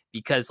him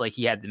because like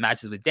he had the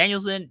matches with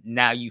Danielson,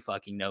 now you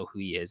fucking know who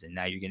he is, and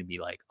now you're gonna be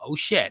like, oh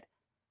shit,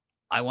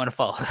 I want to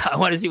follow. I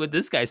want to see what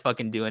this guy's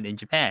fucking doing in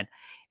Japan.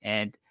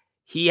 And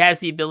he has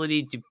the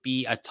ability to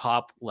be a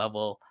top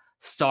level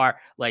star.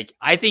 Like,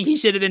 I think he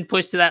should have been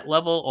pushed to that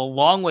level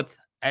along with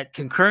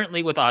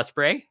concurrently with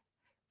Ospreay.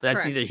 But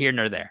that's neither here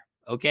nor there.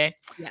 Okay.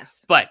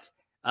 Yes. But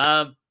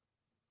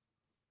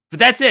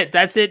that's it.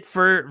 That's it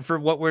for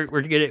what we're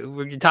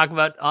gonna talk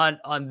about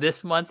on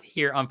this month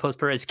here on Post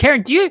Perez.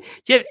 Karen, do you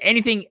have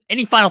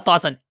any final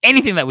thoughts on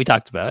anything that we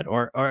talked about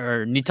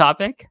or new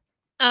topic?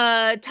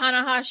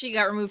 Tanahashi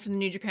got removed from the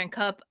New Japan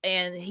Cup,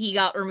 and he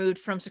got removed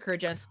from Sakura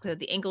Genesis because of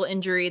the ankle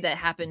injury that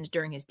happened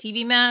during his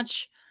TV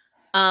match.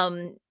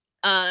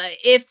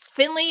 If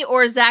Finlay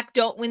or Zach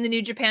don't win the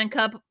New Japan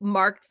Cup,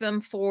 mark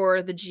them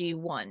for the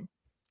G1.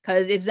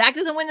 Because if Zach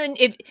doesn't win,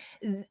 if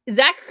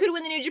Zach could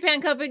win the New Japan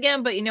Cup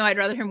again, but I'd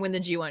rather him win the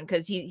G1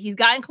 because he's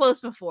gotten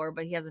close before,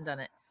 but he hasn't done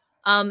it.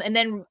 And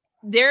then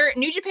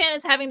New Japan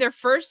is having their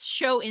first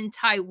show in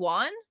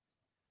Taiwan.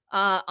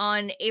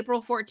 On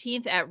April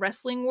 14th at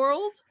Wrestling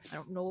World. I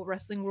don't know what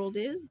Wrestling World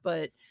is,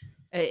 but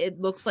it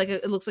looks like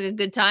a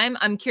good time.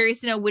 I'm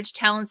curious to know which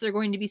talents they're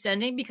going to be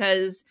sending,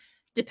 because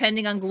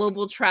depending on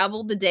global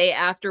travel the day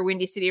after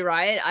Windy City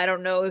Riot, I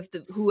don't know if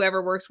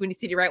whoever works Windy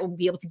City Riot will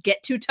be able to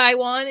get to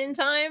Taiwan in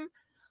time.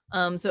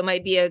 So it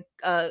might be a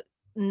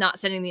not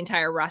sending the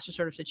entire roster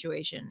sort of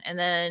situation. And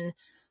then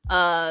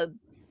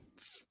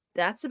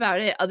that's about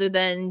it, other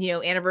than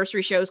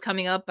anniversary shows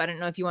coming up. I don't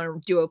know if you want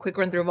to do a quick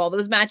run through of all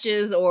those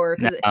matches, or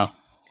because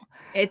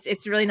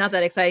it's really not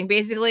that exciting.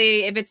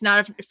 Basically, if it's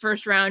not a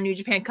first round New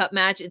Japan Cup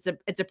match, it's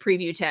a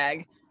preview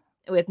tag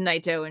with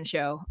Naito and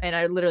Sho. And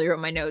I literally wrote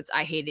my notes.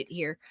 I hate it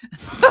here.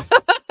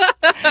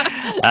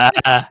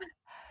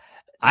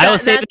 I will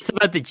say this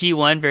about the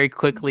G1 very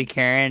quickly,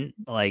 Karen.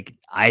 Like,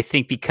 I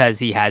think because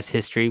he has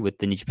history with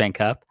the New Japan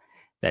Cup,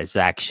 that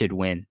Zach should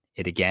win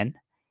it again.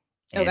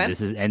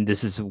 And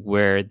this is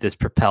where this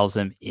propels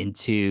him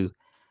into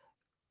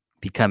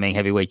becoming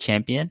heavyweight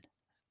champion.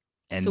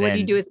 And so what do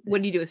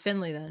you do with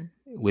Finlay then?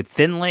 With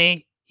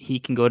Finlay, he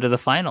can go to the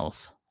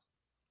finals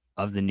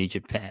of the New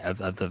Japan of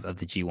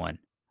the G1,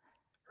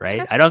 right?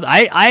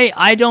 Okay.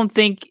 I don't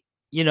think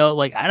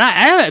like, and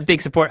I'm a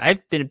big support.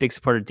 I've been a big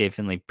supporter of Dave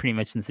Finlay pretty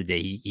much since the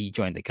day he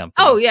joined the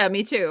company. Oh yeah,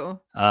 me too.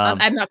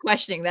 I'm not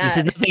questioning that. This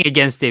is nothing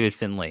against David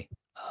Finlay,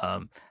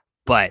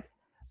 but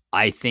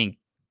I think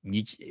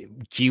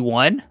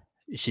G1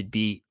 should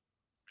be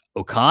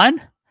Okan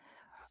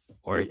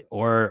or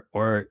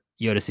Yota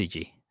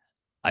Tsuji.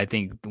 I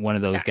think one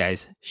of those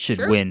guys should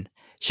win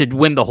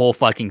the whole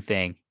fucking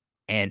thing.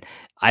 And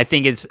I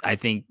think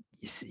Yota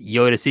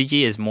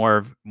Tsuji is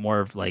more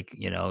of like,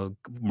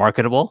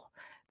 marketable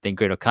than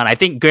Great Okan. I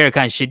think Great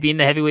Okan should be in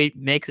the heavyweight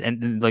mix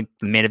and like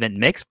the main event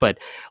mix, but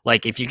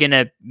like if you're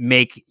gonna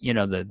make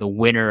the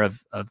winner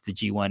of the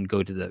G1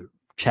 go to the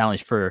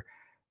challenge for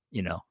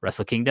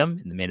Wrestle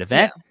Kingdom in the main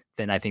event,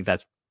 then I think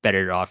that's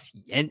better off.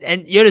 And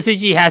Yota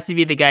Tsuji has to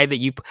be the guy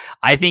that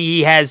I think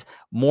he has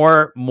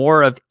more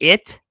of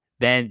it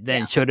than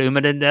Shota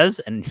Umeda does,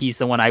 and he's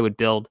the one I would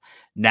build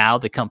now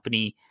the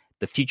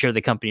future of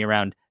the company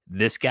around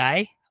this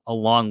guy,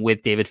 along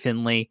with David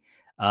Finlay,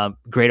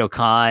 Great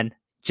Okan,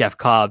 Jeff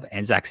Cobb,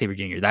 and Zack Sabre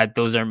Jr.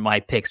 Those are my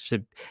picks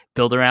to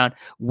build around,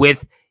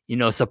 with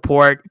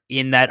support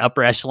in that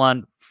upper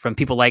echelon from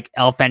people like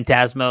El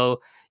Phantasmo,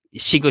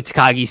 Shingo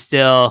Takagi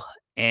still,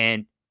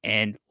 and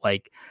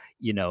like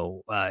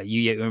Yuya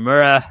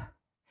Uemura,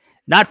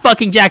 not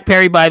fucking Jack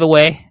Perry, by the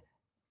way.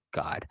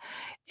 God.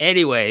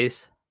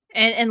 Anyways,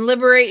 and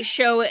liberate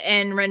Sho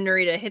and Ren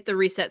Narita. Hit the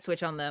reset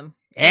switch on them.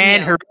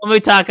 And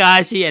Hiromu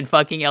Takahashi and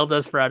fucking El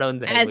Desperado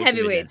as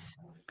heavyweights.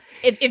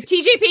 If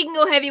TJP can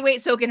go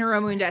heavyweight, so can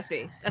Hiromu and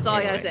Despy. That's all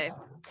I gotta say.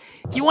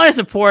 If you want to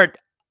support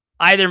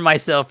either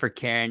myself or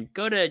Karen,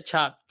 go to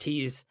Chop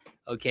Tees.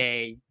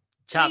 Okay.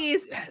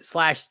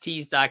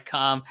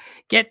 Chop/tees.com.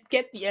 Get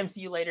the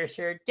MCU Later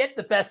shirt. Get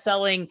the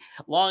best-selling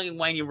Long and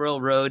Winding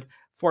Road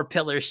 4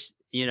 Pillars,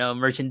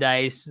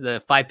 merchandise,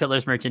 the 5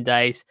 Pillars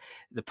merchandise,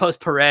 the Post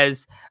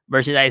Perez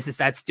merchandise.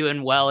 That's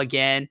doing well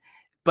again.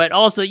 But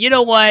also, you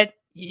know what?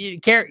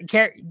 Karen,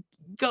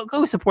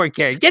 go support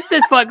Karen. Get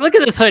this look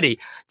at this hoodie.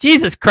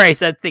 Jesus Christ,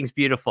 that thing's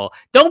beautiful.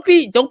 Don't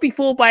be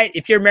fooled by it.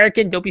 If you're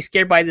American, don't be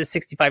scared by the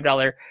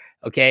 $65.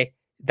 Okay.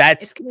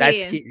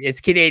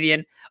 It's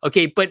Canadian.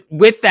 Okay, but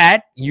with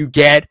that, you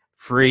get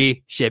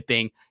free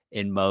shipping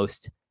in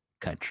most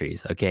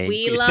countries. Okay,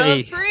 we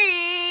love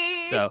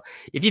free. So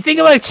if you think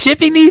about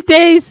shipping these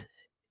days,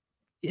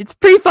 it's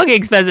pretty fucking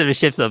expensive to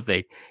ship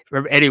something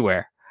from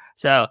anywhere.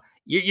 So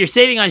you're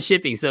saving on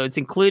shipping, so it's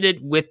included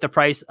with the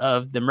price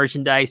of the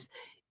merchandise.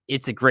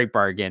 It's a great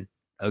bargain.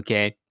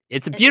 Okay.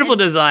 It's a beautiful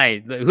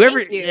design.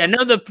 Whoever, I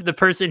know the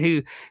person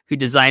who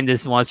designed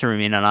this wants to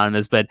remain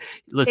anonymous, but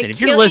listen, if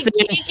you're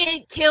listening,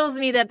 it kills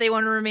me that they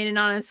want to remain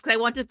anonymous because I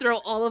want to throw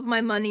all of my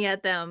money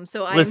at them.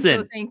 So listen, I'm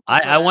so thankful.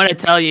 I want to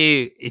tell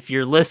you, if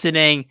you're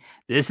listening,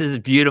 this is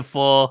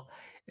beautiful.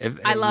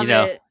 I love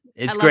it.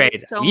 It's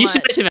great. So you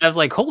should mention it. I was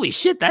like, holy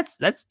shit, that's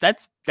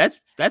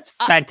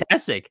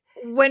fantastic.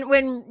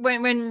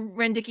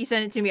 When Dickie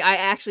sent it to me, I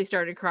actually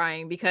started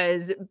crying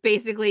because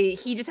basically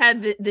he just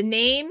had the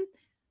name,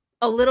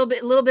 a little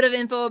bit of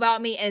info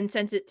about me, and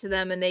sent it to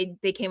them, and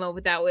they came up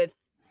with that with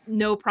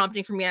no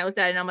prompting from me. I looked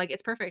at it and I'm like,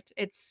 it's perfect.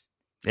 It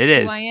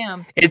is who I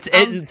am.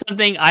 It's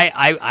something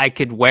I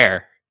could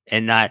wear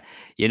and not,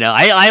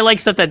 I like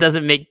stuff that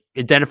doesn't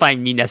identify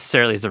me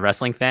necessarily as a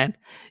wrestling fan.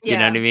 You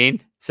know what I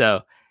mean?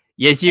 So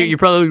yes, you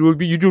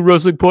probably you do a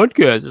wrestling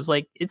podcast. It's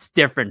like, it's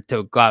different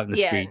to go out in the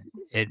street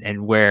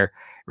and wear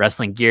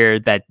wrestling gear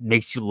that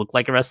makes you look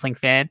like a wrestling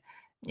fan.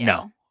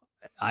 No,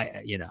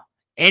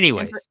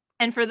 anyways.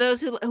 And for those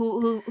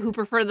who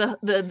prefer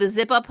the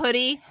zip up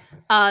hoodie,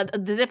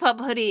 the zip up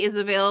hoodie is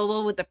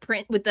available with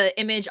the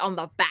image on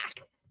the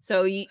back.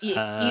 So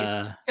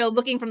so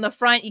looking from the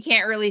front, you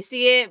can't really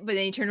see it, but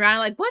then you turn around and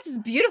like, what's this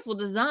beautiful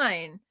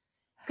design?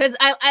 Because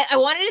I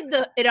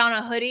wanted it on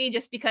a hoodie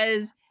just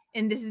because,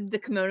 and this is the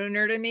kimono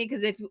nerd in me,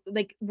 because if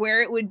like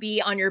where it would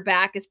be on your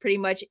back is pretty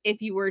much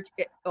if you were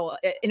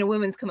in a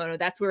women's kimono,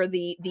 that's where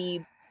the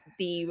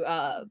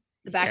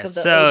back of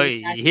the. So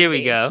here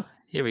we go.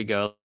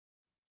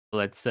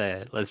 Let's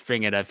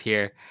bring it up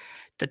here.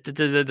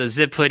 The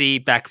zip hoodie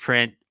back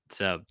print.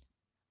 So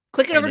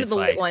click it over to the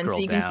lit one so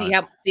you can see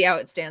how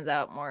it stands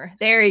out more.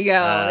 There you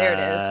go. There it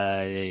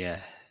is.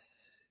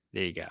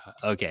 There you go.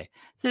 Okay.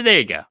 So there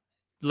you go.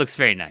 Looks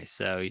very nice.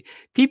 So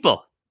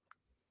people,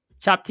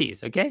 shop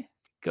tees. Okay.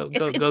 Go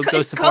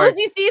support.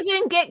 Cozy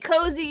season. Get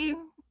cozy.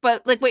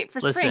 But like, wait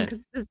for spring because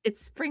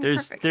it's spring.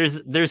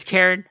 There's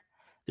Karen.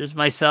 There's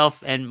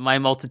myself and my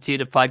multitude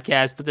of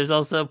podcasts, but there's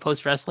also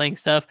post wrestling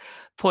stuff,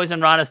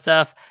 Poison Rana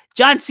stuff.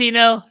 John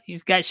Cena,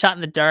 he's got Shot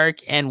in the Dark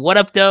and What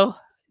Up Doe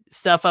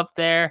stuff up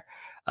there.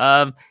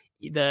 My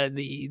good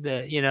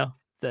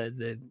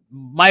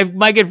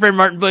friend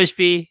Martin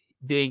Bushby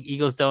doing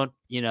Eagles Don't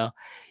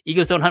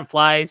Hunt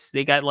Flies.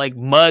 They got like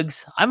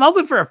mugs. I'm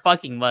hoping for a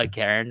fucking mug,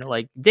 Karen.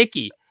 Like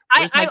Dickie.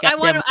 I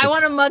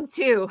want a mug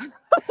too.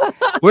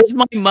 Where's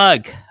my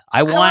mug?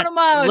 I want a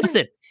mug.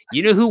 Listen,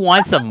 you know who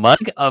wants a mug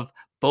of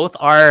both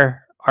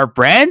our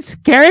brands,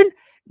 Karen?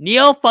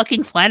 Neil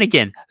fucking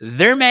Flanagan.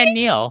 Their man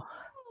Neil.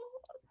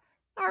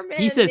 Our man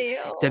he says,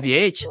 Neil.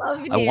 WH,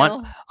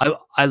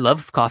 I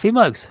love coffee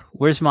mugs.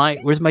 Where's my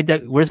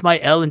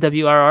L and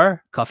WRR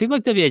coffee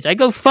mug, WH? I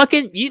go,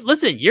 fucking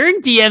listen, you're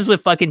in DMs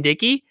with fucking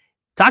Dickie.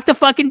 Talk to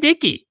fucking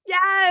Dickie.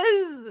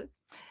 Yes.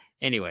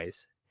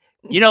 Anyways,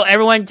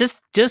 everyone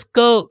just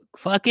go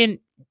fucking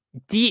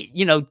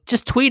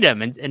just tweet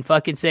him and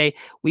fucking say,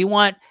 we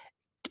want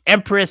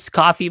Empress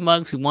coffee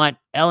mugs. We want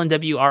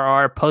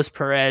LNWRR post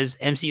Perez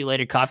MCU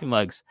later coffee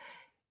mugs,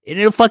 and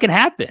it'll fucking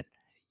happen.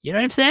 You know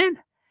what I'm saying?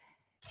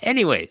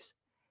 Anyways,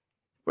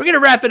 we're gonna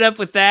wrap it up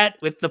with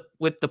that, with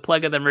the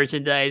plug of the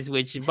merchandise.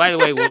 Which, by the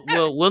way,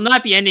 will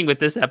not be ending with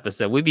this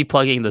episode. We'll be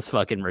plugging this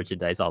fucking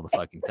merchandise all the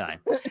fucking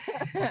time.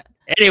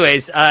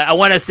 Anyways, I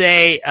want to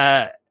say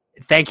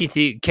thank you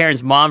to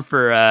Karen's mom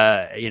for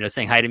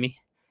saying hi to me.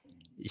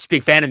 She's a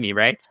big fan of me,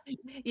 right?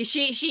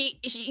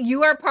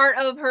 You are part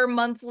of her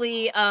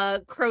monthly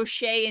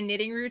crochet and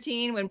knitting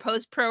routine. When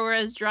Post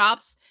ProRes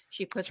drops,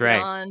 she puts it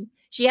on.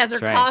 She has her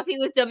coffee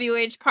with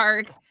WH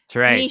Park. That's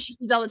right. Me, she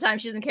sees all the time.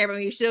 She doesn't care about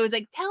me. She's always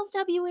like, tell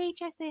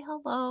WH I say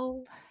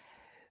hello.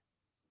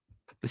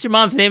 What's your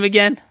mom's name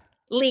again?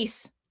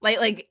 Lise. Like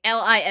Lise.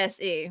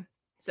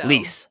 So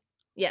Lise.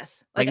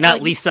 Yes. Like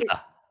not Lisa.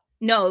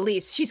 No,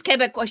 Lise. She's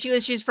Quebec.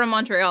 She's from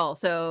Montreal.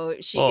 So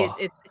it's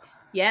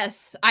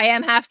yes, I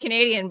am half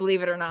Canadian,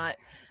 believe it or not.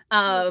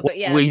 But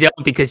yeah, we don't,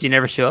 because you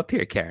never show up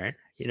here, Karen.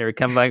 You never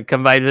come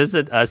by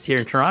visit us here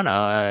in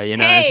Toronto. You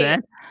know what I'm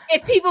saying?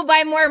 If people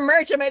buy more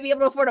merch, I might be able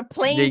to afford a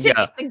plane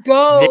ticket to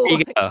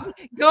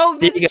go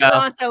visit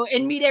Toronto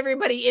and meet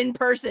everybody in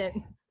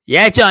person.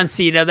 Yeah, John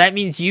Cena. That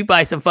means you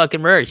buy some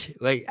fucking merch.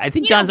 Like, I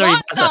think John's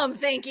already bought some.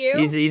 Thank you.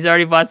 He's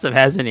already bought some,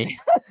 hasn't he? He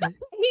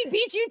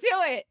beat you to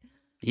it.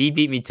 He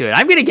beat me to it.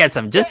 I'm gonna get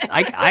some.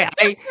 I've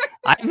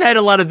had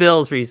a lot of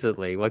bills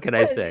recently. What can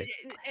I say?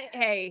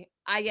 Hey,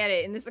 I get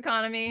it. In this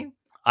economy,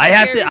 I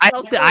have to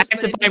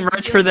buy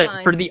merch for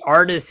the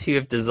artists who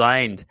have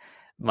designed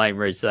my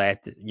merch. So I have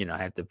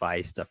to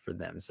buy stuff for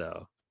them.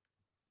 So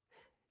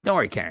don't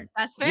worry, Karen.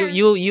 That's fair.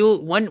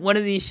 You one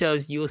of these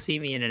shows you will see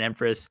me in an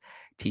Empress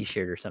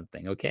t-shirt or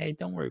something. Okay,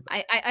 don't worry about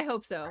it. I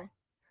hope so.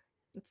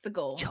 It's the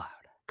goal. Chill out.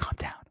 Calm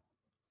down.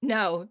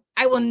 No,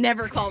 I will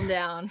never calm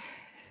down.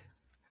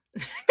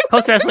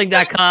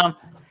 Postwrestling.com.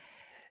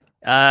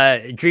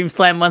 Dream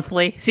Slam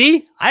Monthly.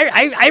 See,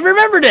 I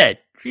remembered it.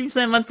 Dream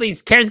Slam Monthly.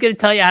 Karen's gonna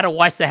tell you how to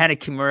watch the Hana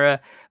Kimura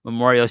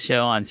Memorial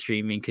Show on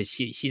streaming, because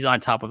she's on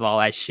top of all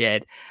that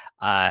shit.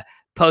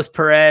 Post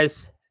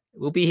Perez,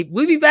 we'll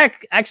be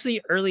back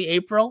actually early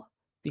April,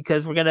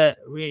 because we're gonna,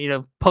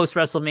 post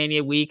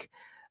WrestleMania week.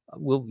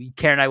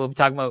 Karen and I will be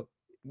talking about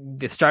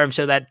the Stardom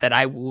show that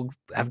I will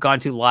have gone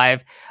to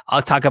live.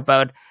 I'll talk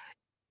about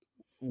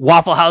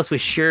Waffle House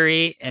with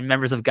Shuri and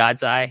members of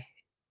God's Eye.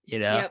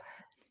 Yep.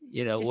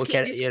 We'll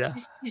get it.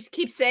 Just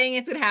keep saying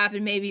it's gonna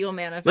happen. Maybe you'll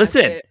manifest.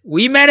 Listen, it.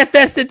 We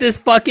manifested this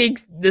fucking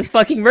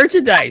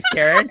merchandise,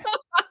 Karen.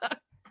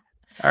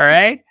 All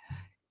right.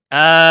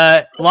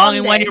 Long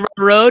and Winding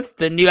Road.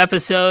 The new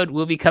episode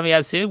will be coming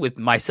out soon with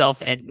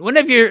myself and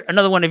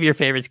another one of your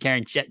favorites,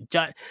 Karen.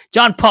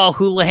 John Paul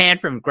Houlihan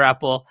from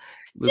Grapple.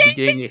 We'll be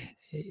doing.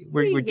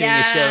 We're doing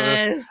a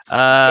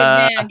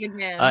show. Good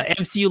man.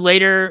 MCU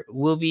later.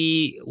 We'll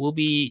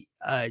be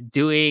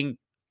doing.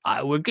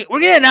 We're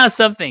gonna announce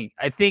something.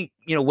 I think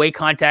Wei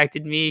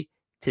contacted me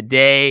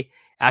today,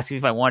 asking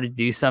if I wanted to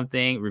do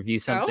something, review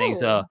something.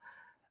 So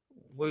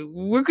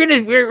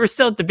we're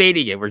still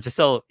debating it.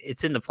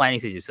 It's in the planning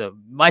stages. So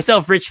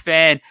myself, Rich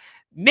Fan,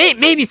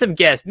 maybe some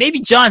guests, maybe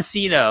John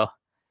Cena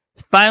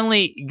is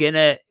finally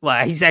gonna.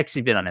 Well, he's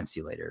actually been on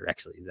MC later.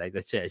 Actually, I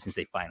shouldn't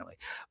say finally,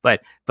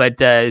 but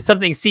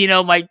something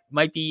Cena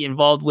might be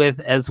involved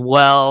with as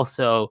well.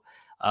 So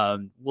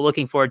we're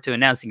looking forward to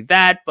announcing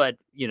that. But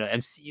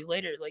MCU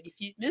later. Like, if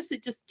you missed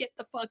it, just get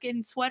the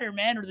fucking sweater,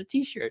 man, or the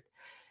T-shirt.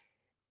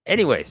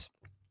 Anyways,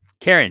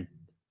 Karen,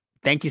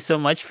 thank you so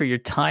much for your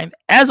time.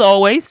 As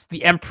always,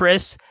 the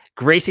Empress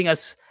gracing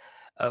us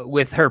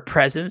with her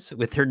presence,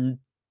 with her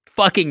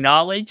fucking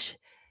knowledge,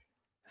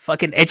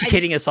 fucking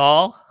educating us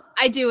all.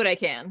 I do what I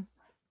can.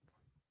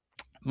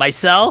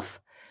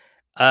 Myself,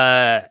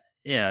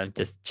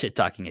 just shit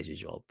talking as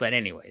usual. But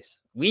anyways,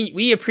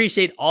 we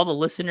appreciate all the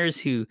listeners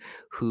who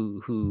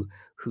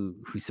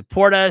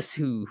support us,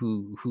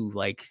 who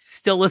like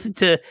still listen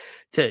to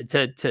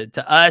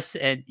us,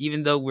 and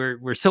even though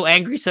we're so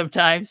angry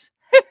sometimes.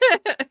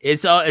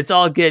 It's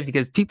all good,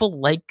 because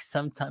people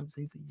sometimes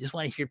they just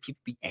want to hear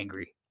people be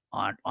angry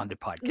on the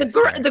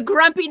podcast. The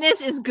grumpiness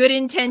is good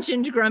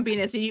intentioned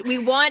grumpiness. We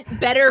want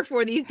better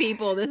for these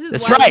people.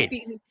 That's right.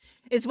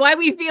 It's why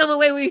we feel the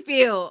way we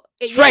feel.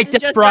 That's right,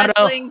 Desperado.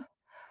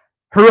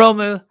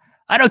 Hiromu,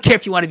 I don't care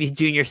if you want to be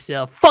junior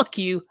still. Fuck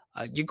you.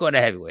 You're going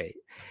to heavyweight.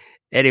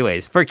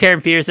 Anyways, for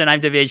Karen Peterson, I'm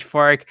WH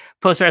Park,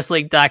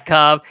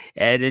 postwrestling.com.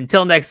 And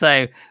until next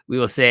time, we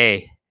will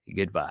say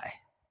goodbye.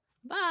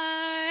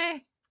 Bye.